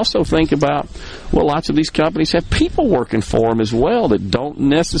economy. And I also think about, well, lots of these companies have people working for them as well that don't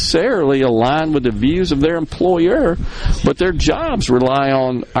necessarily align with the views of their employer, but their jobs rely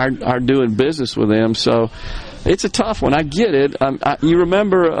on our doing business with them. So it's a tough one. I get it. You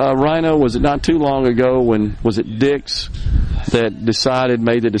remember, Rhino, was it not too long ago when, was it Dick's that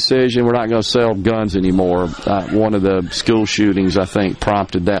made the decision we're not going to sell guns anymore? One of the school shootings, I think,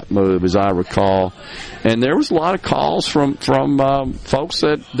 prompted that move, as I recall. And there was a lot of calls from folks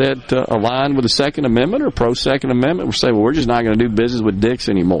that aligned with the Second Amendment or pro-Second Amendment were saying, well, we're just not going to do business with Dick's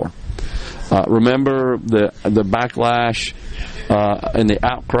anymore. Remember the backlash and the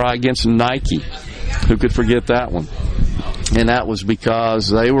outcry against Nike. Who could forget that one? And that was because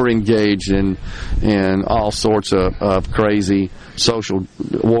they were engaged in all sorts of crazy social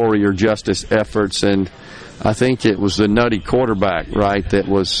warrior justice efforts. And I think it was the nutty quarterback, right, that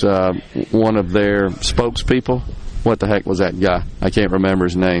was one of their spokespeople. What the heck was that guy? I can't remember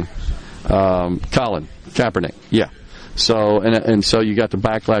his name. Colin Kaepernick. Yeah. So and so you got the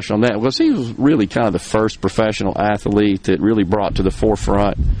backlash on that. Because he was really kind of the first professional athlete that really brought to the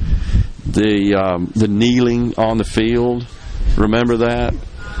forefront the kneeling on the field. Remember that?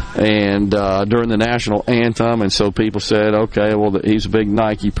 And during the national anthem, and so people said, okay, well, he's a big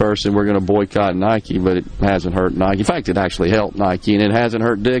Nike person, we're going to boycott Nike, but it hasn't hurt Nike. In fact, it actually helped Nike, and it hasn't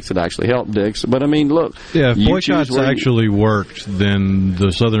hurt Dick's. It actually helped Dick's. But, I mean, look. Yeah, if boycotts actually worked, then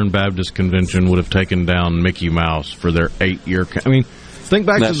the Southern Baptist Convention would have taken down Mickey Mouse for their 8-year. I mean, think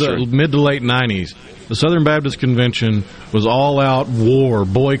back to the mid to late 90s. The Southern Baptist Convention was all-out war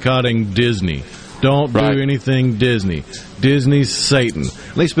boycotting Disney. Don't do anything Disney. Disney's Satan.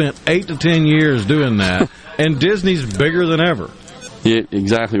 They spent 8 to 10 years doing that, and Disney's bigger than ever. Yeah,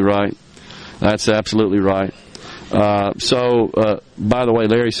 exactly right. That's absolutely right. By the way,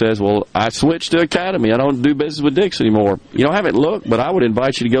 Larry says, well, I switched to Academy. I don't do business with Dick's anymore. You know, I haven't looked, but I would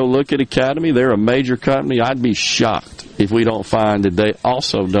invite you to go look at Academy. They're a major company. I'd be shocked if we don't find that they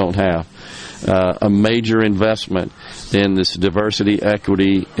also don't have a major investment in this diversity,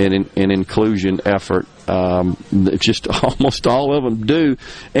 equity, and inclusion effort. Just almost all of them do.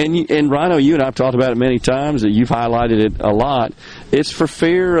 And Rhino, you and I have talked about it many times, and you've highlighted it a lot. It's for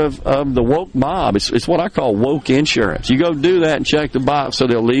fear of the woke mob. It's what I call woke insurance. You go do that and check the box so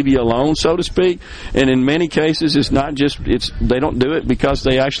they'll leave you alone, so to speak. And in many cases, they don't do it because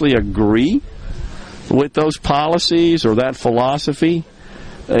they actually agree with those policies or that philosophy.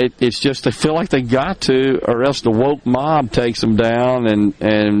 It's just they feel like they got to, or else the woke mob takes them down and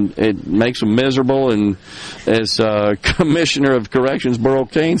it makes them miserable. And as Commissioner of Corrections Burl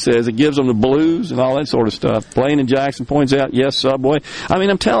Cain says, it gives them the blues and all that sort of stuff. Blaine and Jackson points out, yes, Subway. I mean,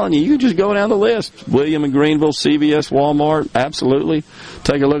 I'm telling you, you can just go down the list. William and Greenville, CVS, Walmart, absolutely.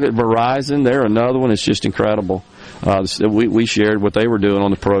 Take a look at Verizon. They're another one. It's just incredible. We shared what they were doing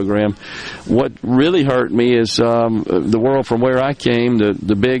on the program. What really hurt me is the world from where I came,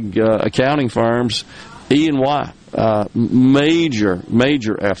 the big accounting firms, E&Y,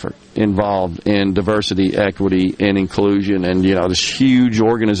 major effort involved in diversity, equity, and inclusion, and this huge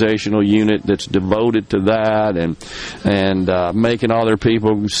organizational unit that's devoted to that, and making all their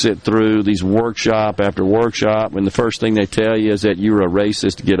people sit through these workshop after workshop, and the first thing they tell you is that you're a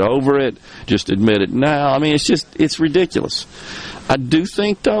racist. Get over it. Just admit it now. I mean, it's ridiculous. I do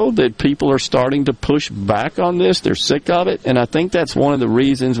think, though, that people are starting to push back on this. They're sick of it, and I think that's one of the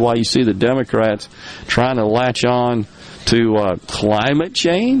reasons why you see the Democrats trying to latch on to climate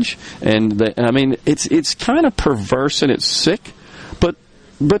change. And I mean, it's kind of perverse and it's sick, but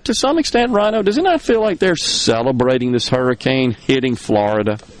to some extent, Rhino, does it not feel like they're celebrating this hurricane hitting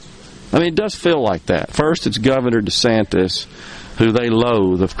Florida? I mean, it does feel like that. First, it's Governor DeSantis, who they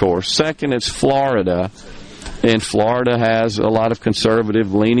loathe, of course. Second, it's Florida. And Florida has a lot of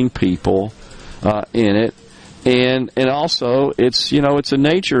conservative-leaning people in it, and also it's a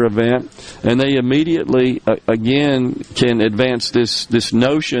nature event, and they immediately again can advance this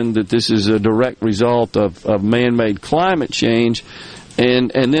notion that this is a direct result of man-made climate change,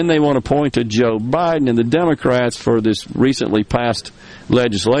 and then they want to point to Joe Biden and the Democrats for this recently passed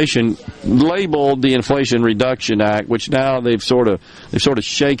legislation labeled the Inflation Reduction Act, which now they've sort of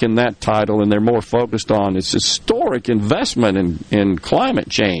shaken that title, and they're more focused on its historic investment in climate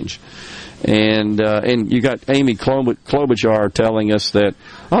change. And you got Amy Klobuchar telling us that,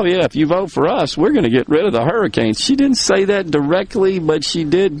 oh yeah, if you vote for us, we're going to get rid of the hurricanes. She didn't say that directly, but she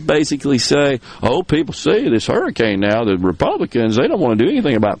did basically say, oh, people see this hurricane now, the Republicans, they don't want to do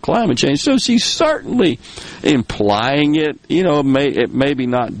anything about climate change. So she's certainly implying it, maybe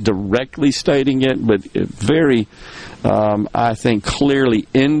not directly stating it, but very, I think, clearly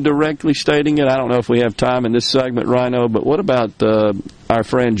indirectly stating it. I don't know if we have time in this segment, Rhino, but what about our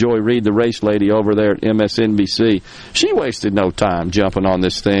friend Joy Reid, the race lady over there at MSNBC? She wasted no time jumping on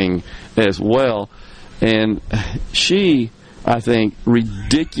this thing as well. And she, I think,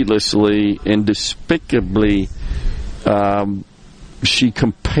 ridiculously and despicably, she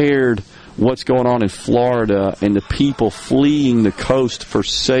compared what's going on in Florida and the people fleeing the coast for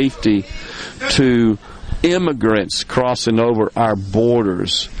safety to immigrants crossing over our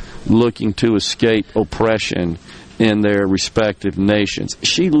borders looking to escape oppression in their respective nations.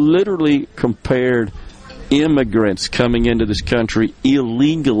 She literally compared immigrants coming into this country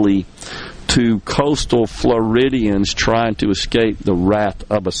illegally to coastal Floridians trying to escape the wrath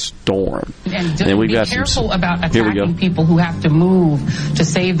of a storm. And we've got careful about attacking people who have to move to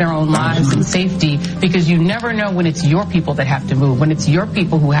save their own lives and safety, because you never know when it's your people that have to move, when it's your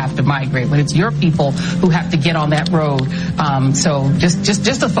people who have to migrate, when it's your people who have to get on that road. So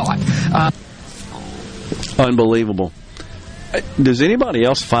just a thought. Unbelievable. Does anybody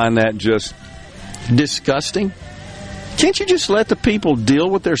else find that just disgusting? Can't you just let the people deal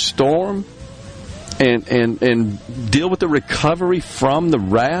with their storm and deal with the recovery from the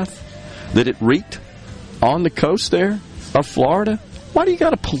wrath that it wreaked on the coast there of Florida? Why do you got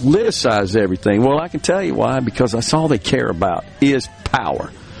to politicize everything? Well, I can tell you why, because that's all they care about is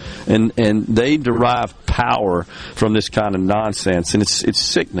power. And they derive power from this kind of nonsense, and it's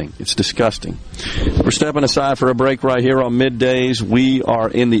sickening. It's disgusting. We're stepping aside for a break right here on Middays. We are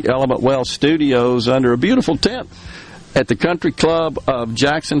in the Element Wealth studios under a beautiful tent at the Country Club of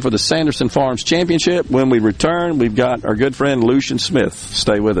Jackson for the Sanderson Farms Championship. When we return, we've got our good friend Lucian Smith.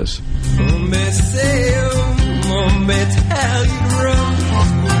 Stay with us.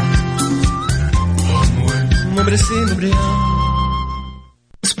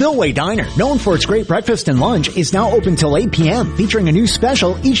 Spillway Diner, known for its great breakfast and lunch, is now open till 8 p.m., featuring a new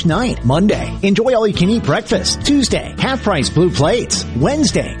special each night. Monday, enjoy all-you-can-eat breakfast. Tuesday, half-price blue plates.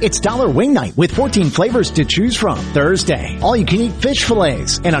 Wednesday, it's Dollar Wing Night with 14 flavors to choose from. Thursday, all-you-can-eat fish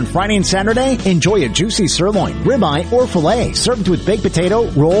fillets. And on Friday and Saturday, enjoy a juicy sirloin, ribeye, or filet served with baked potato,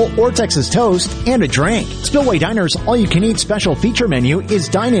 roll, or Texas toast, and a drink. Spillway Diner's all-you-can-eat special feature menu is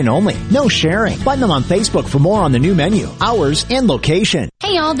dine-in only, no sharing. Find them on Facebook for more on the new menu, hours, and location.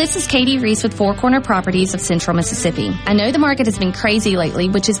 Hey y'all, this is Katie Reese with Four Corner Properties of Central Mississippi. I know the market has been crazy lately,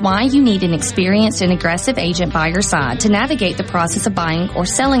 which is why you need an experienced and aggressive agent by your side to navigate the process of buying or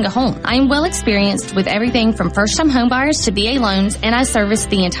selling a home. I am well experienced with everything from first-time homebuyers to VA loans, and I service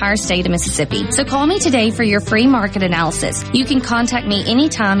the entire state of Mississippi. So call me today for your free market analysis. You can contact me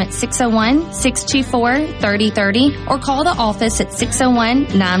anytime at 601-624-3030 or call the office at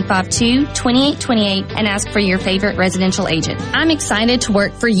 601-952-2828 and ask for your favorite residential agent. I'm excited to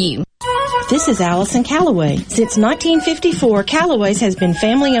work for you. This is Allison Callaway. Since 1954, Callaway's has been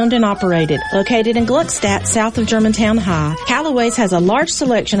family-owned and operated, located in Gluckstadt, south of Germantown High. Callaway's has a large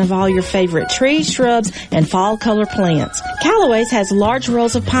selection of all your favorite trees, shrubs, and fall color plants. Callaway's has large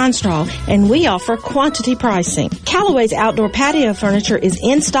rolls of pine straw, and we offer quantity pricing. Callaway's outdoor patio furniture is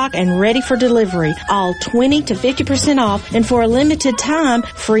in stock and ready for delivery, all 20 to 50% off, and for a limited time,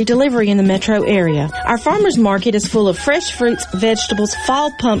 free delivery in the metro area. Our farmers market is full of fresh fruits, vegetables,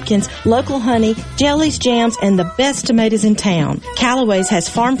 fall pumpkins, local honey, jellies, jams, and the best tomatoes in town. Callaway's has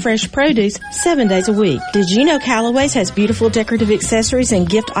farm fresh produce 7 days a week. Did you know Callaway's has beautiful decorative accessories and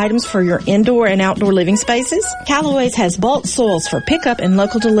gift items for your indoor and outdoor living spaces? Callaway's has bulk soils for pickup and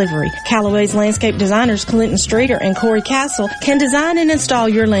local delivery. Callaway's landscape designers Clinton Streeter and Corey Castle can design and install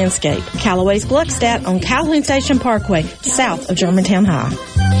your landscape. Callaway's Gluckstadt on Calhoun Station Parkway, south of Germantown High.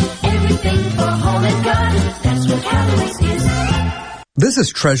 Everything for home and garden, that's what Callaway's is. This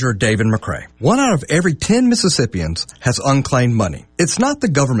is Treasurer David McCrae. 1 out of every 10 Mississippians has unclaimed money. It's not the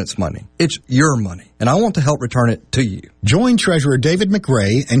government's money. It's your money, and I want to help return it to you. Join Treasurer David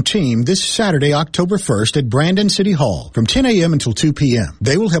McRae and team this Saturday, October 1st at Brandon City Hall from 10 a.m. until 2 p.m.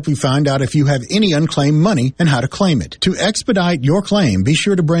 They will help you find out if you have any unclaimed money and how to claim it. To expedite your claim, be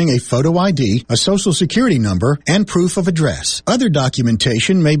sure to bring a photo ID, a social security number, and proof of address. Other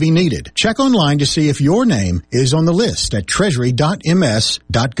documentation may be needed. Check online to see if your name is on the list at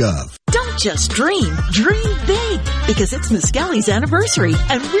treasury.ms.gov. Don't just dream big, because it's Miscali's anniversary,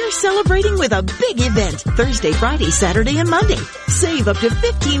 and we're celebrating with a big event Thursday, Friday, Saturday, and Monday. Save up to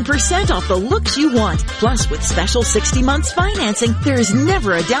 15% off the looks you want. Plus, with special 60 months financing, there is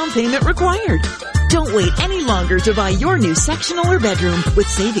never a down payment required. Don't wait any longer to buy your new sectional or bedroom. With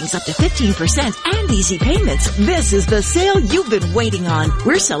savings up to 15% and easy payments, this is the sale you've been waiting on.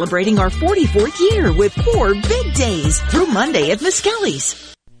 We're celebrating our 44th year with 4 big days through Monday at Miscali's.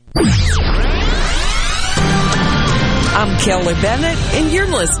 I'm Kelly Bennett, and you're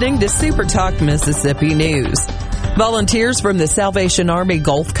listening to Super Talk Mississippi News. Volunteers from the Salvation Army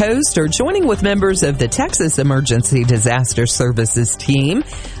Gulf Coast are joining with members of the Texas Emergency Disaster Services team.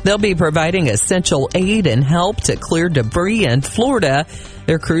 They'll be providing essential aid and help to clear debris in Florida.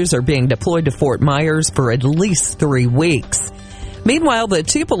 Their crews are being deployed to Fort Myers for at least 3 weeks. Meanwhile, the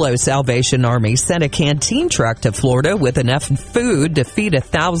Tupelo Salvation Army sent a canteen truck to Florida with enough food to feed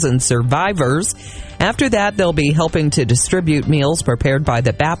 1,000 survivors. After that, they'll be helping to distribute meals prepared by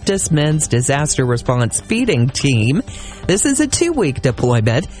the Baptist Men's Disaster Response Feeding Team. This is a 2-week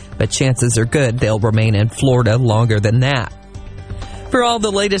deployment, but chances are good they'll remain in Florida longer than that. For all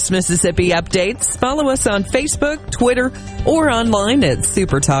the latest Mississippi updates, follow us on Facebook, Twitter, or online at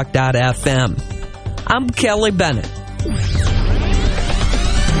supertalk.fm. I'm Kelly Bennett.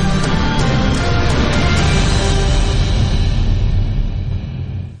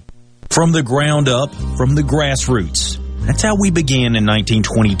 From the ground up, from the grassroots. That's how we began in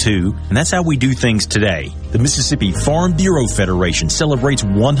 1922, and that's how we do things today. The Mississippi Farm Bureau Federation celebrates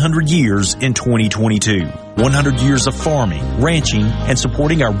 100 years in 2022. 100 years of farming, ranching, and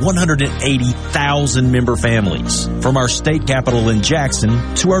supporting our 180,000 member families. From our state capital in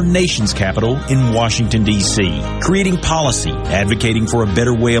Jackson to our nation's capital in Washington, D.C. Creating policy, advocating for a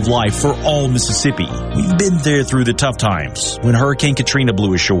better way of life for all Mississippi. We've been there through the tough times when Hurricane Katrina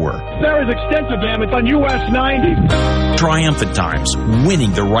blew ashore. There is extensive damage on US 90. Triumphant times,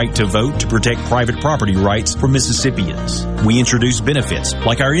 winning the right to vote to protect private property rights for Mississippians. We introduced benefits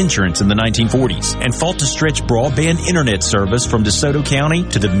like our insurance in the 1940s and fought to stretch broadband internet service from DeSoto County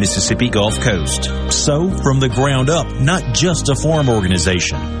to the Mississippi Gulf Coast. So, from the ground up, not just a farm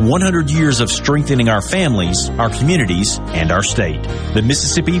organization, 100 years of strengthening our families, our communities, and our state. The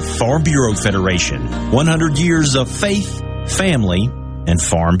Mississippi Farm Bureau Federation. 100 years of faith, family, and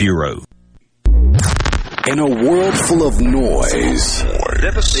Farm Bureau. In a world full of noise,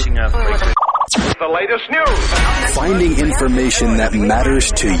 Devastating earthquake. The latest news. finding information that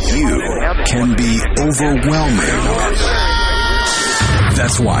matters to you can be overwhelming.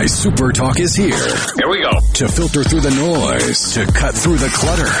 That's why Super Talk is here. Here we go. To filter through the noise, to cut through the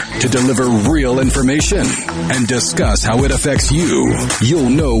clutter, to deliver real information, and discuss how it affects you. You'll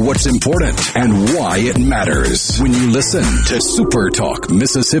know what's important and why it matters when you listen to Super Talk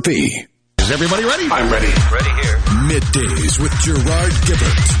Mississippi. Is everybody ready? I'm ready. Ready here. Middays with Gerard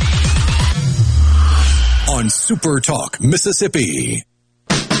Gibbert on Super Talk Mississippi.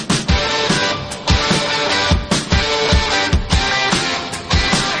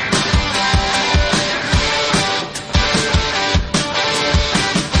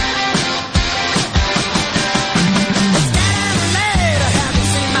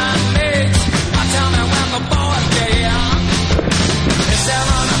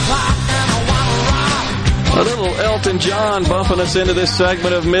 A little Elton John bumping us into this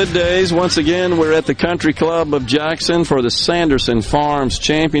segment of Middays. Once again, we're at the Country Club of Jackson for the Sanderson Farms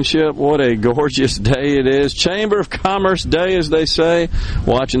Championship. What a gorgeous day it is. Chamber of Commerce Day, as they say.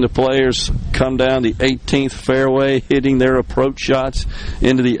 Watching the players come down the 18th fairway, hitting their approach shots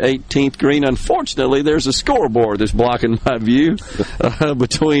into the 18th green. Unfortunately, there's a scoreboard that's blocking my view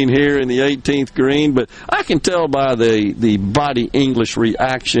between here and the 18th green. But I can tell by the body English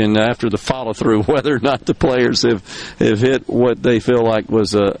reaction after the follow-through whether or not the players have hit what they feel like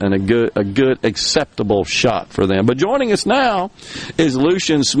was a good acceptable shot for them. But joining us now is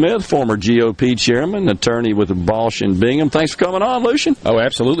Lucian Smith, former GOP chairman, attorney with Balch and Bingham. Thanks for coming on, Lucian. Oh,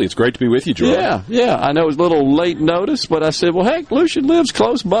 absolutely. It's great to be with you, George. Yeah. I know it was a little late notice, but I said, well, heck, Lucian lives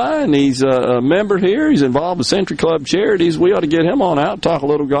close by, and he's a member here. He's involved with Century Club Charities. We ought to get him on out, talk a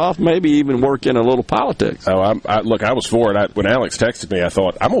little golf, maybe even work in a little politics. Oh, look, I was for it. When Alex texted me, I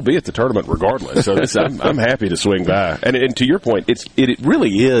thought, I'm going to be at the tournament regardless. So I'm happy to swing by. And to your point, it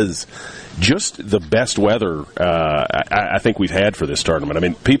really is just the best weather I think we've had for this tournament. I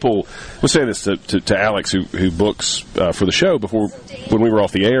mean, people was saying this to Alex, who books for the show before when we were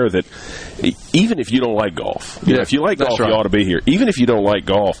off the air, that even if you don't like golf, you know, if you like golf, you ought to be here. Even if you don't like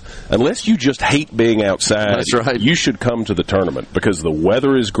golf, unless you just hate being outside, that's right, you should come to the tournament because the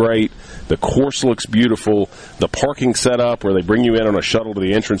weather is great, the course looks beautiful, the parking setup where they bring you in on a shuttle to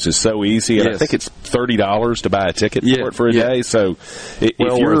the entrance is so easy, and I think it's $30 to buy a ticket for it for a day. So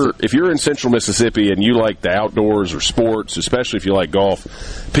if you're in Central Mississippi and you like the outdoors or sports, especially if you like golf,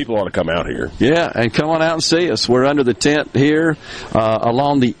 people ought to come out here. Yeah, and come on out and see us. We're under the tent here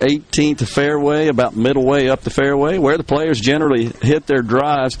along the 18th fairway, about middle way up the fairway, where the players generally hit their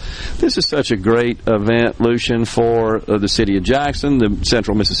drives. This is such a great event, Lucian, for the city of Jackson, the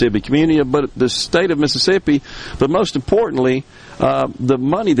Central Mississippi community, but the state of Mississippi, but most importantly, the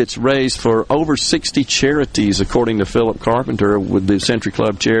money that's raised for over 60 charities, according to Philip Carpenter, with the Century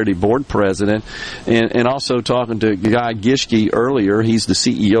Club Charity Board President, and also talking to Guy Gishke earlier. He's the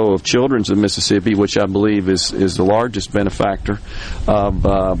CEO of Children's of Mississippi, which I believe is the largest benefactor of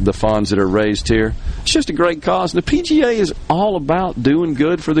the funds that are raised here. It's just a great cause. And the PGA is all about doing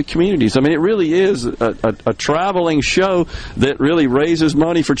good for the communities. I mean, it really is a traveling show that really raises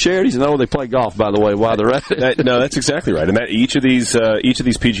money for charities. And they play golf, by the way, while they're at it. No, that's exactly right. And that each of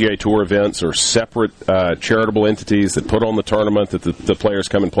these PGA Tour events are separate charitable entities that put on the tournament that the players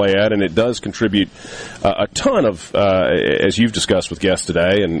come and play at, and it does contribute a ton of, as you've discussed with guests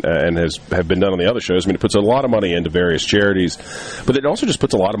today, and have been done on the other shows. I mean, it puts a lot of money into various charities, but it also just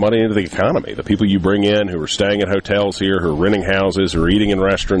puts a lot of money into the economy. The people you bring in who are staying at hotels here, who are renting houses, who are eating in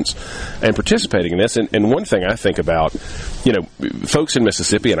restaurants, and participating in this. And one thing I think about, folks in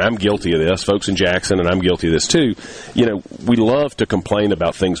Mississippi, and I'm guilty of this, folks in Jackson, and I'm guilty of this too, we love to complain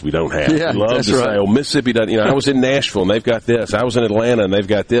about things we don't have. Yeah, we love to say, Mississippi doesn't, I was in Nashville and they've got this. I was in Atlanta and they've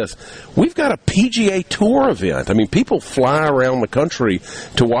got this. We've got a PGA Tour event. I mean, people fly around the country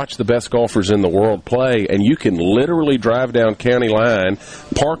to watch the best golfers in the world play, and you can literally drive down County Line,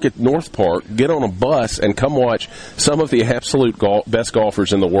 park at North Park, get on a bus, and come watch some of the absolute best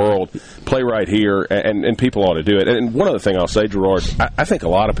golfers in the world play right here, and people ought to do it. And one other thing I'll say, Gerard, I think a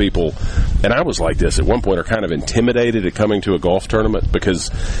lot of people, and I was like this at one point, are kind of intimidated at coming to a golf tournament because,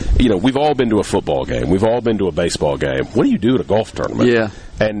 we've all been to a football game. We've all been to a baseball game. What do you do at a golf tournament? Yeah.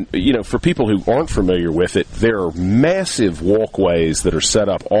 And, for people who aren't familiar with it, there are massive walkways that are set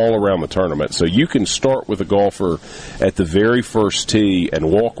up all around the tournament. So you can start with a golfer at the very first tee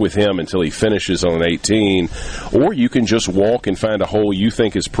and walk with him until he finishes on an 18, or you can just walk and find a hole you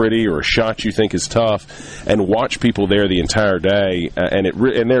think is pretty or a shot you think is tough and watch people there the entire day.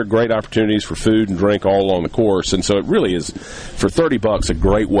 And there are great opportunities for food and drink all along the course. And so it really is, for $30, a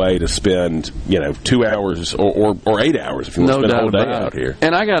great way to spend, 2 hours or 8 hours if you want to spend a whole day out here.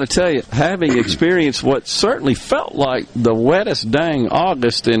 And I got to tell you, having experienced what certainly felt like the wettest dang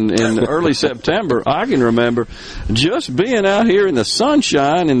August in early September, I can remember just being out here in the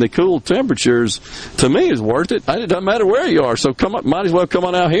sunshine and the cool temperatures, to me, is worth it. It doesn't matter where you are, so might as well come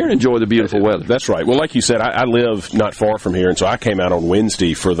on out here and enjoy the beautiful weather. That's right. Well, like you said, I live not far from here, and so I came out on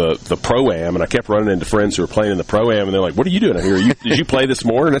Wednesday for the Pro-Am, and I kept running into friends who were playing in the Pro-Am, and they're like, what are you doing out here? Did you play this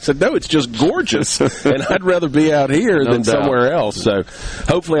morning? I said, no, it's just gorgeous, and I'd rather be out here than somewhere else. So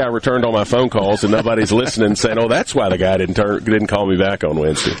hopefully I returned all my phone calls and nobody's listening saying, that's why the guy didn't call me back on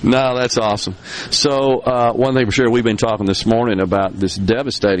Wednesday. No, that's awesome. So one thing for sure, we've been talking this morning about this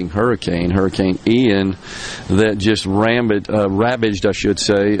devastating Hurricane Ian, that just ravaged, I should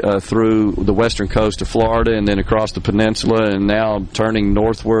say, through the western coast of Florida and then across the peninsula, and now turning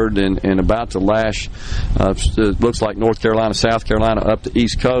northward and about to lash, it looks like North Carolina, South Carolina, up the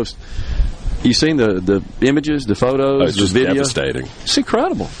East Coast. You seen the images, the photos, the video? Devastating. It's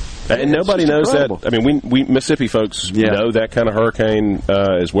incredible. And nobody knows incredible. That. I mean, we Mississippi folks know that kind of hurricane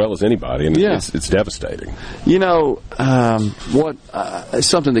as well as anybody, and it's devastating.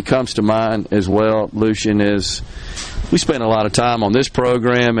 Something that comes to mind as well, Lucian, is we spend a lot of time on this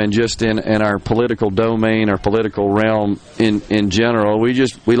program and just in our political domain, our political realm in general. We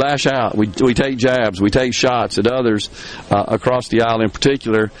lash out. We take jabs. We take shots at others across the aisle in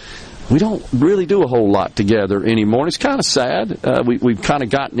particular. We don't really do a whole lot together anymore. It's kind of sad. We've kind of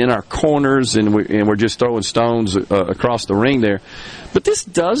gotten in our corners, and we're just throwing stones across the ring there. But this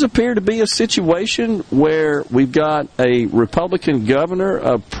does appear to be a situation where we've got a Republican governor,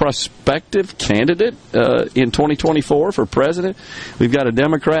 a prospective candidate in 2024 for president. We've got a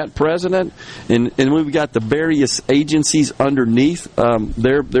Democrat president, and we've got the various agencies underneath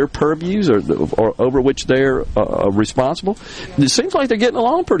their purviews or over which they're responsible. It seems like they're getting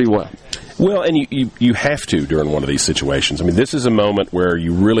along pretty well. Well, and you have to during one of these situations. I mean, this is a moment where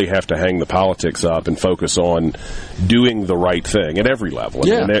you really have to hang the politics up and focus on doing the right thing at every level.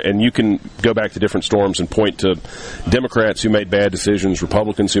 Yeah. And you can go back to different storms and point to Democrats who made bad decisions,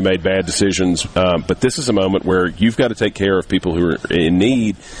 Republicans who made bad decisions, but this is a moment where you've got to take care of people who are in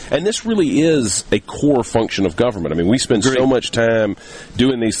need, and this really is a core function of government. I mean, we spend so much time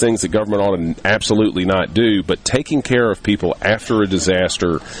doing these things that government ought to absolutely not do, but taking care of people after a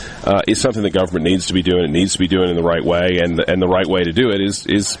disaster is something that government needs to be doing. It needs to be doing in the right way, and the right way to do it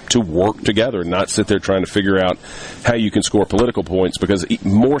is to work together, not sit there trying to figure out how you can score political points, because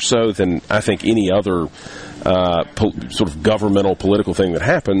more so than I think any other sort of governmental political thing that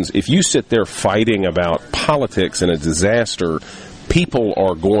happens, if you sit there fighting about politics in a disaster, people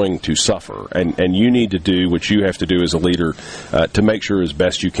are going to suffer, and you need to do what you have to do as a leader to make sure as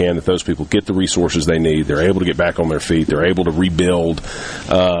best you can that those people get the resources they need, they're able to get back on their feet, they're able to rebuild,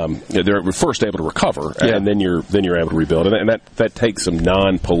 they're first able to recover, and then you're able to rebuild, and that takes some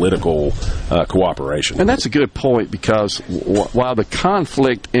non-political cooperation. And that's a good point, because while the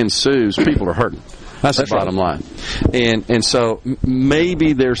conflict ensues, people are hurting. That's the bottom line. And so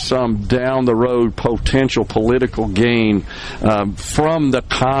maybe there's some down the road potential political gain from the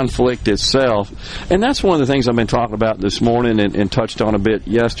conflict itself. And that's one of the things I've been talking about this morning and touched on a bit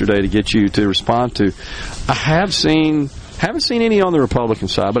yesterday to get you to respond to. I haven't seen any on the Republican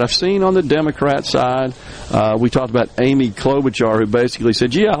side, but I've seen on the Democrat side. We talked about Amy Klobuchar, who basically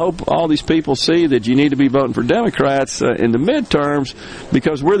said, I hope all these people see that you need to be voting for Democrats in the midterms,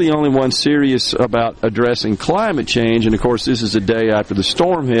 because we're the only ones serious about addressing climate change. And, of course, this is the day after the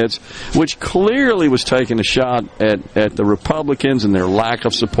storm hits, which clearly was taking a shot at the Republicans and their lack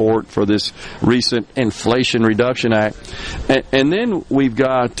of support for this recent Inflation Reduction Act. And then we've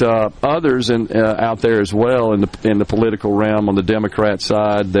got others out there as well in the political realm on the Democrat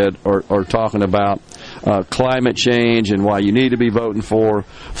side that are talking about climate change and why you need to be voting for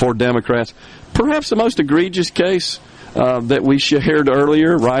Democrats. Perhaps the most egregious case that we shared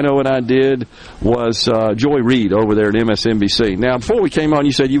earlier, Rhino and I did, was Joy Reid over there at MSNBC. Now, before we came on,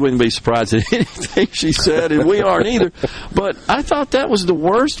 you said you wouldn't be surprised at anything she said, and we aren't either. But I thought that was the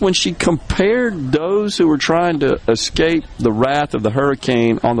worst when she compared those who were trying to escape the wrath of the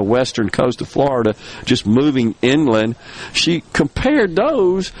hurricane on the western coast of Florida, just moving inland. She compared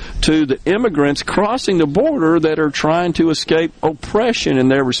those to the immigrants crossing the border that are trying to escape oppression in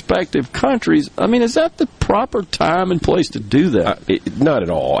their respective countries. I mean, is that the proper time and place to do that? Not at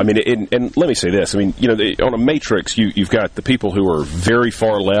all. I mean, and let me say this. I mean, on a matrix, you've got the people who are very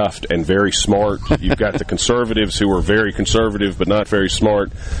far left and very smart. You've got the conservatives who are very conservative but not very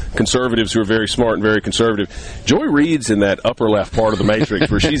smart. Conservatives who are very smart and very conservative. Joy Reid's in that upper left part of the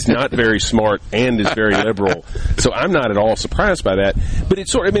matrix where she's not very smart and is very liberal. So I'm not at all surprised by that. But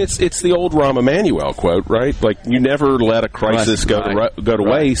it's it's the old Rahm Emanuel quote, right? Like, you never let a crisis go to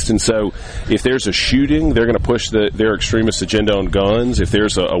waste. And so if there's a shooting, they're going to push their extremist agenda on guns. If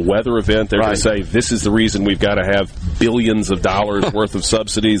there's a weather event, they're going to say, this is the reason we've got to have billions of dollars worth of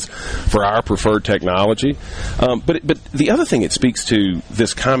subsidies for our preferred technology. But the other thing it speaks to,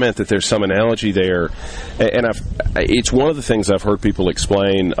 this comment that there's some analogy there, and it's one of the things I've heard people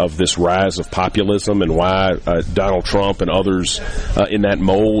explain of this rise of populism and why Donald Trump and others in that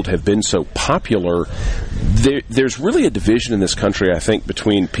mold have been so popular. There's really a division in this country, I think,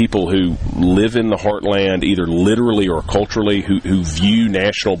 between people who live in the heartland, either literally or culturally, who view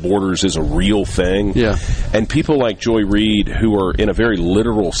national borders as a real thing, and people like Joy Reid, who are, in a very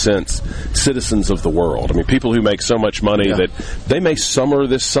literal sense, citizens of the world. I mean, people who make so much money that they may summer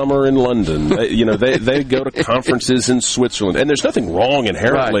this summer in London. They go to conferences in Switzerland, and there's nothing wrong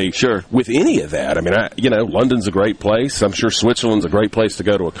inherently with any of that. I mean, London's a great place. I'm sure Switzerland's a great place to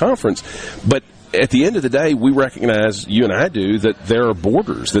go to a conference, but at the end of the day, we recognize, you and I do, that there are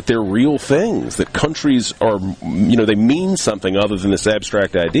borders, that they're real things, that countries are, they mean something other than this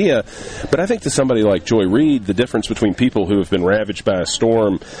abstract idea. But I think to somebody like Joy Reid, the difference between people who have been ravaged by a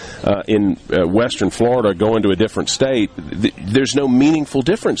storm in western Florida going to a different state, there's no meaningful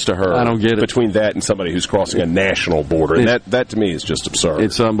difference to her. I don't get it. Between that and somebody who's crossing a national border. And that to me is just absurd.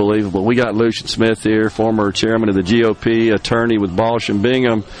 It's unbelievable. We got Lucian Smith here, former chairman of the GOP, attorney with Balch and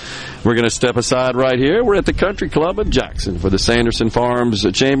Bingham. We're going to step aside right here. We're at the Country Club of Jackson for the Sanderson Farms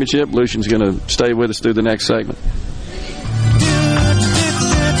Championship. Lucian's going to stay with us through the next segment.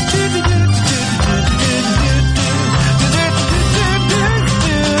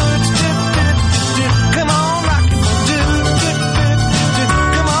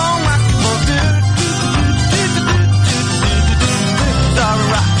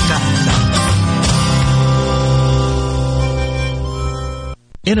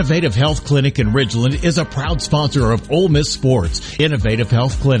 Innovative Health Clinic in Ridgeland is a proud sponsor of Ole Miss Sports. Innovative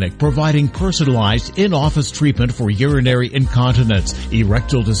Health Clinic, providing personalized in-office treatment for urinary incontinence,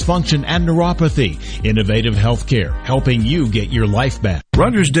 erectile dysfunction, and neuropathy. Innovative Healthcare, helping you get your life back.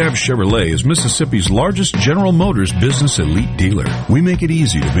 Rogers Dabbs Chevrolet is Mississippi's largest General Motors business elite dealer. We make it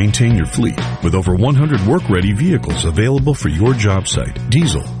easy to maintain your fleet with over 100 work-ready vehicles available for your job site.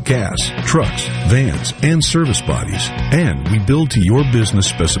 Diesel, gas, trucks, vans, and service bodies. And we build to your business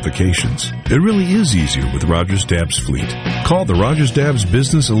specifications. It really is easier with Rogers Dabbs Fleet. Call the Rogers Dabbs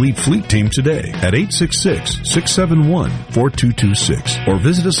Business Elite Fleet Team today at 866-671-4226 or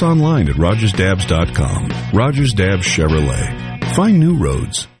visit us online at rogersdabbs.com. Rogers Dabbs Chevrolet. Find new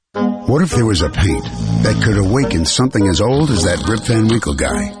roads. What if there was a paint that could awaken something as old as that Rip Van Winkle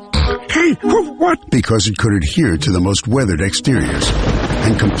guy? Hey, what? Because it could adhere to the most weathered exteriors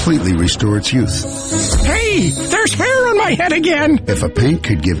and completely restore its youth. Hey, there's hair on my head again. If a paint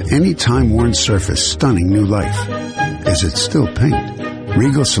could give any time-worn surface stunning new life, is it still paint?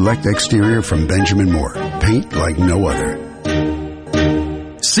 Regal Select Exterior from Benjamin Moore. Paint like no other.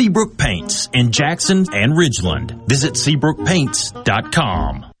 Seabrook Paints in Jackson and Ridgeland. Visit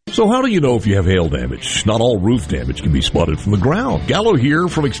SeabrookPaints.com. So how do you know if you have hail damage? Not all roof damage can be spotted from the ground. Gallo here.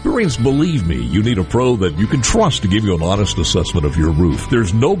 From experience, believe me, you need a pro that you can trust to give you an honest assessment of your roof.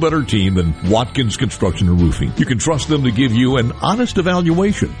 There's no better team than Watkins Construction and Roofing. You can trust them to give you an honest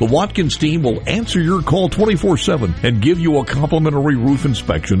evaluation. The Watkins team will answer your call 24/7 and give you a complimentary roof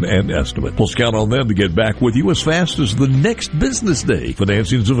inspection and estimate. Plus, count on them to get back with you as fast as the next business day.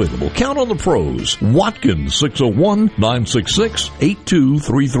 Financing is available. Count on the pros. Watkins,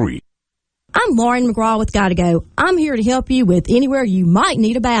 601-966-8233. I'm Lauren McGraw with Gotta Go. I'm here to help you with anywhere you might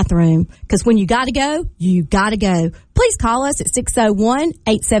need a bathroom. Because when you gotta go, you gotta go. Please call us at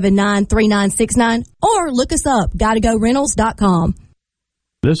 601-879-3969 or look us up, GottaGoRentals.com.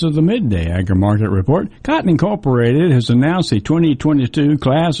 This is the Midday Agri-Market Report. Cotton Incorporated has announced the 2022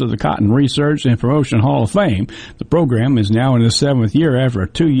 class of the Cotton Research and Promotion Hall of Fame. The program is now in its 7th year after a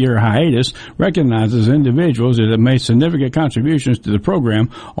 2-year hiatus, recognizes individuals that have made significant contributions to the program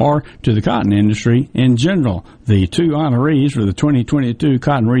or to the cotton industry in general. The 2 honorees for the 2022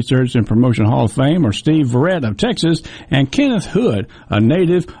 Cotton Research and Promotion Hall of Fame are Steve Verrett of Texas and Kenneth Hood, a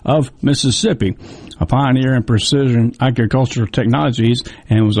native of Mississippi. A pioneer in precision agricultural technologies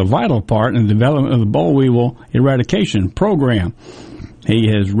and was a vital part in the development of the boll weevil eradication program.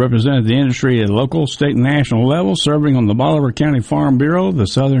 He has represented the industry at local, state, and national level, serving on the Bolivar County Farm Bureau, the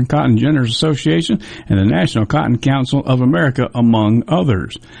Southern Cotton Ginners Association, and the National Cotton Council of America, among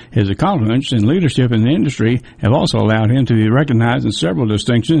others. His accomplishments in leadership in the industry have also allowed him to be recognized in several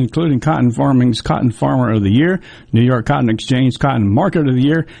distinctions, including Cotton Farming's Cotton Farmer of the Year, New York Cotton Exchange Cotton Market of the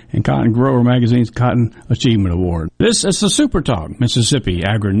Year, and Cotton Grower Magazine's Cotton Achievement Award. This is the Super Talk Mississippi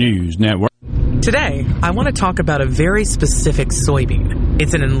Agri-News Network. Today, I want to talk about a very specific soybean.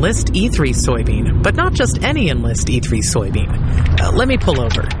 It's an Enlist E3 soybean, but not just any Enlist E3 soybean. Let me pull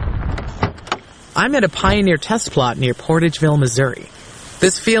over. I'm at a Pioneer test plot near Portageville, Missouri.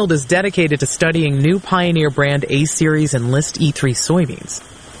 This field is dedicated to studying new Pioneer brand A-Series Enlist E3 soybeans.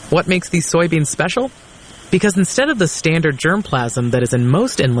 What makes these soybeans special? Because instead of the standard germplasm that is in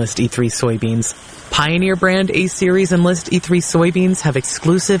most Enlist E3 soybeans, Pioneer brand A-Series Enlist E3 soybeans have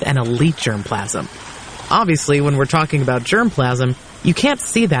exclusive and elite germplasm. Obviously, when we're talking about germplasm, you can't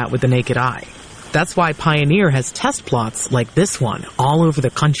see that with the naked eye. That's why Pioneer has test plots like this one all over the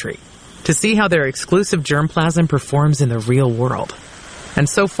country to see how their exclusive germplasm performs in the real world. And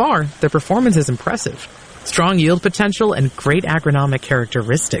so far, their performance is impressive. Strong yield potential and great agronomic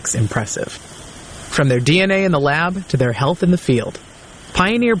characteristics impressive. From their DNA in the lab to their health in the field,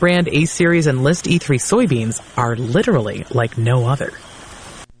 Pioneer brand A-Series Enlist E3 soybeans are literally like no other.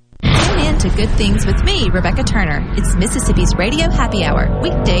 Tune in to Good Things with me, Rebecca Turner. It's Mississippi's Radio Happy Hour,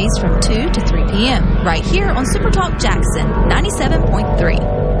 weekdays from 2 to 3 p.m. right here on Super Talk Jackson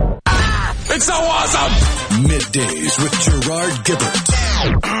 97.3. It's so awesome! Middays with Gerard Gibbert.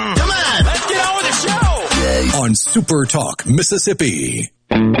 Come on, let's get on with the show! On Super Talk Mississippi.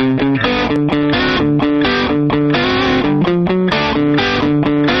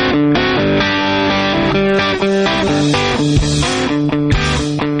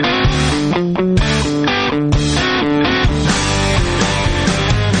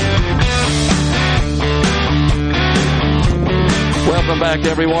 Welcome back,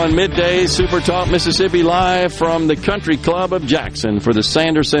 everyone. Midday Super Talk Mississippi, live from the Country Club of Jackson for the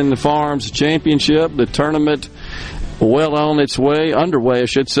Sanderson Farms Championship. The tournament well on its way, underway, I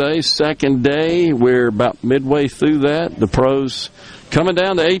should say. Second day, we're about midway through that. The pros coming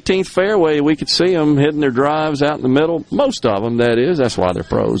down the 18th fairway, we could see them hitting their drives out in the middle. Most of them, that is. That's why they're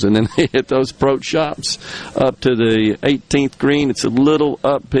pros. And then they hit those approach shots up to the 18th green. It's a little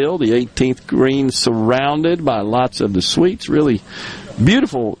uphill. The 18th green surrounded by lots of the suites. Really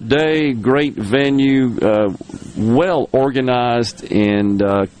beautiful day, great venue, well organized and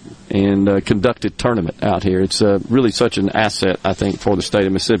conducted tournament out here. It's really such an asset, I think, for the state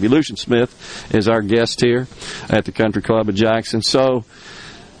of Mississippi. Lucian Smith is our guest here at the Country Club of Jackson. So,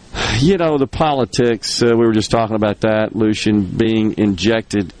 the politics, we were just talking about that, Lucian, being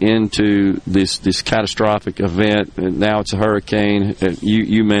injected into this catastrophic event. And now it's a hurricane.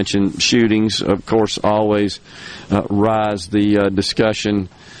 You mentioned shootings, of course, always raise the discussion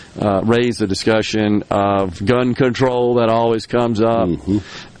of gun control. That always comes up.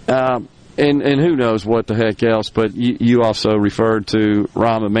 Mm-hmm. And who knows what the heck else, but you also referred to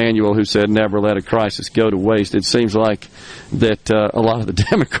Rahm Emanuel, who said never let a crisis go to waste. It seems like that a lot of the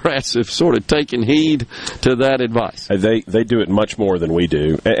Democrats have sort of taken heed to that advice. They do it much more than we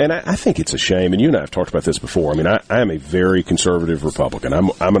do, and I think it's a shame, and you and I have talked about this before. I mean, I am a very conservative Republican. I'm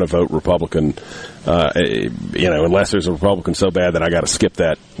going to vote Republican, unless there's a Republican so bad that I got to skip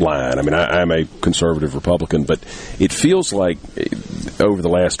that line. I mean, I'm a conservative Republican, but it feels like over the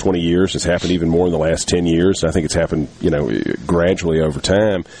last 20 years, it's happened even more in the last 10 years. I think it's happened, gradually over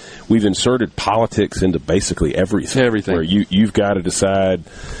time. We've inserted politics into basically everything. Where you've got to decide,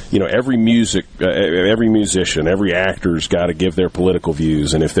 every musician, every actor's got to give their political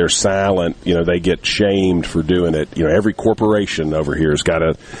views, and if they're silent, they get shamed for doing it. Every corporation over here has got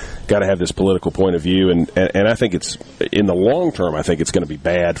to have this political point of view, and I think it's, in the long term, I think it's going to be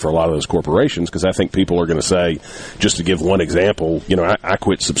bad for a lot of those corporations, because I think people are going to say, just to give one example, I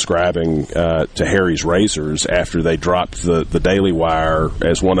quit subscribing to Harry's Razors after they dropped the Daily Wire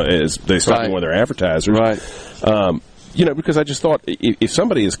as they stopped one of their advertisers. Right. Because I just thought, if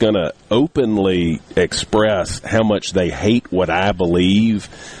somebody is going to openly express how much they hate what I believe,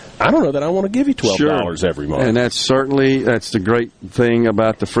 I don't know that I want to give you $12 every month. And that's the great thing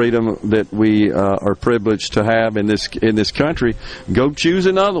about the freedom that we are privileged to have in this country. Go choose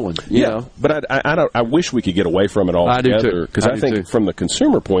another one. You know. But I wish we could get away from it altogether. I do too. Because I think from the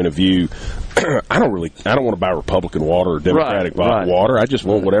consumer point of view, I don't want to buy Republican water or Democratic water. I just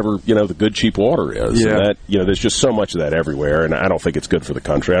want whatever the good cheap water is. Yeah. And that there's just so much of that everywhere, and I don't think it's good for the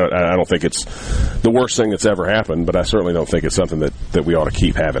country. I don't think it's the worst thing that's ever happened, but I certainly don't think it's something that we ought to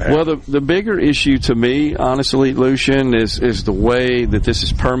keep having happen. Well, the bigger issue to me, honestly, Lucian, is the way that this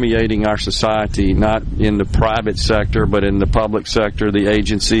is permeating our society, not in the private sector, but in the public sector, the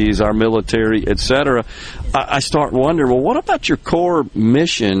agencies, our military, etc. I start wondering, well, what about your core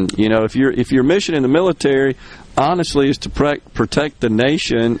mission? If your mission in the military, honestly, is to protect the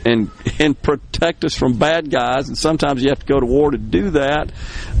nation and protect us from bad guys, and sometimes you have to go to war to do that.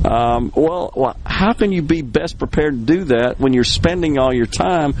 Well, how can you be best prepared to do that when you're spending all your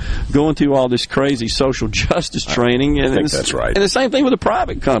time going through all this crazy social justice training? I think that's right. And the same thing with a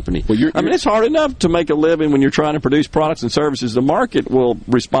private company. Well, it's hard enough to make a living when you're trying to produce products and services the market will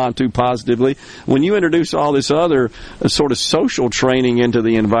respond to positively. When you introduce all this other sort of social training into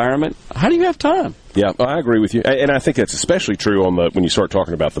the environment, how do you have time? Yeah, I agree with you, and I think that's especially true when you start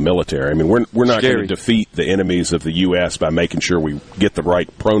talking about the military. I mean, we're not going to defeat the enemies of the U.S. by making sure we get the right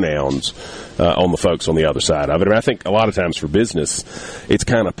pronouns on the folks on the other side of it. I mean, I think a lot of times for business, it's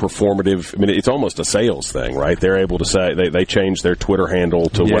kind of performative. I mean, it's almost a sales thing, right? They're able to say they change their Twitter handle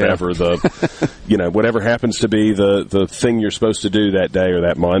to whatever whatever happens to be the thing you're supposed to do that day or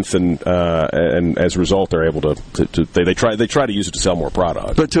that month, and as a result, they're able to they try to use it to sell more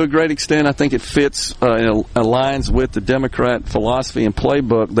product. But to a great extent, I think it fits. Aligns with the Democrat philosophy and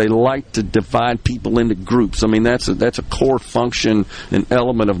playbook. They like to divide people into groups. I mean, that's a core function and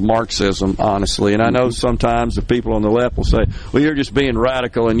element of Marxism, honestly. And I know sometimes the people on the left will say, well, you're just being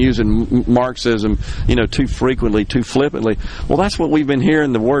radical and using Marxism, too frequently, too flippantly. Well, that's what we've been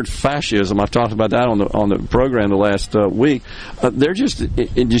hearing, the word fascism. I've talked about that on the program the last week. They're just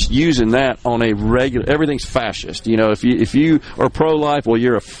using that on a regular, everything's fascist. If you are pro-life, well,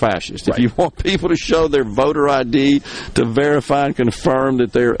 you're a fascist. Right. If you want people to show their voter ID to verify and confirm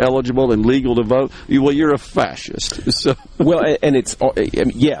that they're eligible and legal to vote, well, you're a fascist. So. Well, and it's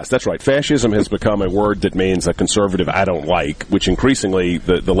yes, that's right. Fascism has become a word that means a conservative I don't like, which increasingly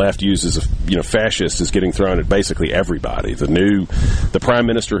the left uses. Fascist is getting thrown at basically everybody. The prime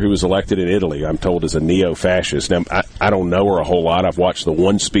minister who was elected in Italy, I'm told, is a neo-fascist. Now, I don't know her a whole lot. I've watched the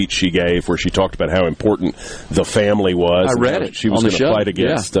one speech she gave where she talked about how important the family was. I read it. She was going to fight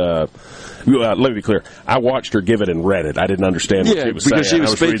against. let me be clear. I watched her give it and read it. I didn't understand what she was saying. Because she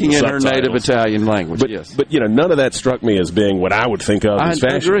was speaking in her native Italian language, yes. But, none of that struck me as being what I would think of as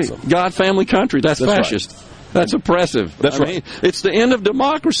fascism. Agree. God, family, country, that's fascist. Right. That's oppressive. That's right. It's the end of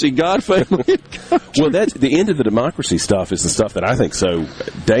democracy, God, family. Well, that's the end of the democracy stuff is the stuff that I think so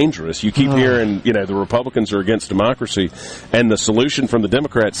dangerous. You keep hearing, the Republicans are against democracy, and the solution from the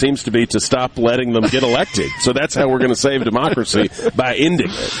Democrats seems to be to stop letting them get elected. So that's how we're going to save democracy, by ending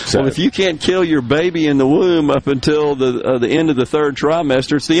it. So. Well, if you can't kill your baby in the womb up until the end of the third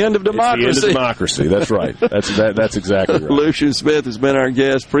trimester, it's the end of democracy. It's the end of democracy. That's right. That's exactly right. Lucian Smith has been our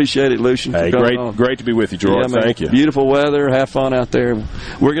guest. Appreciate it, Lucian. Hey, great to be with you, George. Thank you. Beautiful weather. Have fun out there.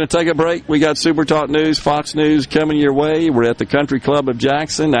 We're going to take a break. We got Super Talk News, Fox News coming your way. We're at the Country Club of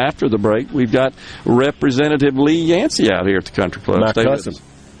Jackson. After the break, we've got Representative Lee Yancey out here at the Country Club. My cousin.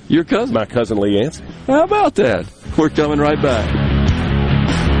 Your cousin? My cousin Lee Yancey. How about that? We're coming right back.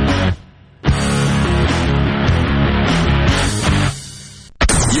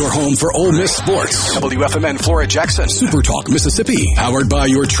 Your home for Ole Miss sports. WFMN Flora Jackson. Super Talk Mississippi. Powered by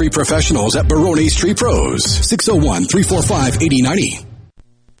your tree professionals at Barone's Tree Pros. 601-345-8090.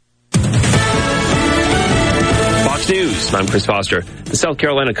 Fox News. I'm Chris Foster. The South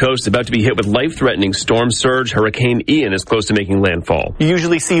Carolina coast is about to be hit with life-threatening storm surge. Hurricane Ian is close to making landfall. You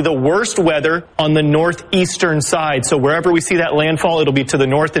usually see the worst weather on the northeastern side. So wherever we see that landfall, it'll be to the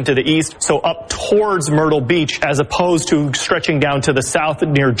north and to the east. So up towards Myrtle Beach, as opposed to stretching down to the south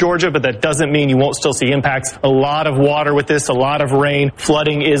near Georgia. But that doesn't mean you won't still see impacts. A lot of water with this, a lot of rain.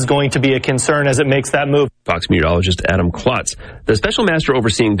 Flooding is going to be a concern as it makes that move. Fox meteorologist Adam Klotz. The special master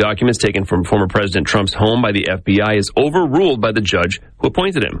overseeing documents taken from former President Trump's home by the FBI is overruled by the judge who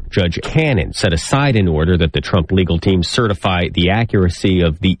appointed him. Judge Cannon set aside an order that the Trump legal team certify the accuracy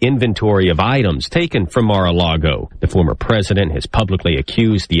of the inventory of items taken from Mar-a-Lago. The former president has publicly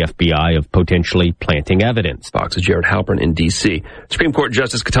accused the FBI of potentially planting evidence. Fox's Jared Halpern in D.C. Supreme Court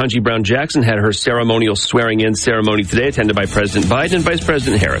Justice Ketanji Brown Jackson had her ceremonial swearing-in ceremony today, attended by President Biden and Vice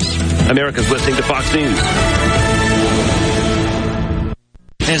President Harris. America's listening to Fox News.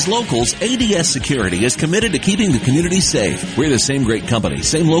 As locals, ADS Security is committed to keeping the community safe. We're the same great company,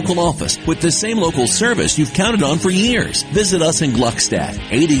 same local office, with the same local service you've counted on for years. Visit us in Gluckstadt.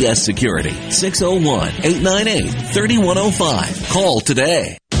 ADS Security, 601-898-3105. Call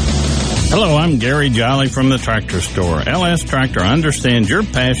today. Hello, I'm Gary Jolly from the Tractor Store. LS Tractor understands your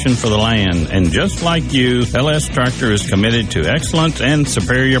passion for the land, and just like you, LS Tractor is committed to excellence and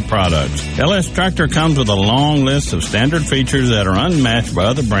superior products. LS Tractor comes with a long list of standard features that are unmatched by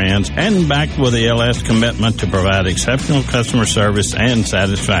other brands, and backed with the LS commitment to provide exceptional customer service and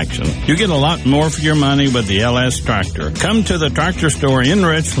satisfaction. You get a lot more for your money with the LS Tractor. Come to the Tractor Store in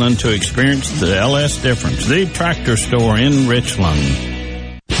Richland to experience the LS difference. The Tractor Store in Richland.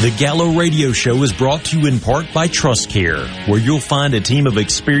 The Gallo Radio Show is brought to you in part by TrustCare, where you'll find a team of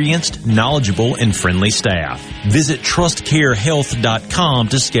experienced, knowledgeable, and friendly staff. Visit TrustCareHealth.com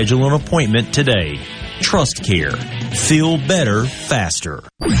to schedule an appointment today. TrustCare. Feel better, faster.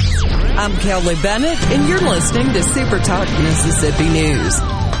 I'm Kelly Bennett, and you're listening to Super Talk Mississippi News.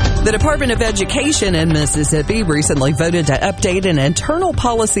 The Department of Education in Mississippi recently voted to update an internal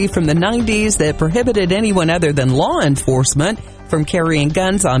policy from the 90s that prohibited anyone other than law enforcement from carrying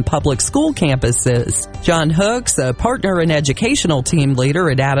guns on public school campuses. John Hooks, a partner and educational team leader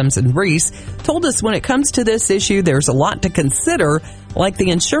at Adams and Reese, told us when it comes to this issue, there's a lot to consider, like the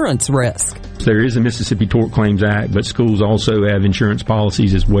insurance risk. There is a Mississippi Tort Claims Act, but schools also have insurance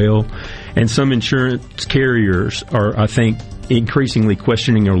policies as well. And some insurance carriers are, I think, increasingly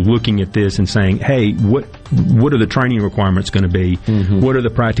questioning or looking at this and saying, hey, what are the training requirements going to be? Mm-hmm. What are the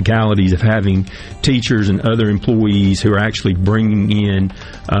practicalities of having teachers and other employees who are actually bringing in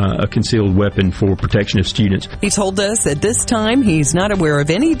a concealed weapon for protection of students? He told us at this time he's not aware of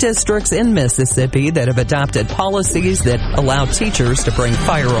any districts in Mississippi that have adopted policies that allow teachers to bring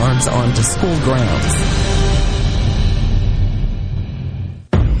firearms onto school grounds.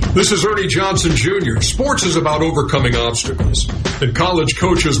 This is Ernie Johnson Jr. Sports is about overcoming obstacles, and college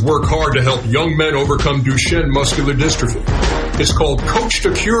coaches work hard to help young men overcome Duchenne muscular dystrophy. It's called Coach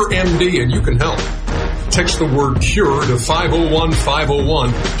to Cure MD, and you can help. Text the word CURE to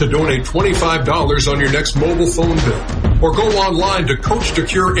 501-501 to donate $25 on your next mobile phone bill, or go online to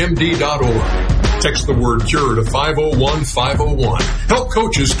CoachToCureMD.org. Text the word CURE to 501-501. Help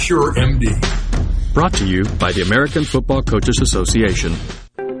coaches cure MD. Brought to you by the American Football Coaches Association.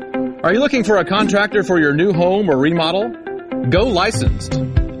 Are you looking for a contractor for your new home or remodel? Go licensed.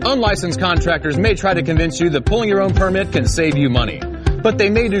 Unlicensed contractors may try to convince you that pulling your own permit can save you money, but they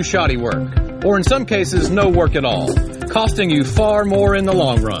may do shoddy work, or in some cases, no work at all, costing you far more in the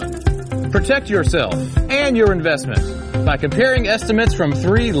long run. Protect yourself and your investment by comparing estimates from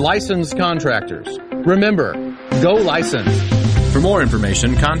 3 licensed contractors. Remember, go licensed. For more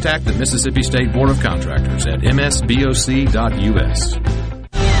information, contact the Mississippi State Board of Contractors at msboc.us.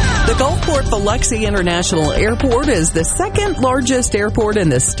 The Gulfport Biloxi International Airport is the second largest airport in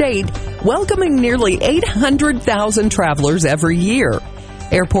the state, welcoming nearly 800,000 travelers every year.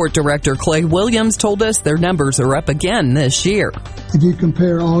 Airport Director Clay Williams told us their numbers are up again this year. If you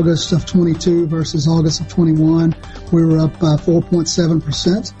compare August of 22 versus August of 21, we were up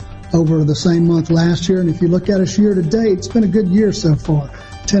 4.7% over the same month last year. And if you look at us year to date, it's been a good year so far,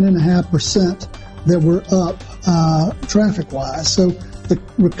 10.5% that we're up traffic-wise. So the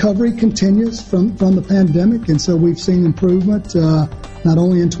recovery continues from the pandemic, and so we've seen improvement not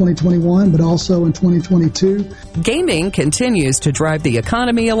only in 2021, but also in 2022. Gaming continues to drive the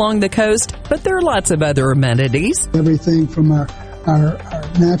economy along the coast, but there are lots of other amenities. Everything from our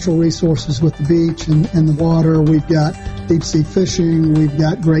natural resources with the beach and the water. We've got deep sea fishing. We've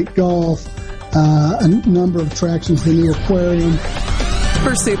got great golf, a number of attractions, the new aquarium.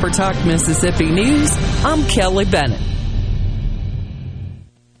 For Super Talk Mississippi News, I'm Kelly Bennett.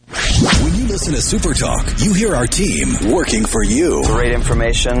 When you listen to Super Talk, you hear our team working for you. Great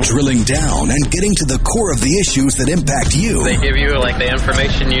information. Drilling down and getting to the core of the issues that impact you. They give you the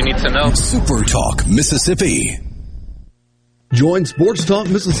information you need to know. Super Talk Mississippi. Join Sports Talk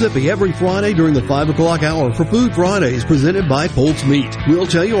Mississippi every Friday during the 5 o'clock hour for Food Fridays presented by Polk's Meat. We'll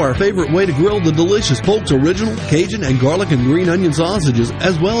tell you our favorite way to grill the delicious Polk's Original, Cajun, and garlic and green onion sausages,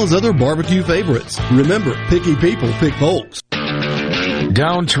 as well as other barbecue favorites. Remember, picky people pick Polk's.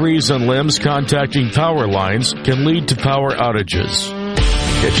 Downed trees and limbs contacting power lines can lead to power outages.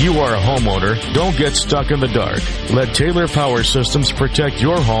 If you are a homeowner, don't get stuck in the dark. Let Taylor Power Systems protect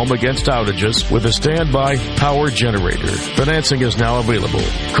your home against outages with a standby power generator. Financing is now available.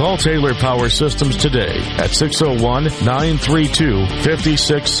 Call Taylor Power Systems today at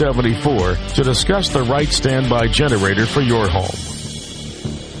 601-932-5674 to discuss the right standby generator for your home.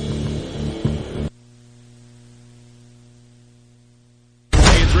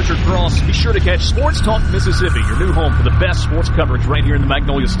 Cross. Be sure to catch Sports Talk Mississippi, your new home for the best sports coverage right here in the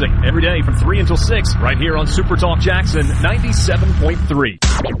Magnolia State. Every day from 3 until 6, right here on Super Talk Jackson 97.3.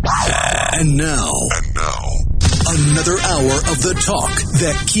 And now, another hour of the talk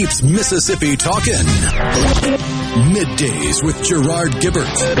that keeps Mississippi talking. Middays with Gerard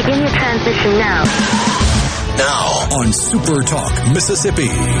Gibbert. Begin your transition now. Now on Super Talk Mississippi.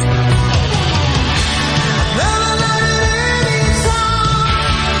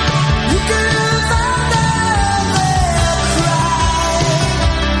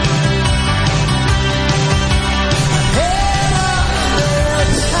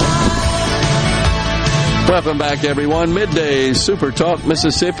 Welcome back, everyone. Midday Super Talk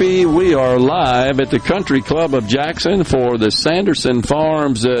Mississippi. We are live at the Country Club of Jackson for the Sanderson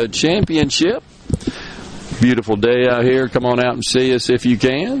Farms Championship. Beautiful day out here. Come on out and see us if you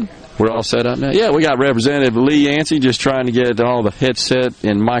can. We're all set up now? Yeah, we got Representative Lee Yancey just trying to get all the headset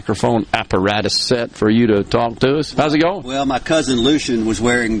and microphone apparatus set for you to talk to us. How's it going? Well, my cousin Lucian was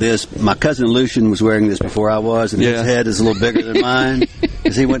wearing this. Before I was, and his head is a little bigger than mine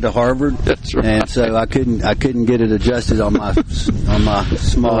because he went to Harvard. That's right. And so I couldn't get it adjusted on my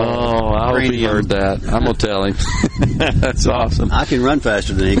small. Oh, I'll be heard that. I'm gonna tell him. That's awesome. I can run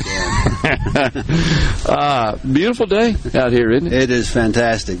faster than he can. Beautiful day out here, isn't it? It is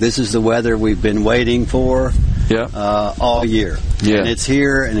fantastic. This is the weather we've been waiting for all year. Yeah. And it's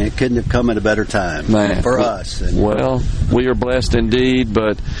here, and it couldn't have come at a better time for us. Well, we are blessed indeed,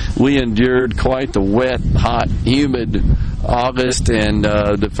 but we endured quite the wet, hot, humid August and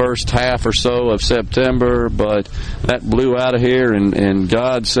the first half or so of September, but that blew out of here, and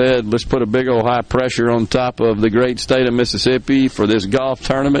God said, let's put a big old high pressure on top of the great state of Mississippi for this golf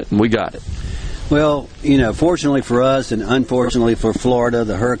tournament, and we got it. Well, fortunately for us and unfortunately for Florida,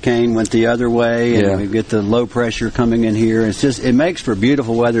 the hurricane went the other way, and we get the low pressure coming in here. It makes for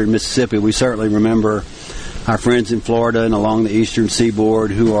beautiful weather in Mississippi. We certainly remember our friends in Florida and along the eastern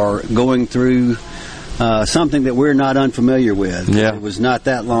seaboard who are going through something that we're not unfamiliar with. Yeah. It was not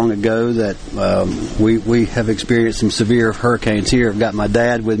that long ago that we have experienced some severe hurricanes here. I've got my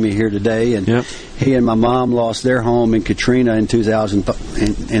dad with me here today, and he and my mom lost their home in Katrina in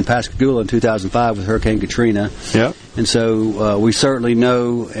Pascagoula in 2005 with Hurricane Katrina. Yep. And so we certainly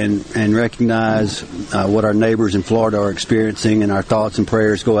know and recognize what our neighbors in Florida are experiencing, and our thoughts and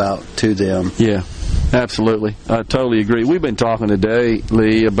prayers go out to them. Yeah. Absolutely. I totally agree. We've been talking today,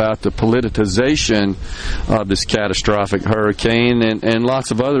 Lee, about the politicization of this catastrophic hurricane and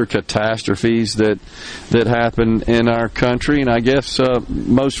lots of other catastrophes that happen in our country. And I guess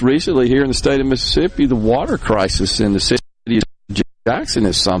most recently here in the state of Mississippi, the water crisis in the city of Jackson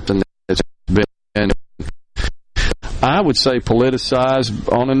is something that's been, I would say,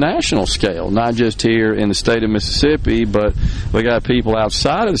 politicized on a national scale, not just here in the state of Mississippi, but we got people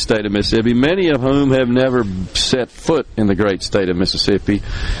outside of the state of Mississippi, many of whom have never set foot in the great state of Mississippi,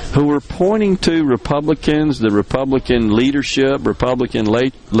 who are pointing to Republicans, the Republican leadership, Republican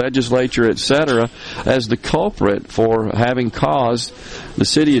legislature, etc., as the culprit for having caused the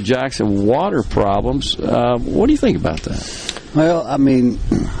city of Jackson water problems. What do you think about that? Well, I mean,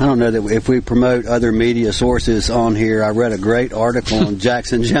 I don't know that if we promote other media sources on here. I read a great article on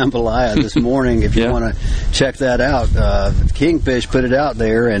Jackson Jambalaya this morning. If you want to check that out, Kingfish put it out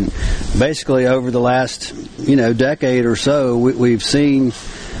there, and basically over the last decade or so, we've seen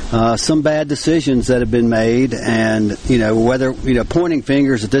some bad decisions that have been made, and whether pointing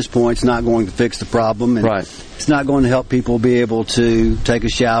fingers at this point is not going to fix the problem, and it's not going to help people be able to take a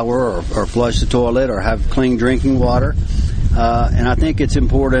shower or flush the toilet or have clean drinking water. And I think it's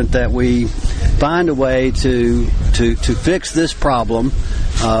important that we find a way to fix this problem,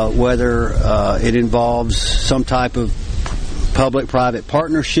 whether it involves some type of public-private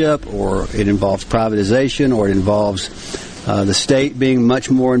partnership, or it involves privatization, or it involves the state being much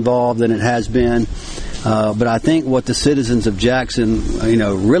more involved than it has been. But I think what the citizens of Jackson,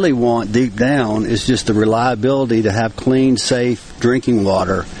 really want deep down is just the reliability to have clean, safe drinking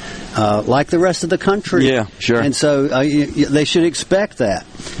water. Like the rest of the country. Yeah, sure. And so they should expect that.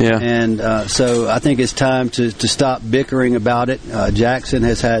 Yeah. And so I think it's time to stop bickering about it. Jackson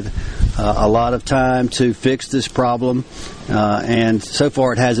has had a lot of time to fix this problem, and so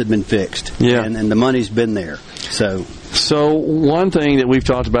far it hasn't been fixed. Yeah. And the money's been there. So one thing that we've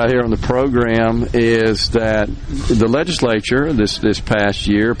talked about here on the program is that the legislature this past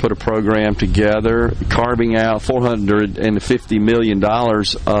year put a program together carving out $450 million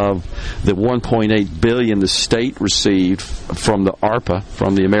of the $1.8 billion the state received from the ARPA,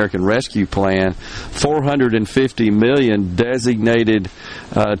 from the American Rescue Plan. $450 million designated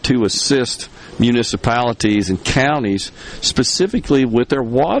to assist municipalities and counties specifically with their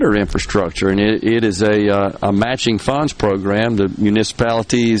water infrastructure, and it is a matching funds program. The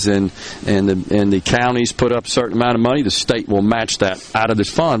municipalities and the counties put up a certain amount of money. The state will match that out of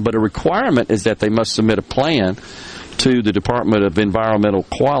this fund, but a requirement is that they must submit a plan to the Department of Environmental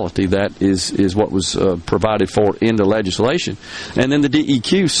Quality. That is what was provided for in the legislation, and then the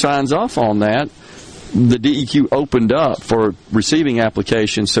DEQ signs off on that. The DEQ opened up for receiving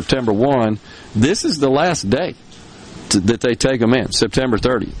applications September 1. This is the last day that they take them in, September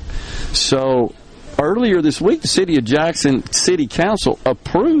 30th. So earlier this week, the City of Jackson City Council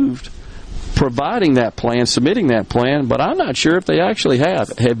approved providing that plan, submitting that plan, but I'm not sure if they actually have.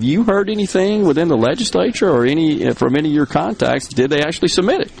 Have you heard anything within the legislature or from any of your contacts? Did they actually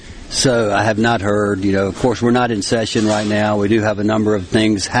submit it? So I have not heard. Of course, we're not in session right now. We do have a number of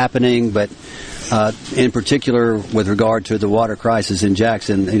things happening, but in particular with regard to the water crisis in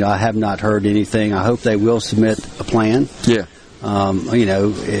Jackson, I have not heard anything. I hope they will submit a plan. Yeah.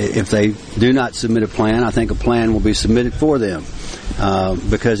 If they do not submit a plan, I think a plan will be submitted for them,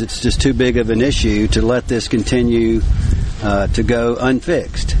 because it's just too big of an issue to let this continue to go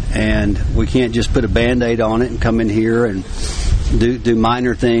unfixed. And we can't just put a Band-Aid on it and come in here and do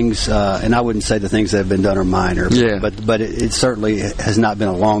minor things, and I wouldn't say the things that have been done are minor, but it certainly has not been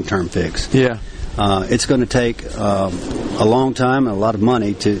a long-term fix. Yeah. It's going to take a long time and a lot of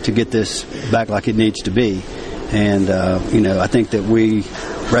money to get this back like it needs to be. And, I think that we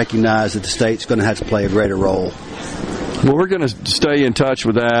recognize that the state's going to have to play a greater role. Well, we're going to stay in touch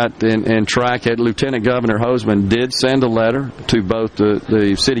with that and track it. Lieutenant Governor Hosemann did send a letter to both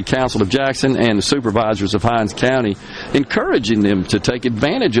the City Council of Jackson and the supervisors of Hinds County, encouraging them to take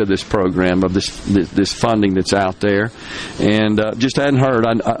advantage of this program, of this funding that's out there. And just hadn't heard.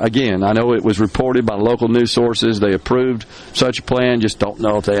 I know it was reported by local news sources. They approved such a plan, just don't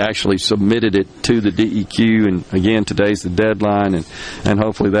know if they actually submitted it to the DEQ. And again, today's the deadline, and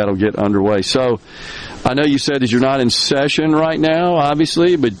hopefully that'll get underway. So I know you said that you're not in session right now,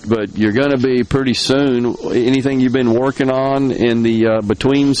 obviously, but you're going to be pretty soon. Anything you've been working on in the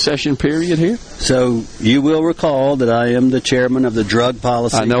between session period here? So you will recall that I am the chairman of the Drug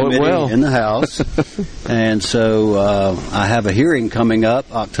Policy Committee in the House. And so I have a hearing coming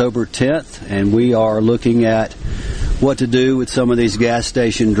up October 10th, and we are looking at what to do with some of these gas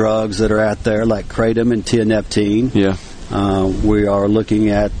station drugs that are out there, like kratom and tianeptine. Yeah. We are looking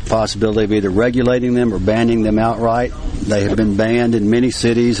at the possibility of either regulating them or banning them outright. They have been banned in many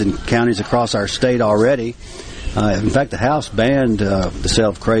cities and counties across our state already. In fact, the House banned the sale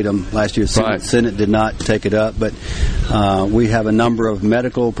of kratom last year. The Senate did not take it up, but we have a number of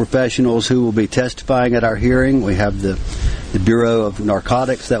medical professionals who will be testifying at our hearing. We have the Bureau of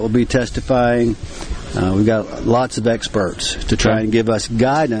Narcotics that will be testifying. We've got lots of experts to try and give us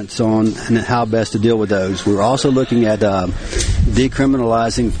guidance on how best to deal with those. We're also looking at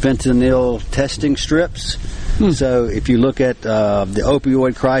decriminalizing fentanyl testing strips. So if you look at the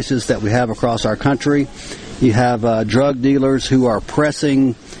opioid crisis that we have across our country, you have drug dealers who are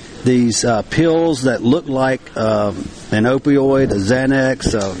pressing these pills that look like an opioid, a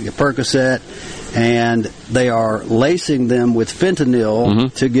Xanax, a Percocet, and they are lacing them with fentanyl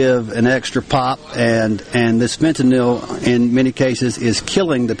to give an extra pop, and this fentanyl in many cases is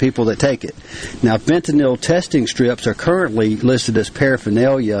killing the people that take it. Now, fentanyl testing strips are currently listed as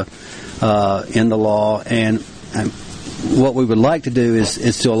paraphernalia in the law, and what we would like to do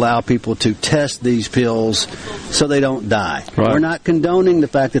is to allow people to test these pills so they don't die. We're not condoning the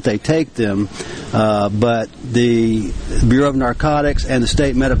fact that they take them, but the Bureau of Narcotics and the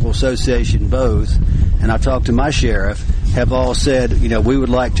State Medical Association both, and I talked to my sheriff, have all said, we would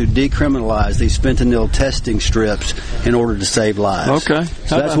like to decriminalize these fentanyl testing strips in order to save lives. Okay.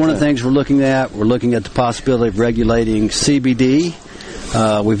 So that's one of the things we're looking at. We're looking at the possibility of regulating CBD.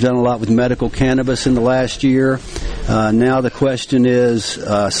 We've done a lot with medical cannabis in the last year. Now the question is,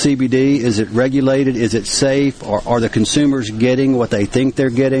 CBD, is it regulated? Is it safe? Or are the consumers getting what they think they're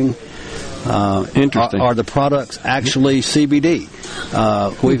getting? Interesting. Are the products actually CBD?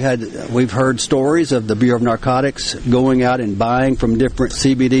 We've heard stories of the Bureau of Narcotics going out and buying from different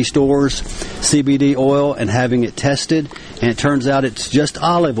CBD stores CBD oil and having it tested, and it turns out it's just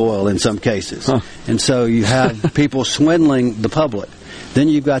olive oil in some cases. And so you have people swindling the public. Then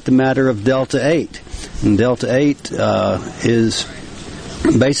you've got the matter of Delta 8. And Delta 8 is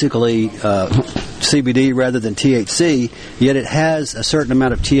basically CBD rather than THC, yet it has a certain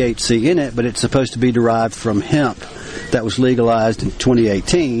amount of THC in it, but it's supposed to be derived from hemp that was legalized in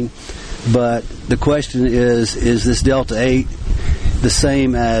 2018. But the question is this Delta 8 the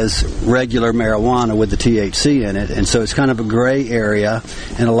same as regular marijuana with the THC in it? And so it's kind of a gray area,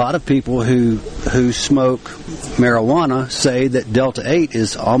 and a lot of people who smoke marijuana say that Delta 8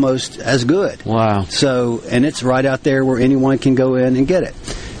 is almost as good. Wow. So, and it's right out there where anyone can go in and get it.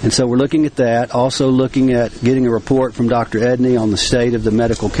 And so we're looking at that, also looking at getting a report from Dr. Edney on the state of the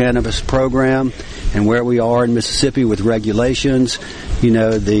medical cannabis program and where we are in Mississippi with regulations.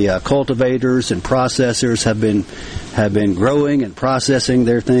 The cultivators and processors have been growing and processing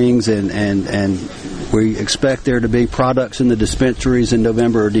their things, and we expect there to be products in the dispensaries in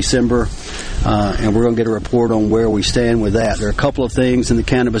November or December, and we're going to get a report on where we stand with that. There are a couple of things in the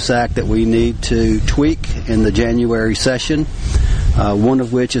Cannabis Act that we need to tweak in the January session. One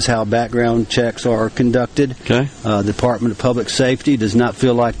of which is how background checks are conducted. Okay. The Department of Public Safety does not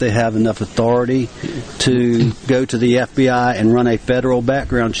feel like they have enough authority to go to the FBI and run a federal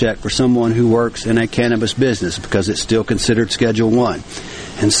background check for someone who works in a cannabis business because it's still considered Schedule 1.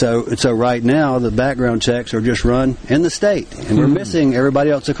 And so right now, the background checks are just run in the state, and we're missing everybody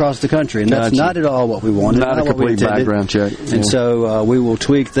else across the country, and that's not at all what we wanted. Not a complete background check. And so we will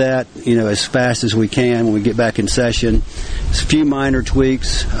tweak that, as fast as we can when we get back in session. It's a few minor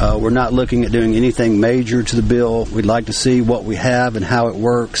tweaks. We're not looking at doing anything major to the bill. We'd like to see what we have and how it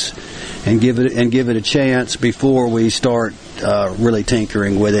works, and give it a chance before we start really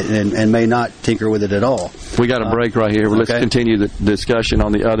tinkering with it, and may not tinker with it at all. We got a break right here. Let's continue the discussion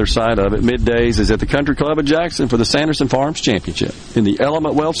on the other side of it. Middays is at the Country Club of Jackson for the Sanderson Farms Championship in the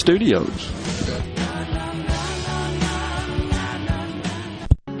Element Wealth Studios.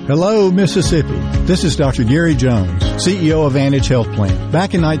 Hello, Mississippi. This is Dr. Gary Jones, CEO of Vantage Health Plan.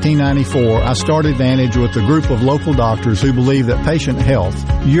 Back in 1994, I started Vantage with a group of local doctors who believe that patient health,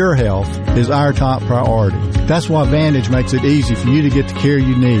 your health, is our top priority. That's why Vantage makes it easy for you to get the care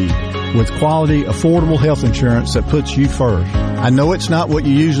you need with quality, affordable health insurance that puts you first. I know it's not what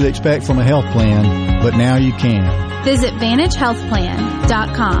you usually expect from a health plan, but now you can. Visit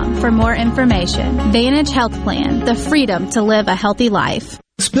VantageHealthPlan.com for more information. Vantage Health Plan, the freedom to live a healthy life.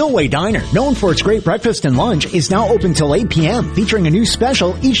 Spillway Diner, known for its great breakfast and lunch, is now open till 8 p.m., featuring a new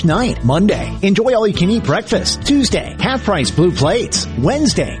special each night. Monday, enjoy all-you-can-eat breakfast. Tuesday, half-price blue plates.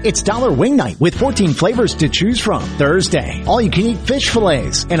 Wednesday, it's $1 wing night with 14 flavors to choose from. Thursday, all-you-can-eat fish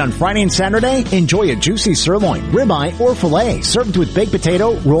fillets. And on Friday and Saturday, enjoy a juicy sirloin, ribeye, or filet served with baked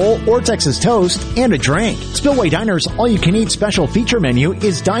potato, roll, or Texas toast, and a drink. Spillway Diner's all-you-can-eat special feature menu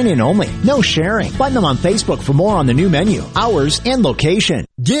is dine-in only. No sharing. Find them on Facebook for more on the new menu, hours, and location.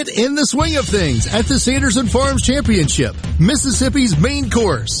 Get in the swing of things at the Sanderson Farms Championship, Mississippi's main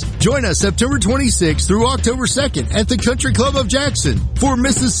course. Join us September 26th through October 2nd at the Country Club of Jackson for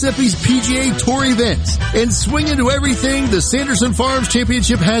Mississippi's PGA Tour events and swing into everything the Sanderson Farms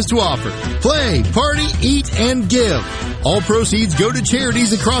Championship has to offer. Play, party, eat, and give. All proceeds go to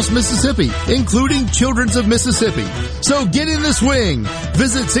charities across Mississippi, including Children's of Mississippi. So get in the swing.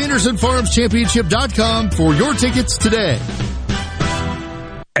 Visit SandersonFarmsChampionship.com for your tickets today.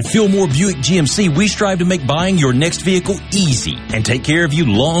 At Fillmore Buick GMC, we strive to make buying your next vehicle easy and take care of you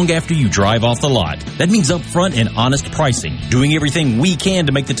long after you drive off the lot. That means upfront and honest pricing, doing everything we can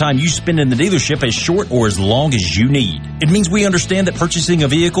to make the time you spend in the dealership as short or as long as you need. It means we understand that purchasing a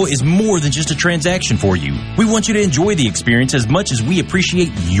vehicle is more than just a transaction for you. We want you to enjoy the experience as much as we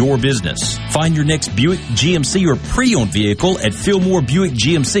appreciate your business. Find your next Buick, GMC, or pre-owned vehicle at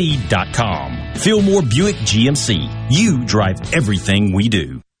FillmoreBuickGMC.com. Fillmore Buick GMC. You drive everything we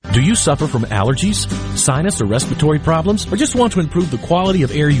do. Do you suffer from allergies, sinus, or respiratory problems, or just want to improve the quality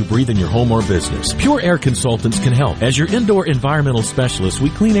of air you breathe in your home or business? Pure Air Consultants can help. As your indoor environmental specialists, we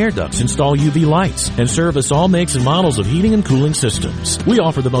clean air ducts, install UV lights, and service all makes and models of heating and cooling systems. We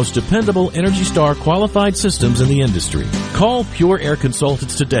offer the most dependable Energy Star qualified systems in the industry. Call Pure Air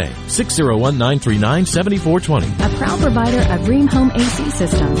Consultants today, 601-939-7420. A proud provider of Rheem Home AC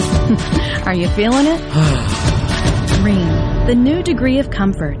systems. Are you feeling it? Rheem, the new degree of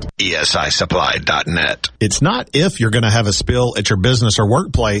comfort. ESISupply.net. It's not if you're going to have a spill at your business or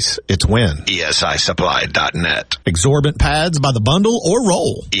workplace, it's when. ESISupply.net. Exorbitant pads by the bundle or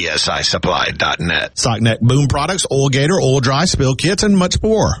roll. ESISupply.net. Sockneck boom products, Oil Gator, Oil Dry, spill kits, and much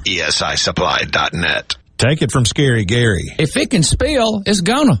more. ESISupply.net. Take it from Scary Gary. If it can spill, it's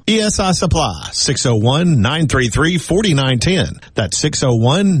gonna. ESI Supply, 601-933-4910. That's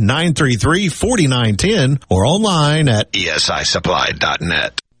 601-933-4910 or online at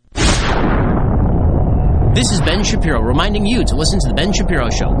ESISupply.net. This is Ben Shapiro reminding you to listen to The Ben Shapiro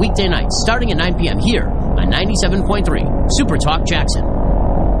Show weekday nights starting at 9 p.m. here on 97.3 Super Talk Jackson.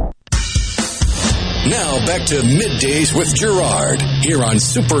 Now back to Middays with Gerard here on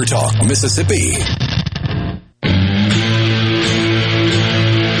Super Talk Mississippi.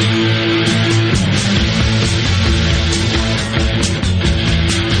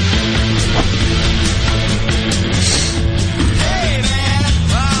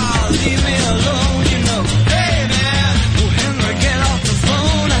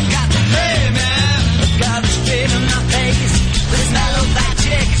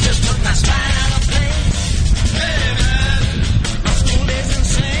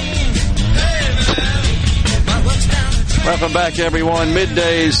 Welcome back, everyone.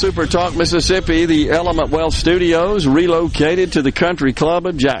 Midday Super Talk Mississippi. The Element Wealth Studios relocated to the Country Club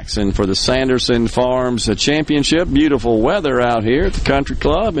of Jackson for the Sanderson Farms Championship. Beautiful weather out here at the Country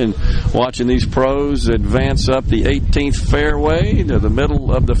Club, and watching these pros advance up the 18th fairway to the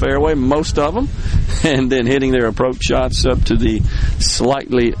middle of the fairway, most of them, and then hitting their approach shots up to the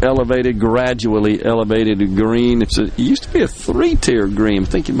slightly elevated, gradually elevated green. It used to be a 3-tier green. I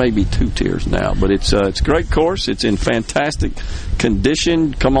think it may be 2 tiers now, but it's a great course. It's in fantastic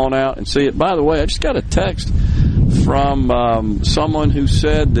condition. Come on out and see it. By the way, I just got a text from someone who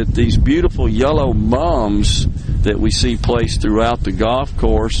said that these beautiful yellow mums that we see placed throughout the golf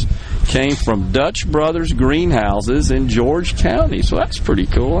course came from Dutch Brothers Greenhouses in George County. So that's pretty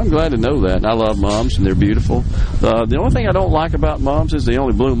cool. I'm glad to know that. And I love mums, and they're beautiful. The only thing I don't like about mums is they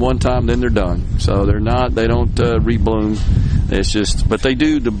only bloom one time, then they're done. So they don't rebloom. It's just, but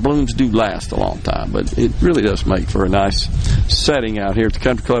the blooms do last a long time. But it really does make for a nice setting out here at the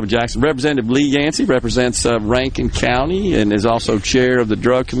Country Club of Jackson. Representative Lee Yancey represents Rankin County and is also chair of the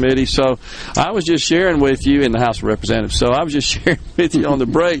drug committee. So I was just sharing with you in the House of Representatives. So I was just sharing with you on the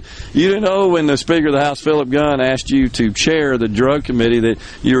break. You didn't know when the Speaker of the House, Philip Gunn, asked you to chair the drug committee that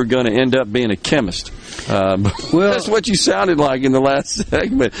you were going to end up being a chemist. Well, that's what you sounded like in the last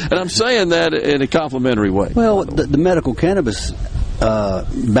segment, and I'm saying that in a complimentary way. Well, the medical cannabis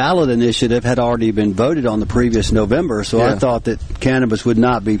ballot initiative had already been voted on the previous November, so I thought that cannabis would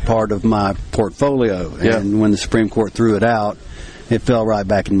not be part of my portfolio. And when the Supreme Court threw it out, it fell right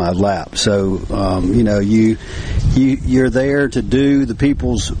back in my lap. So, you're there to do the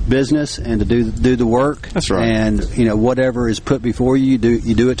people's business and to do the work. That's right. And whatever is put before you,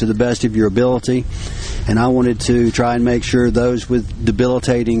 you do it to the best of your ability. And I wanted to try and make sure those with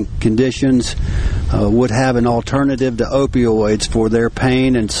debilitating conditions would have an alternative to opioids for their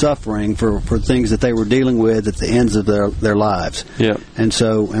pain and suffering for things that they were dealing with at the ends of their lives. Yeah.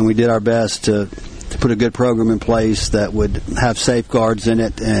 And we did our best to put a good program in place that would have safeguards in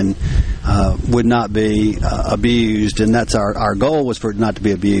it and would not be abused. And that's our goal, was for it not to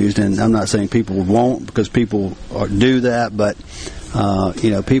be abused. And I'm not saying people won't, because people do that, but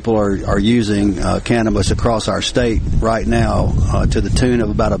people are using cannabis across our state right now to the tune of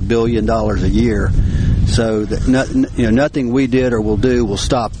about $1 billion a year. So that nothing we did or will do will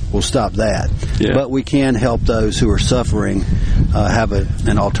stop that. Yeah. But we can help those who are suffering have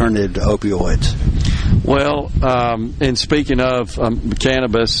an alternative to opioids. Well, and speaking of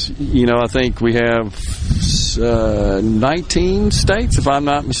cannabis, I think we have 19 states, if I'm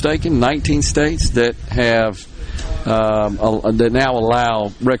not mistaken, 19 states that have that now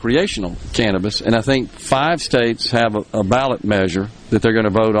allow recreational cannabis, and I think 5 states have a ballot measure that they're going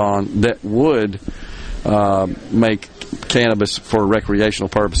to vote on that would make cannabis for recreational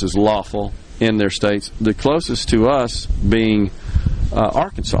purposes lawful in their states. The closest to us being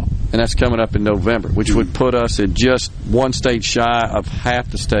Arkansas, and that's coming up in November, which would put us at just one state shy of half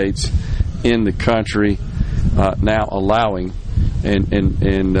the states in the country now allowing and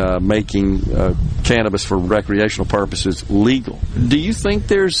making cannabis for recreational purposes legal. Do you think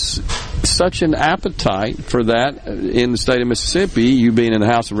there's such an appetite for that in the state of Mississippi? You being in the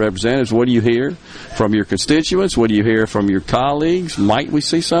House of Representatives, what do you hear from your constituents? What do you hear from your colleagues? Might we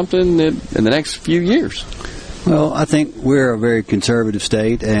see something in the next few years? Well, I think we're a very conservative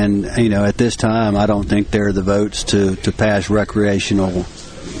state, and at this time, I don't think there are the votes to pass recreational,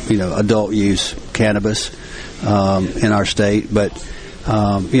 adult use cannabis in our state. But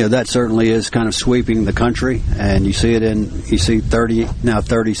that certainly is kind of sweeping the country, and you see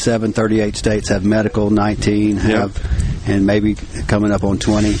 37, 38 states have medical, 19 have, and maybe coming up on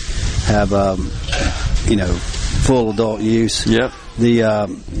 20 have full adult use. Yep. You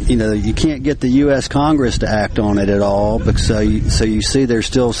can't get the U.S. Congress to act on it at all, because so you see there's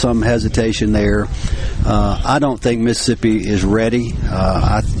still some hesitation there. I don't think Mississippi is ready.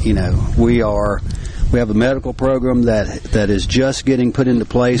 We have a medical program that is just getting put into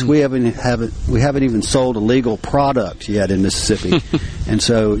place. We haven't even sold a legal product yet in Mississippi, and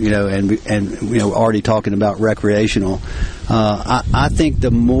so already talking about recreational. I think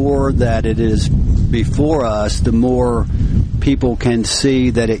the more that it is before us, the more people can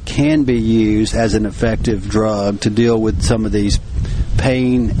see that it can be used as an effective drug to deal with some of these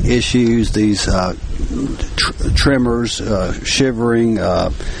pain issues, these tremors, shivering,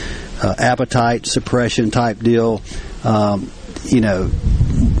 appetite suppression type deal.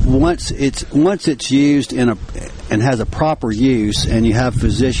 Once it's used and has a proper use, and you have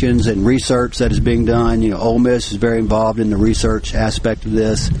physicians and research that is being done. Ole Miss is very involved in the research aspect of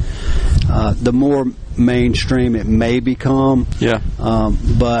this. The more mainstream it may become. Yeah.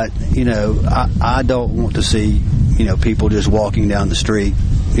 But I don't want to see people just walking down the street,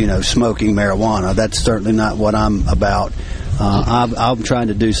 smoking marijuana. That's certainly not what I'm about. I'm trying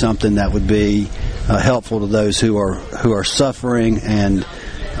to do something that would be helpful to those who are suffering, and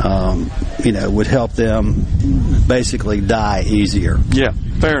would help them basically die easier. Yeah,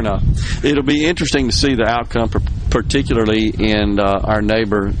 fair enough. It'll be interesting to see the outcome, particularly in our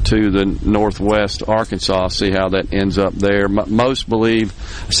neighbor to the northwest, Arkansas, see how that ends up there. Most believe,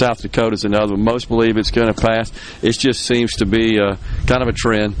 South Dakota's another one, most believe it's going to pass. It just seems to be kind of a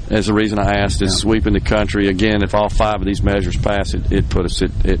trend, as the reason I asked, is sweeping the country. Again, if all 5 of these measures pass, it put us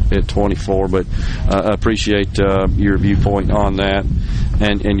at 24, but I appreciate your viewpoint on that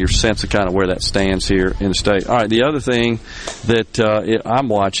and your sense of kind of where that stands here in the state. All right, the other thing that I'm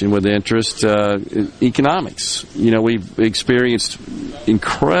watching with interest, economics. We've experienced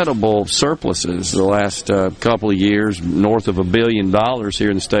incredible surpluses the last couple of years, north of $1 billion here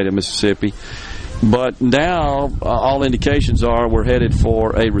in the state of Mississippi. But now all indications are we're headed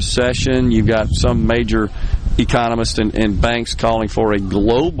for a recession. You've got some major economists and banks calling for a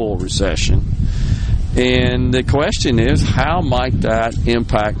global recession. And the question is, how might that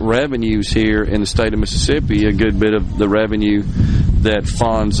impact revenues here in the state of Mississippi? A good bit of the revenue that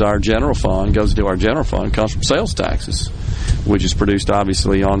funds our general fund, goes to our general fund, comes from sales taxes, which is produced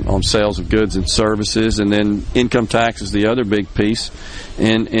obviously on sales of goods and services, and then income tax is the other big piece.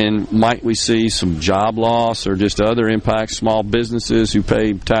 And might we see some job loss or just other impacts? Small businesses who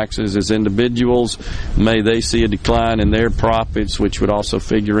pay taxes as individuals, may they see a decline in their profits, which would also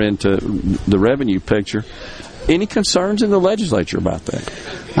figure into the revenue picture? Any concerns in the legislature about that?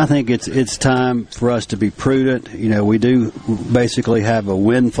 I think it's time for us to be prudent. We do basically have a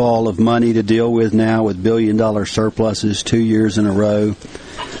windfall of money to deal with now with billion-dollar surpluses 2 years in a row.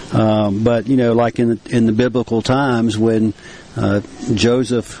 But like in the biblical times when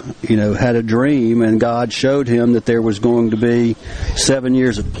Joseph, had a dream and God showed him that there was going to be 7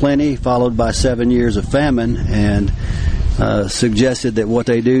 years of plenty followed by 7 years of famine, and suggested that what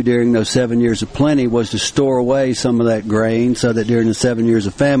they do during those 7 years of plenty was to store away some of that grain so that during the 7 years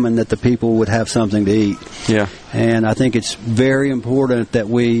of famine that the people would have something to eat. Yeah. And I think it's very important that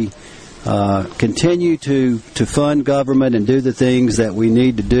we continue to fund government and do the things that we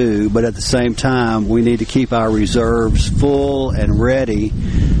need to do, but at the same time we need to keep our reserves full and ready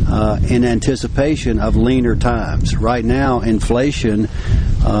in anticipation of leaner times. Right now, inflation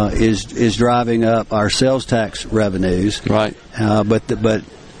is driving up our sales tax revenues. Right. But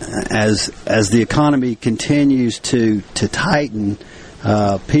as the economy continues to tighten,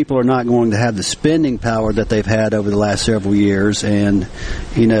 people are not going to have the spending power that they've had over the last several years, and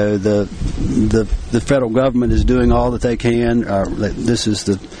the federal government is doing all that they can.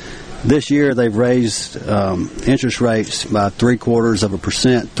 This year they've raised interest rates by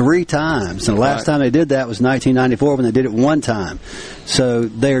 0.75% 3 times, and the last time they did that was 1994 when they did it one time. So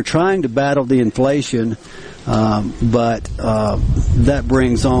they are trying to battle the inflation. But that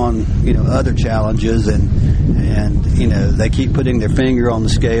brings on other challenges, and they keep putting their finger on the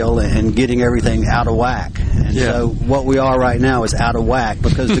scale and getting everything out of whack. And so what we are right now is out of whack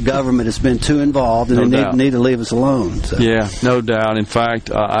because the government has been too involved, and they need to leave us alone. So. Yeah, no doubt. In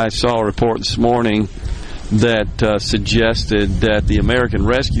fact, I saw a report this morning that suggested that the American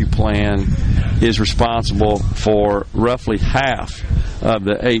Rescue Plan is responsible for roughly half of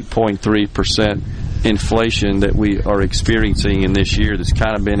the 8.3% inflation that we are experiencing in this year that's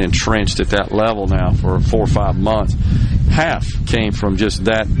kind of been entrenched at that level now for 4 or 5 months. Half came from just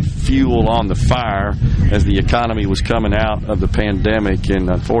that fuel on the fire as the economy was coming out of the pandemic,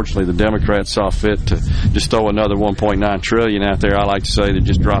 and unfortunately the Democrats saw fit to just throw another $1.9 trillion out there. I like to say they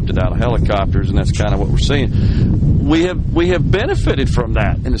just dropped it out of helicopters, and that's kind of what we're seeing. We have benefited from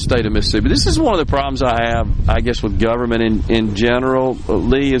that in the state of Mississippi. This is one of the problems I have, I guess, with government in general,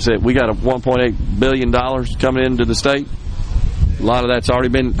 Lee, is that we got a $1.8 billion coming into the state. A lot of that's already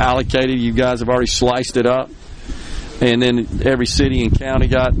been allocated. You guys have already sliced it up. And then every city and county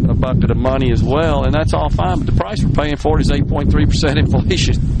got a bucket of money as well, and that's all fine. But the price we're paying for it is 8.3%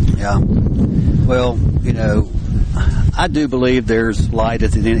 inflation. Yeah. Well, I do believe there's light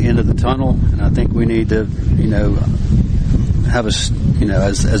at the end of the tunnel, and I think we need to, have a,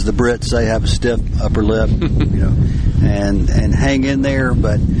 as the Brits say, have a stiff upper lip, and hang in there.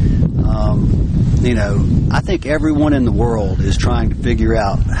 But I think everyone in the world is trying to figure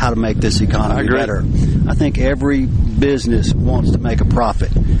out how to make this economy better. I think every business wants to make a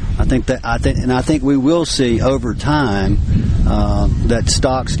profit. I think we will see over time that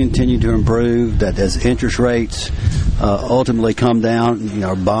stocks continue to improve, that as interest rates ultimately come down,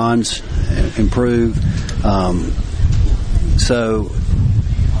 our bonds improve. So,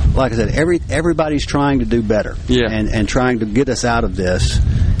 like I said, everybody's trying to do better, and trying to get us out of this.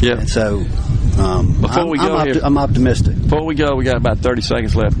 Yeah. And so, I'm optimistic. Before we go, we got about 30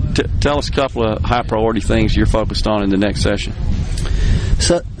 seconds left. Tell us a couple of high priority things you're focused on in the next session.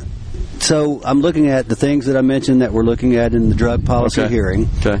 So I'm looking at the things that I mentioned that we're looking at in the drug policy hearing,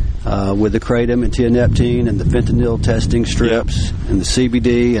 with the kratom and tianeptine and the fentanyl testing strips and the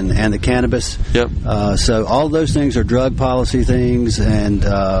CBD and the cannabis. So all those things are drug policy things, and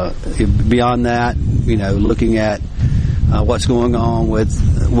beyond that, looking at what's going on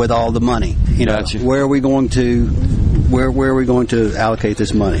with all the money. Where are we going to allocate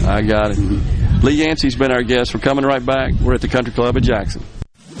this money? I got it. Lee Yancey's been our guest. We're coming right back. We're at the Country Club of Jackson.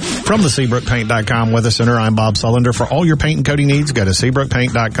 From the SeabrookPaint.com Weather Center, I'm Bob Sullender. For all your paint and coating needs, go to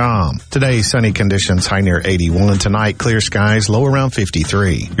SeabrookPaint.com. Today, sunny conditions, high near 81. Tonight, clear skies, low around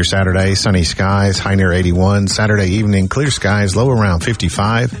 53. Your Saturday, sunny skies, high near 81. Saturday evening, clear skies, low around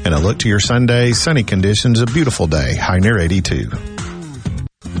 55. And a look to your Sunday, sunny conditions, a beautiful day, high near 82.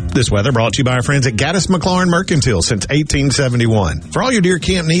 This weather brought to you by our friends at Gaddis McLaurin Mercantile since 1871. For all your deer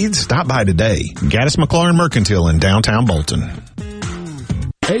camp needs, stop by today. Gaddis McLaurin Mercantile in downtown Bolton.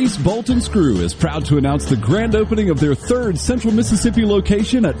 Ace Bolt and Screw is proud to announce the grand opening of their third Central Mississippi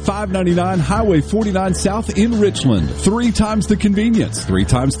location at 599 Highway 49 South in Richland. 3 times the convenience, 3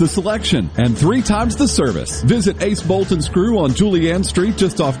 times the selection, and 3 times the service. Visit Ace Bolt and Screw on Julianne Street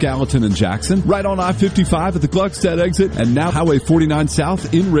just off Gallatin and Jackson, right on I-55 at the Gluckstadt exit, and now Highway 49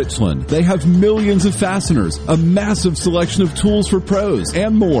 South in Richland. They have millions of fasteners, a massive selection of tools for pros,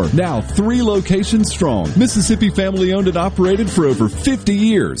 and more. Now 3 locations strong. Mississippi family owned and operated for over 50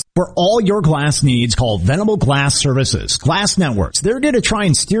 years. For all your glass needs, call Venable Glass Services. Glass Networks, they're going to try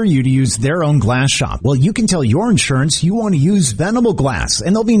and steer you to use their own glass shop. Well, you can tell your insurance you want to use Venable Glass,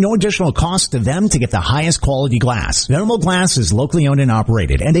 and there'll be no additional cost to them to get the highest quality glass. Venable Glass is locally owned and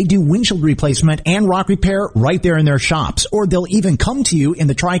operated, and they do windshield replacement and rock repair right there in their shops, or they'll even come to you in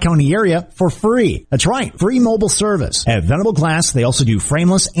the Tri-County area for free. That's right, free mobile service. At Venable Glass, they also do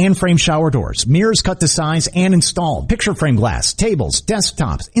frameless and frame shower doors, mirrors cut to size and installed, picture frame glass, tables,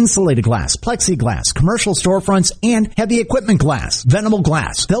 desktops, insulated glass, plexiglass, commercial storefronts, and heavy equipment glass. Venable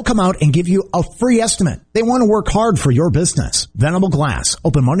Glass. They'll come out and give you a free estimate. They want to work hard for your business. Venable Glass.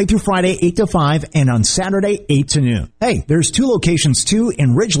 Open Monday through Friday, 8 to 5, and on Saturday, 8 to noon. Hey, there's 2 locations too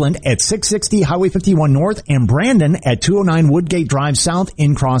in Ridgeland at 660 Highway 51 North and Brandon at 209 Woodgate Drive South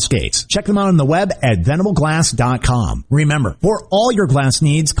in Cross Gates. Check them out on the web at venableglass.com. Remember, for all your glass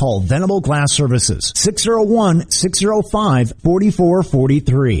needs, call Venable Glass Services.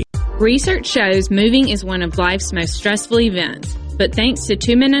 601-605-4443. Research shows moving is one of life's most stressful events, but thanks to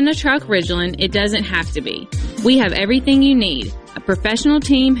 2 Men and a Truck Ridgeland, it doesn't have to be. We have everything you need. A professional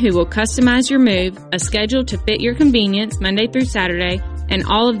team who will customize your move, a schedule to fit your convenience Monday through Saturday, and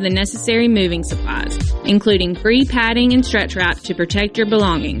all of the necessary moving supplies, including free padding and stretch wrap to protect your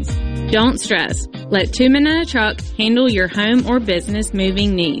belongings. Don't stress. Let 2 Men and a Truck handle your home or business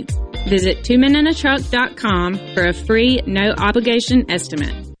moving needs. Visit 2menandatruck.com for a free, no-obligation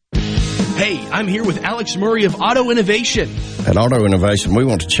estimate. Hey, I'm here with Alex Murray of Auto Innovation. At Auto Innovation, we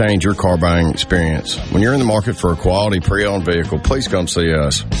want to change your car buying experience. When you're in the market for a quality pre-owned vehicle, please come see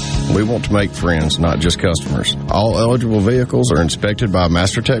us. We want to make friends, not just customers. All eligible vehicles are inspected by a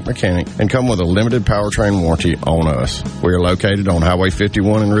MasterTech mechanic and come with a limited powertrain warranty on us. We are located on Highway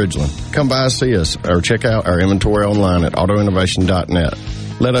 51 in Ridgeland. Come by and see us or check out our inventory online at autoinnovation.net.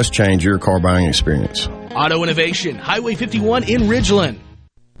 Let us change your car buying experience. Auto Innovation, Highway 51 in Ridgeland.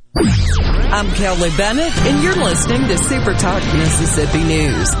 I'm Kelly Bennett, and you're listening to Super Talk Mississippi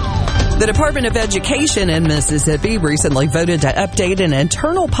News. The Department of Education in Mississippi recently voted to update an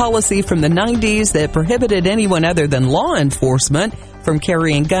internal policy from the 90s that prohibited anyone other than law enforcement from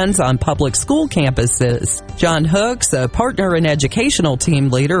carrying guns on public school campuses. John Hooks, a partner and educational team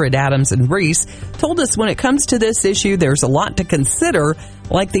leader at Adams and Reese, told us when it comes to this issue, there's a lot to consider,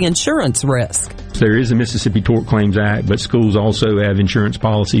 like the insurance risk. There is a Mississippi Tort Claims Act, but schools also have insurance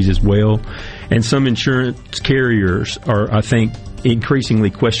policies as well. And some insurance carriers are, I think,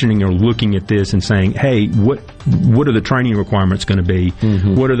 increasingly questioning or looking at this and saying, hey, what are the training requirements going to be?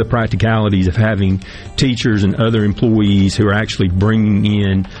 Mm-hmm. What are the practicalities of having teachers and other employees who are actually bringing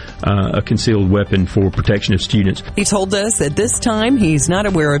in a concealed weapon for protection of students? He told us at this time he's not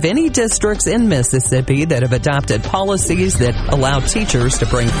aware of any districts in Mississippi that have adopted policies that allow teachers to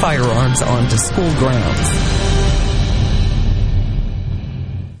bring firearms onto school grounds.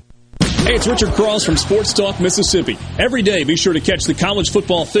 Hey, it's Richard Cross from Sports Talk Mississippi. Every day, be sure to catch the college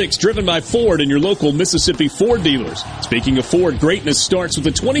football fix driven by Ford and your local Mississippi Ford dealers. Speaking of Ford, greatness starts with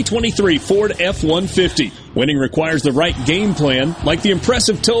the 2023 Ford F-150. Winning requires the right game plan, like the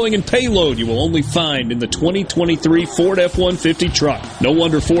impressive towing and payload you will only find in the 2023 Ford F-150 truck. No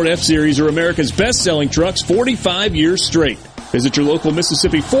wonder Ford F-Series are America's best-selling trucks 45 years straight. Visit your local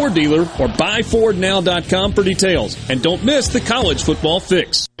Mississippi Ford dealer or buyfordnow.com for details. And don't miss the college football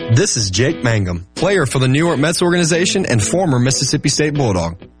fix. This is Jake Mangum, player for the New York Mets organization and former Mississippi State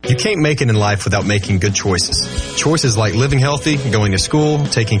Bulldog. You can't make it in life without making good choices. Choices like living healthy, going to school,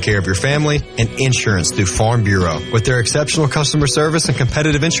 taking care of your family, and insurance through Farm Bureau. With their exceptional customer service and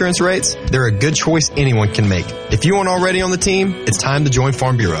competitive insurance rates, they're a good choice anyone can make. If you aren't already on the team, it's time to join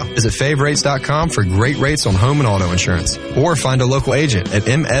Farm Bureau. Visit favrates.com for great rates on home and auto insurance. Or find a local agent at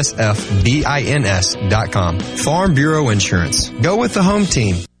msfbins.com. Farm Bureau Insurance. Go with the home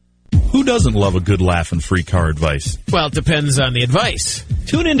team. Who doesn't love a good laugh and free car advice? Well, it depends on the advice.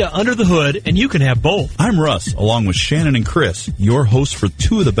 Tune into Under the Hood, and you can have both. I'm Russ, along with Shannon and Chris, your hosts for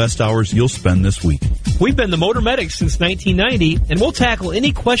 2 of the best hours you'll spend this week. We've been the Motor Medics since 1990, and we'll tackle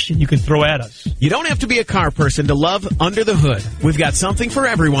any question you can throw at us. You don't have to be a car person to love Under the Hood. We've got something for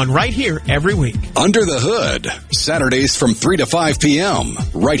everyone right here every week. Under the Hood, Saturdays from 3 to 5 p.m.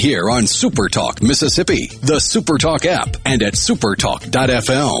 right here on Super Talk Mississippi, the Super Talk app, and at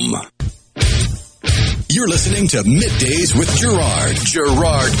supertalk.fm. You're listening to Middays with Gerard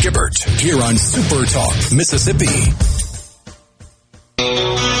Gibert, here on Super Talk Mississippi.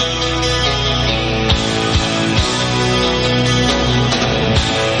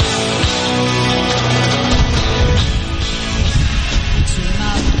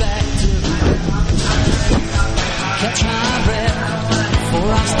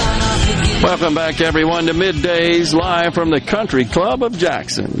 Welcome back, everyone, to Middays, live from the Country Club of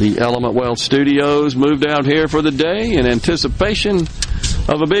Jackson. The Element Wealth Studios moved out here for the day in anticipation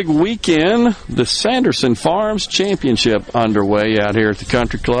of a big weekend. The Sanderson Farms Championship underway out here at the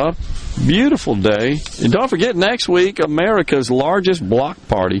Country Club. Beautiful day. And don't forget, next week, America's largest block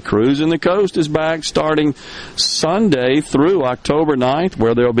party, Cruising the Coast, is back starting Sunday through October 9th,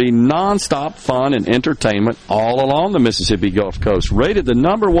 where there'll be nonstop fun and entertainment all along the Mississippi Gulf Coast. Rated the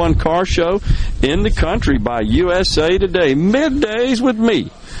 #1 car show in the country by USA Today. Middays with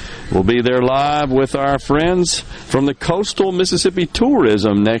me. We'll be there live with our friends from the Coastal Mississippi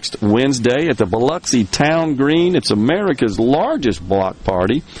Tourism next Wednesday at the Biloxi Town Green. It's America's largest block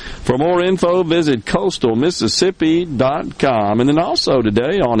party. For more info, visit coastalmississippi.com. And then also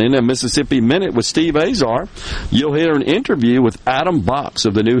today on In a Mississippi Minute with Steve Azar, you'll hear an interview with Adam Box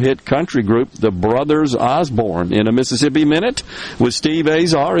of the new hit country group, the Brothers Osborne. In a Mississippi Minute with Steve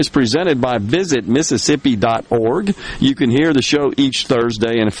Azar is presented by visitmississippi.org. You can hear the show each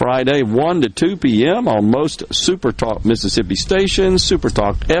Thursday and Friday, 1 to 2 p.m. on most Super Talk Mississippi stations, Super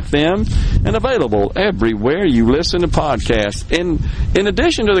Talk FM, and available everywhere you listen to podcasts. In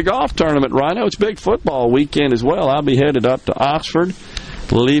addition to the golf tournament, Rhino, it's big football weekend as well. I'll be headed up to Oxford,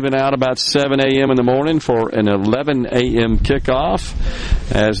 leaving out about 7 a.m. in the morning for an 11 a.m. kickoff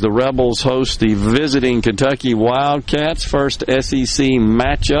as the Rebels host the visiting Kentucky Wildcats, first SEC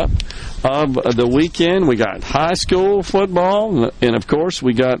matchup of the weekend. We got high school football, and of course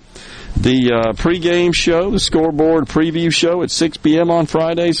we got the pregame show, the scoreboard preview show at 6 p.m. on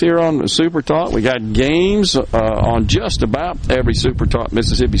Fridays here on Super Talk. We got games on just about every Super Talk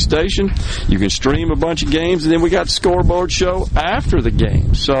Mississippi station. You can stream a bunch of games, and then we got the scoreboard show after the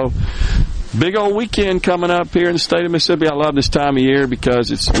game. So big old weekend coming up here in the state of Mississippi. I love this time of year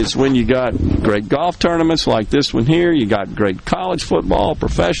because it's when you got great golf tournaments like this one here. You got great college football,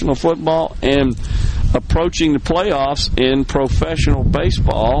 professional football, and approaching the playoffs in professional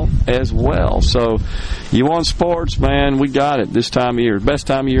baseball as well. So you want sports, man, we got it this time of year. Best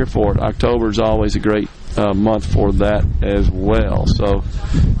time of year for it. October is always a great month for that as well. So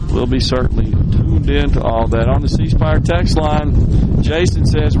we'll be certainly tuned in to all that. On the C Spire text line, Jason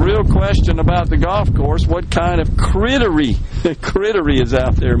says, real question about the golf course. What kind of crittery is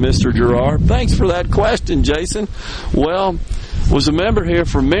out there, Mr. Gerard? Thanks for that question, Jason. Well, was a member here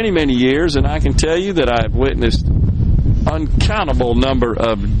for many, many years, and I can tell you that I've witnessed uncountable number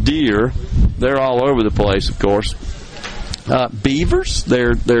of deer. They're all over the place, of course. Beavers,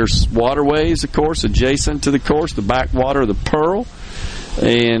 there's waterways, of course, adjacent to the course, the backwater of the Pearl.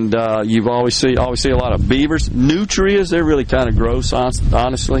 And you always see a lot of beavers. Nutrias, they're really kind of gross,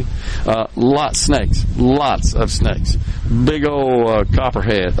 honestly. Lots of snakes. Big old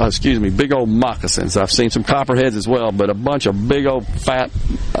big old moccasins. I've seen some copperheads as well, but a bunch of big old fat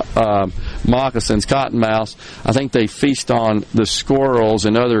moccasins, cottonmouths. I think they feast on the squirrels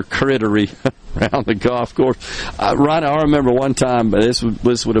and other crittery around the golf course. Right, I remember one time, this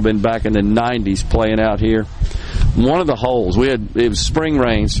would have been back in the 90s, playing out here. One of the holes, it was spring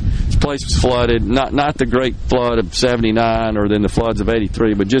rains. This place was flooded, not the great flood of 79 or then the floods of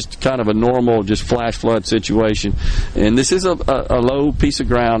 83, but just kind of a normal, just flash flood situation. And this is a low piece of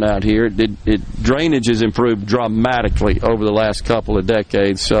ground out here. Drainage has improved dramatically over the last couple of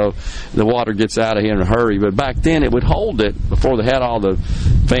decades, so the water gets out of here in a hurry. But back then it would hold it before they had all the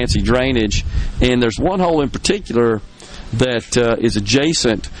fancy drainage. And there's one hole in particular that is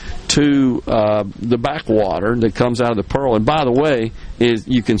adjacent to the backwater that comes out of the Pearl. And by the way,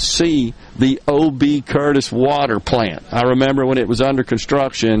 you can see the O.B. Curtis water plant. I remember when it was under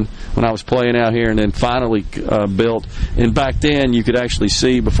construction, when I was playing out here, and then finally built. And back then, you could actually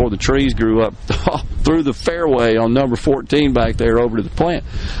see, before the trees grew up, through the fairway on number 14 back there over to the plant.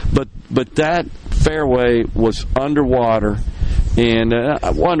 But that fairway was underwater. And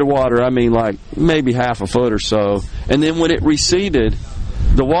underwater, I mean like maybe half a foot or so. And then when it receded,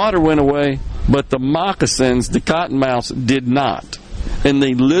 the water went away, but the moccasins, the cottonmouths, did not. And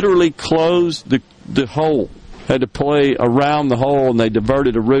they literally closed the hole. Had to play around the hole, and they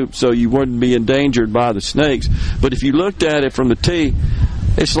diverted a route so you wouldn't be endangered by the snakes. But if you looked at it from the tee,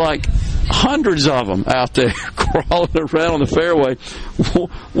 it's like hundreds of them out there crawling around on the fairway.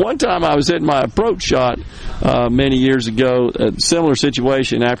 One time I was hitting my approach shot many years ago, a similar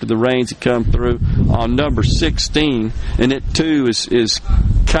situation after the rains had come through on number 16, and it too is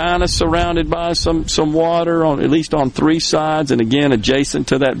kind of surrounded by some water, at least on 3 sides, and again adjacent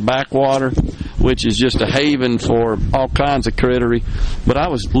to that backwater, which is just a haven for all kinds of crittery. But I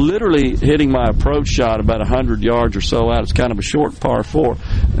was literally hitting my approach shot about 100 yards or so out. It's kind of a short par 4,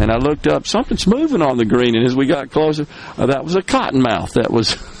 and I looked up, something's moving on the green, and as we got closer, that was a cottonmouth that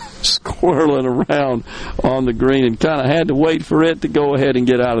was squirreling around on the green, and kind of had to wait for it to go ahead and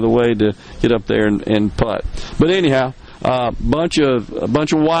get out of the way to get up there and putt. But anyhow, bunch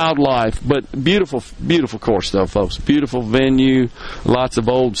of wildlife, but beautiful course though, folks. Beautiful venue, lots of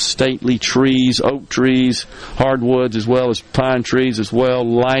old stately trees, oak trees, hardwoods as well as pine trees as well,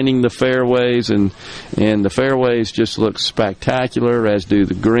 lining the fairways, and the fairways just look spectacular, as do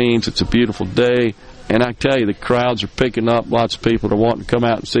the greens. It's a beautiful day. And I tell you, the crowds are picking up. Lots of people are wanting to come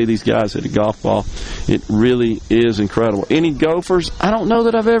out and see these guys hit a golf ball. It really is incredible. Any Gophers? I don't know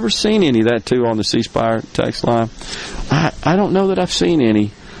that I've ever seen any. That, too, on the C Spire text line. I don't know that I've seen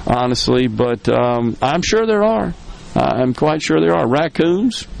any, honestly, but I'm sure there are. I'm quite sure there are.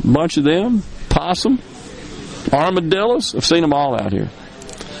 Raccoons, a bunch of them. Possum, armadillos. I've seen them all out here.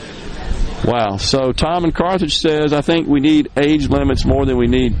 Wow. So Tom in Carthage says, I think we need age limits more than we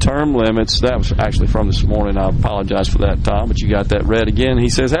need term limits. That was actually from this morning. I apologize for that, Tom, but you got that read again. He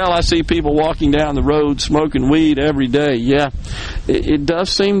says, hell, I see people walking down the road smoking weed every day. Yeah, it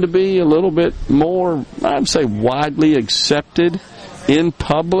does seem to be a little bit more, I'd say, widely accepted in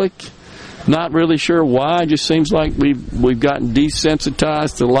public. Not really sure why. It just seems like we've gotten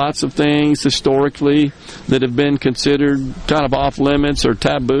desensitized to lots of things historically that have been considered kind of off limits or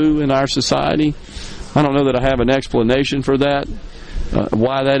taboo in our society. I don't know that I have an explanation for that,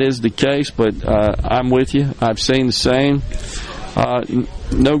 why that is the case, but I'm with you. I've seen the same.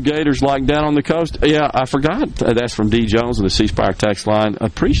 No gators like down on the coast. Yeah, I forgot. That's from D. Jones of the C Spire text line.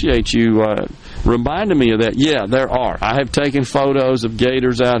 Appreciate you reminding me of that. Yeah, there are. I have taken photos of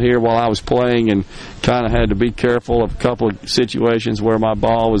gators out here while I was playing, and kind of had to be careful of a couple of situations where my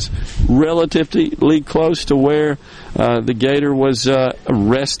ball was relatively close to where the gator was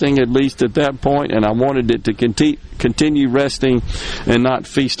resting, at least at that point, and I wanted it to continue resting and not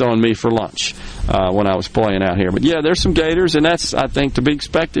feast on me for lunch when I was playing out here. But yeah, there's some gators, and that's, I think, to be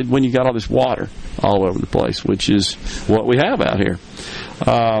expected when you got all this water all over the place, which is what we have out here.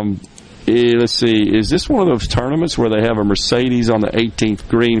 Let's see, is this one of those tournaments where they have a Mercedes on the 18th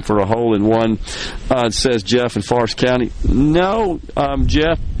green for a hole-in-one? It says Jeff in Forest County. No,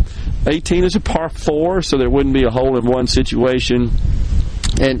 Jeff, 18 is a par 4, so there wouldn't be a hole-in-one situation.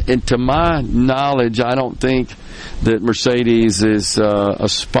 And to my knowledge, I don't think that Mercedes is a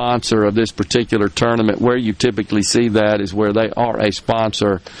sponsor of this particular tournament. Where you typically see that is where they are a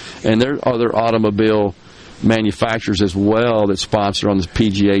sponsor, and there are other automobile manufacturers as well that sponsor on the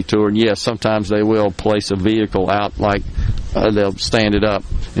PGA Tour. And yes, sometimes they will place a vehicle out, like they'll stand it up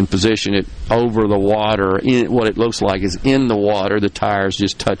and position it over the water. What it looks like is in the water, the tires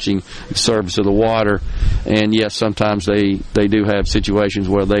just touching the surface of the water. And yes, sometimes they do have situations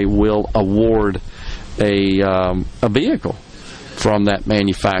where they will award a vehicle from that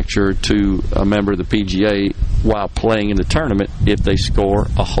manufacturer to a member of the PGA while playing in the tournament if they score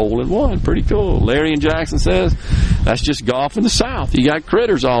a hole-in-one. Pretty cool. Larry in Jackson says, that's just golf in the South. You got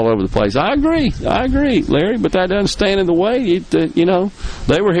critters all over the place. I agree, Larry, but that doesn't stand in the way. You know,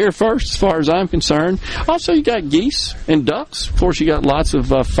 they were here first as far as I'm concerned. Also, you got geese and ducks. Of course, you got lots of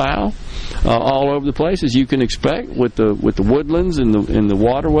fowl all over the place, as you can expect, with the woodlands and the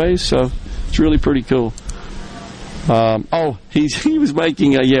waterways. So it's really pretty cool. He was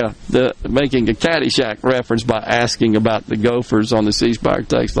making a Caddyshack reference by asking about the Gophers on the C Spire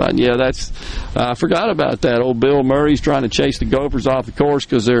text line. Yeah, I forgot about that. Old Bill Murray's trying to chase the Gophers off the course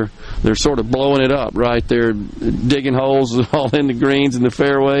because they're sort of blowing it up, right? They're digging holes all in the greens and the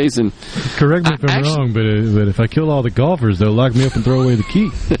fairways. And correct me if I'm wrong, but if I kill all the golfers, they'll lock me up and throw away the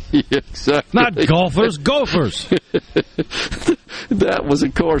key. Yeah, exactly. Not golfers, gophers. That was,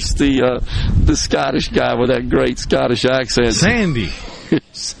 of course, the Scottish guy with that great Scottish accent. Sandy.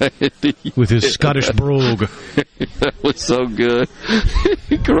 With his Scottish brogue. That was so good.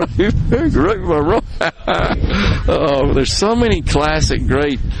 Oh, there's so many classic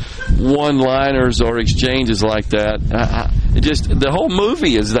great one-liners or exchanges like that. just the whole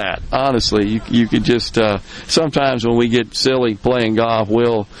movie is that. Honestly, you could just sometimes when we get silly playing golf,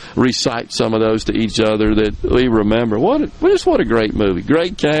 we'll recite some of those to each other that we remember. What a great movie,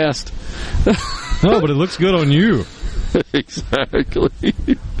 great cast. Oh, but it looks good on you. Exactly.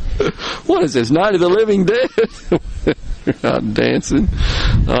 What is this, Night of the Living Dead? Out dancing.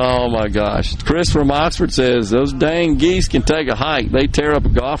 Oh my gosh. Chris from Oxford says those dang geese can take a hike. They tear up a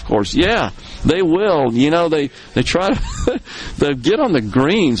golf course. Yeah, they will. You know, they try to they'll get on the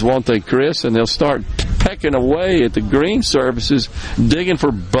greens, won't they, Chris? And they'll start pecking away at the green surfaces, digging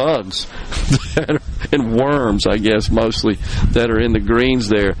for bugs and worms, I guess, mostly, that are in the greens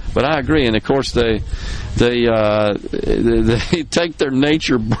there. But I agree, and of course they take their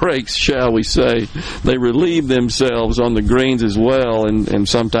nature breaks, shall we say. They relieve themselves on the greens as well, and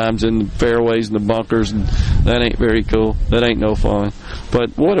sometimes in the fairways and the bunkers, and that ain't very cool. That ain't no fun.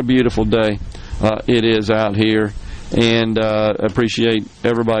 But what a beautiful day it is out here, and appreciate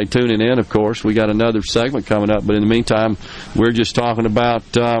everybody tuning in, of course. We got another segment coming up, but in the meantime, we're just talking about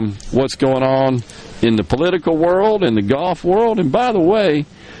what's going on in the political world, in the golf world, and by the way,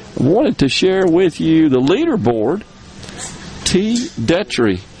 I wanted to share with you the leaderboard. T.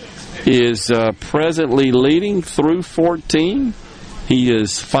 Detry is presently leading through 14. He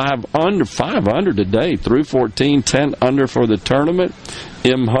is 5 under today through 14, 10 under for the tournament.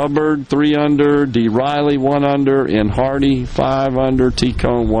 M. Hubbard 3 under, D. Riley 1 under, N. Hardy 5 under, T.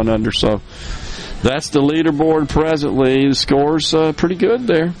 Cone 1 under. So that's the leaderboard presently. The score's pretty good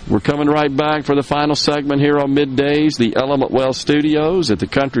there. We're coming right back for the final segment here on Middays, the Element Well Studios at the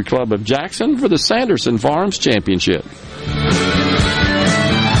Country Club of Jackson for the Sanderson Farms Championship.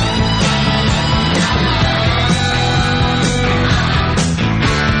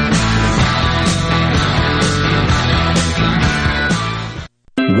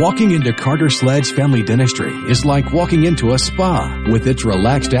 Walking into Carter Sledge Family Dentistry is like walking into a spa. With its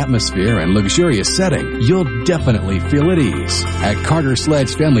relaxed atmosphere and luxurious setting, you'll definitely feel at ease. At Carter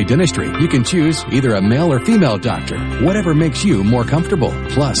Sledge Family Dentistry, you can choose either a male or female doctor, whatever makes you more comfortable.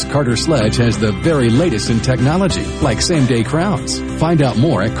 Plus, Carter Sledge has the very latest in technology, like same-day crowns. Find out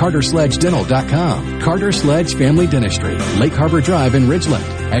more at CarterSledgeDental.com. Carter Sledge Family Dentistry, Lake Harbor Drive in Ridgeland.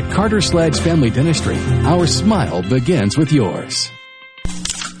 At Carter Sledge Family Dentistry, our smile begins with yours.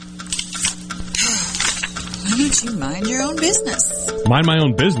 Why don't you mind your own business? Mind my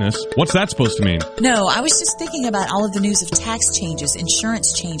own business? What's that supposed to mean? No, I was just thinking about all of the news of tax changes,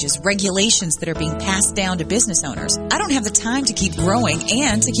 insurance changes, regulations that are being passed down to business owners. I don't have the time to keep growing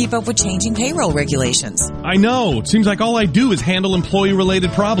and to keep up with changing payroll regulations. I know. It seems like all I do is handle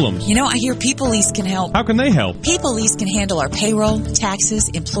employee-related problems. You know, I hear PeopleLease can help. How can they help? PeopleLease can handle our payroll, taxes,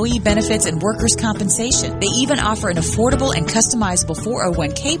 employee benefits, and workers' compensation. They even offer an affordable and customizable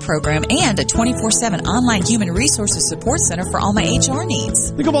 401k program and a 24/7 online human resources support center for all my HR needs.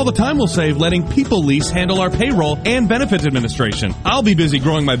 Think of all the time we'll save letting PeopleLease handle our payroll and benefits administration. I'll be busy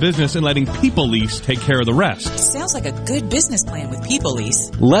growing my business and letting PeopleLease take care of the rest. Sounds like a good business plan with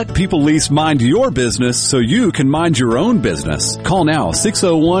PeopleLease. Let PeopleLease mind your business so you can mind your own business. Call now,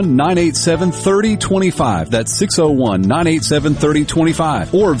 601-987-3025. That's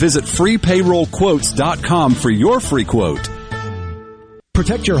 601-987-3025. Or visit freepayrollquotes.com for your free quote.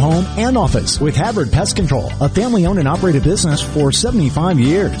 Protect your home and office with Havard Pest Control, a family-owned and operated business for 75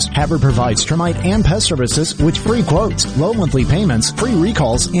 years. Havard provides termite and pest services with free quotes, low monthly payments, free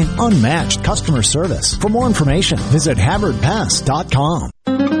recalls, and unmatched customer service. For more information, visit HavardPest.com.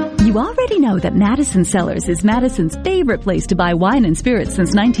 You already know that Madison Cellars is Madison's favorite place to buy wine and spirits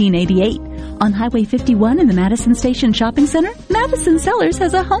since 1988. On Highway 51 in the Madison Station Shopping Center, Madison Cellars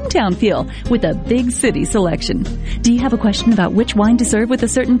has a hometown feel with a big city selection. Do you have a question about which wine to serve with a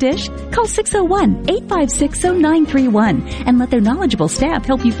certain dish? Call 601-856-0931 and let their knowledgeable staff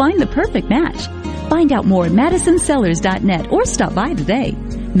help you find the perfect match. Find out more at MadisonCellars.net or stop by today.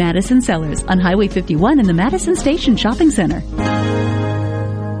 Madison Cellars on Highway 51 in the Madison Station Shopping Center.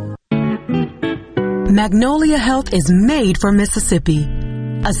 Magnolia Health is made for Mississippi.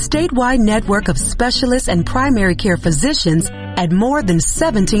 A statewide network of specialists and primary care physicians at more than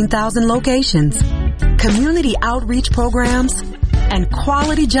 17,000 locations. Community outreach programs and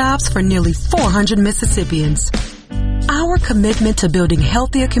quality jobs for nearly 400 Mississippians. Our commitment to building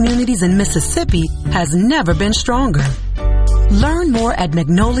healthier communities in Mississippi has never been stronger. Learn more at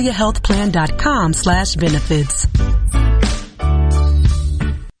magnoliahealthplan.com/benefits.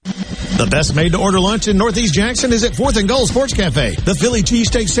 The best made-to-order lunch in Northeast Jackson is at 4th and Gold Sports Cafe. The Philly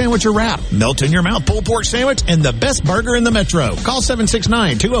cheesesteak sandwich or wrap, melt-in-your-mouth pulled pork sandwich, and the best burger in the metro. Call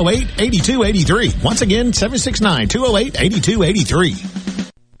 769-208-8283. Once again, 769-208-8283.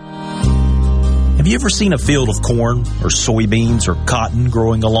 Have you ever seen a field of corn or soybeans or cotton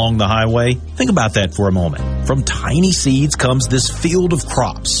growing along the highway? Think about that for a moment. From tiny seeds comes this field of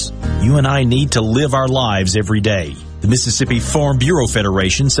crops. You and I need to live our lives every day. The Mississippi Farm Bureau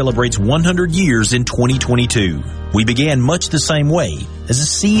Federation celebrates 100 years in 2022. We began much the same way, as a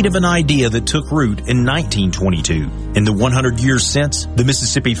seed of an idea that took root in 1922. In the 100 years since, the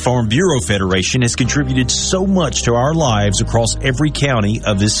Mississippi Farm Bureau Federation has contributed so much to our lives across every county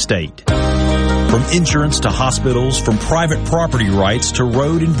of this state. From insurance to hospitals, from private property rights to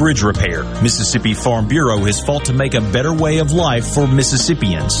road and bridge repair, Mississippi Farm Bureau has fought to make a better way of life for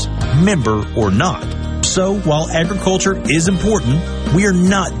Mississippians, member or not. So, while agriculture is important, we are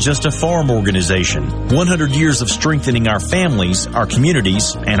not just a farm organization. 100 years of strengthening our families, our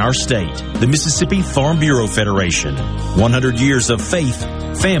communities, and our state. The Mississippi Farm Bureau Federation. 100 years of faith,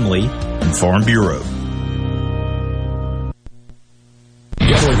 family, and Farm Bureau.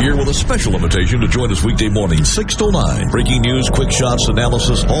 Gallo here with a special invitation to join us weekday morning, 6 to 9. Breaking news, quick shots,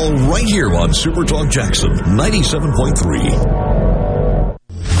 analysis, all right here on Super Talk Jackson 97.3.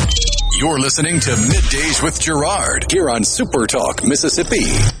 You're listening to Middays with Gerard here on Super Talk Mississippi.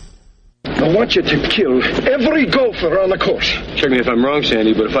 I want you to kill every golfer on the course. Check me if I'm wrong,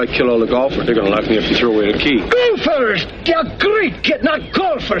 Sandy, but if I kill all the golfers, they're going to lock me up and throw away the key. Golfers! They're great, kid, not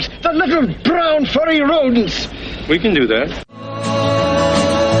golfers. The little brown furry rodents. We can do that.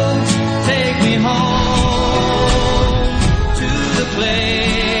 Take me home to the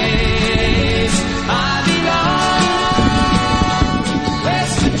place I belong.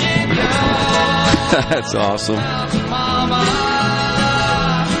 West Virginia. That's awesome.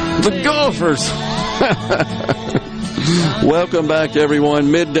 The Golfers. Welcome back,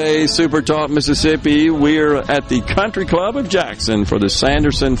 everyone. Midday Super Talk Mississippi. We're at the Country Club of Jackson for the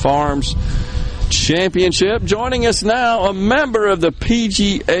Sanderson Farms Championship. Joining us now, a member of the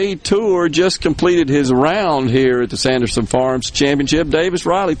PGA Tour, just completed his round here at the Sanderson Farms Championship. Davis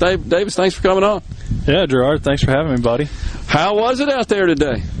Riley. Davis, thanks for coming on. Yeah, Gerard, thanks for having me, buddy. How was it out there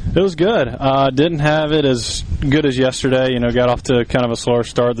today? It was good. Didn't have it as good as yesterday. Got off to kind of a slower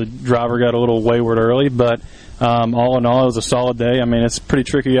start. The driver got a little wayward early, but all in all, it was a solid day. I mean, it's pretty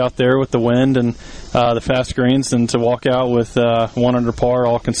tricky out there with the wind and the fast greens, and to walk out with 1 under par,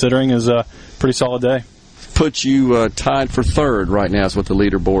 all considering, is a pretty solid day. Put you tied for third right now is what the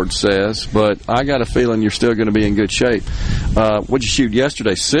leaderboard says, but I got a feeling you're still going to be in good shape. What'd you shoot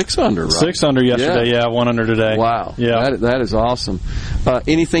yesterday? 6 under, right? 6 under yesterday, yeah, 1 under today. Wow. Yeah. That is awesome.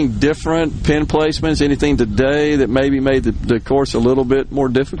 Anything different, pin placements, anything today that maybe made the course a little bit more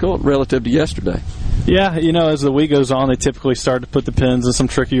difficult relative to yesterday? Yeah, as the week goes on, they typically start to put the pins in some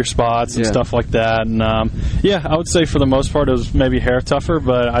trickier spots and stuff like that. And, I would say for the most part it was maybe hair tougher,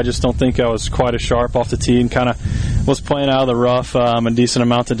 but I just don't think I was quite as sharp off the tee and kind of was playing out of the rough a decent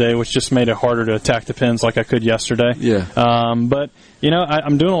amount today, which just made it harder to attack the pins like I could yesterday. Yeah. But,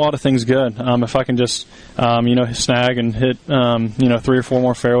 I'm doing a lot of things good. If I can just, snag and hit, 3 or 4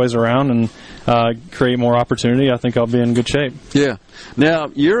 more fairways around and create more opportunity, I think I'll be in good shape. Yeah. Now,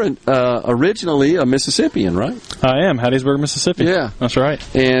 you're originally a Mississippian, right? I am, Hattiesburg, Mississippi. Yeah. That's right.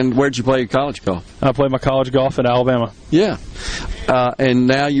 And where'd you play your college golf? I played my college golf at Alabama. Yeah. And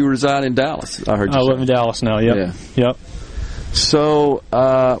now you reside in Dallas, I heard you I live in Dallas now, yep. Yeah. Yep. So,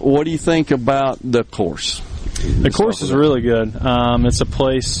 what do you think about the course? The course is really good. It's a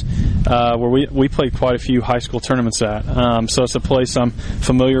place where we played quite a few high school tournaments at. So it's a place I'm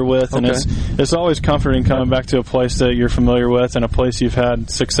familiar with, and it's always comforting coming back to a place that you're familiar with and a place you've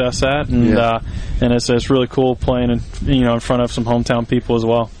had success at, and it's really cool playing in front of some hometown people as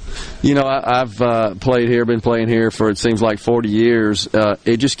well. I've been playing here for, it seems like, 40 years.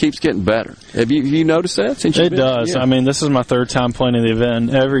 It just keeps getting better. Have you noticed that since you've been? It does. Yeah. I mean, this is my 3rd time playing in the event,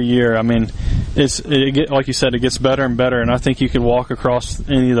 and every year, I mean, like you said, it gets better and better, and I think you could walk across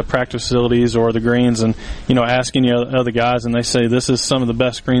any of the practice facilities or the greens and, ask any other guys, and they say this is some of the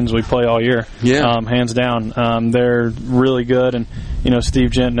best greens we play all year. Yeah. Hands down. They're really good, and,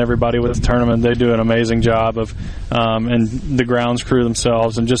 Steve Gent and everybody with the tournament, they do an amazing job of, and the grounds crew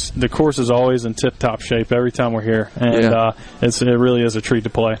themselves, and just the course is always in tip-top shape every time we're here, and it really is a treat to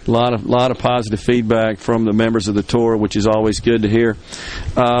play. A lot of positive feedback from the members of the tour, which is always good to hear.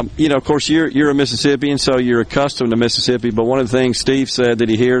 Of course, you're a Mississippian, so you're accustomed to Mississippi, but one of the things Steve said that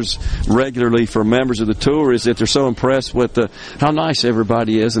he hears regularly from members of the tour is that they're so impressed with how nice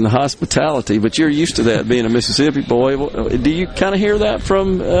everybody is and the hospitality, but you're used to that being a Mississippi boy. Do you kind of hear hear that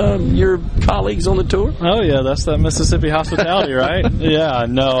from your colleagues on the tour? Oh yeah, that's that Mississippi hospitality, right? Yeah,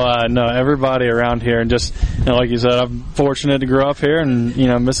 no, everybody around here, and just like you said, I'm fortunate to grow up here, and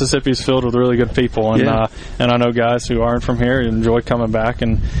Mississippi's filled with really good people, and and I know guys who aren't from here enjoy coming back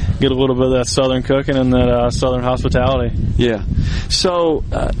and get a little bit of that Southern cooking and that Southern hospitality. Yeah. So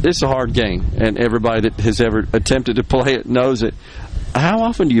it's a hard game, and everybody that has ever attempted to play it knows it. How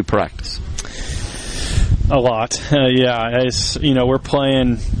often do you practice? A lot. It's, we're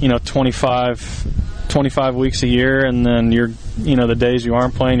playing 25 weeks a year, and then the days you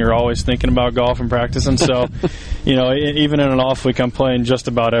aren't playing, you're always thinking about golf and practicing. So even in an off week, I'm playing just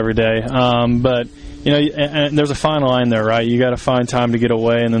about every day. But and there's a fine line there, right? You got to find time to get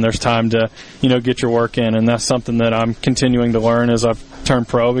away, and then there's time to, get your work in. And that's something that I'm continuing to learn as I've turned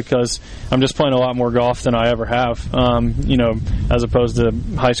pro, because I'm just playing a lot more golf than I ever have, as opposed to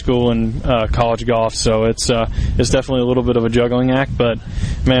high school and college golf. So it's definitely a little bit of a juggling act, but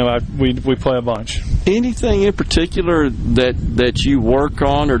man, we play a bunch. Anything in particular that you work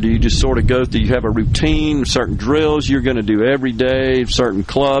on, or do you just sort of go through, you have a routine, certain drills you're going to do every day, certain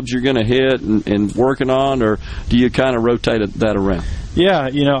clubs you're going to hit and working on, or do you kind of rotate that around? Yeah,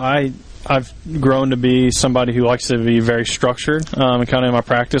 I've grown to be somebody who likes to be very structured, and kind of in my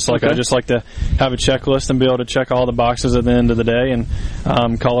practice. Like, I just like to have a checklist and be able to check all the boxes at the end of the day and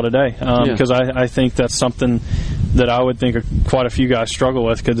call it a day. Because I think that's something that I would think quite a few guys struggle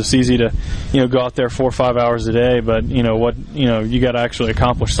with, because it's easy to go out there 4 or 5 hours a day, but you got to actually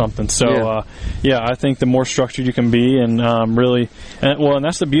accomplish something. So I think the more structured you can be, and and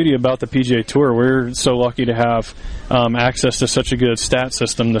that's the beauty about the PGA Tour. We're so lucky to have access to such a good stat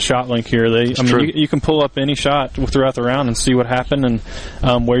system, the ShotLink here. You can pull up any shot throughout the round and see what happened, and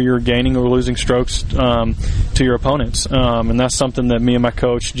where you're gaining or losing strokes to your opponents. And that's something that me and my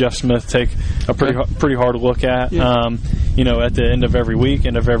coach Jeff Smith take a pretty hard look at. At the end of every week,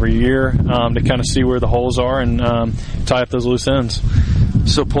 end of every year, to kind of see where the holes are and tie up those loose ends.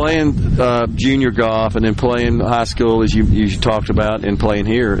 So playing junior golf, and then playing high school, as you talked about, and playing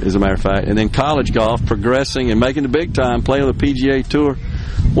here, as a matter of fact, and then college golf, progressing and making the big time, playing on the PGA Tour.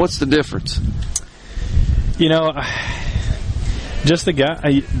 What's the difference? Just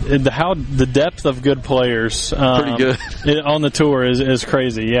the depth of good players pretty good on the tour is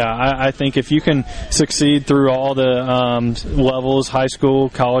crazy. Yeah, I think if you can succeed through all the levels, high school,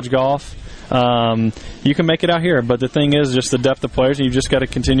 college golf, you can make it out here. But the thing is just the depth of players, and you just got to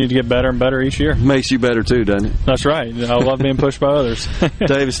continue to get better and better each year. Makes you better too, doesn't it? That's right. I love being pushed by others.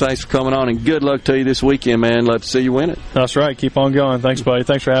 Davis, thanks for coming on, and good luck to you this weekend, man. Love to see you win it. That's right. Keep on going. Thanks, buddy.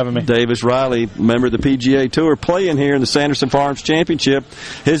 Thanks for having me. Davis Riley, member of the PGA Tour, playing here in the Sanderson Farms Championship,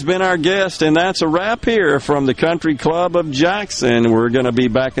 has been our guest, and that's a wrap here from the Country Club of Jackson. We're going to be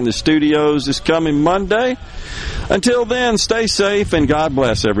back in the studios this coming Monday. Until then, stay safe, and God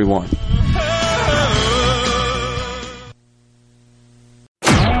bless everyone.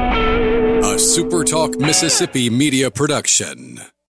 A SuperTalk Mississippi media production.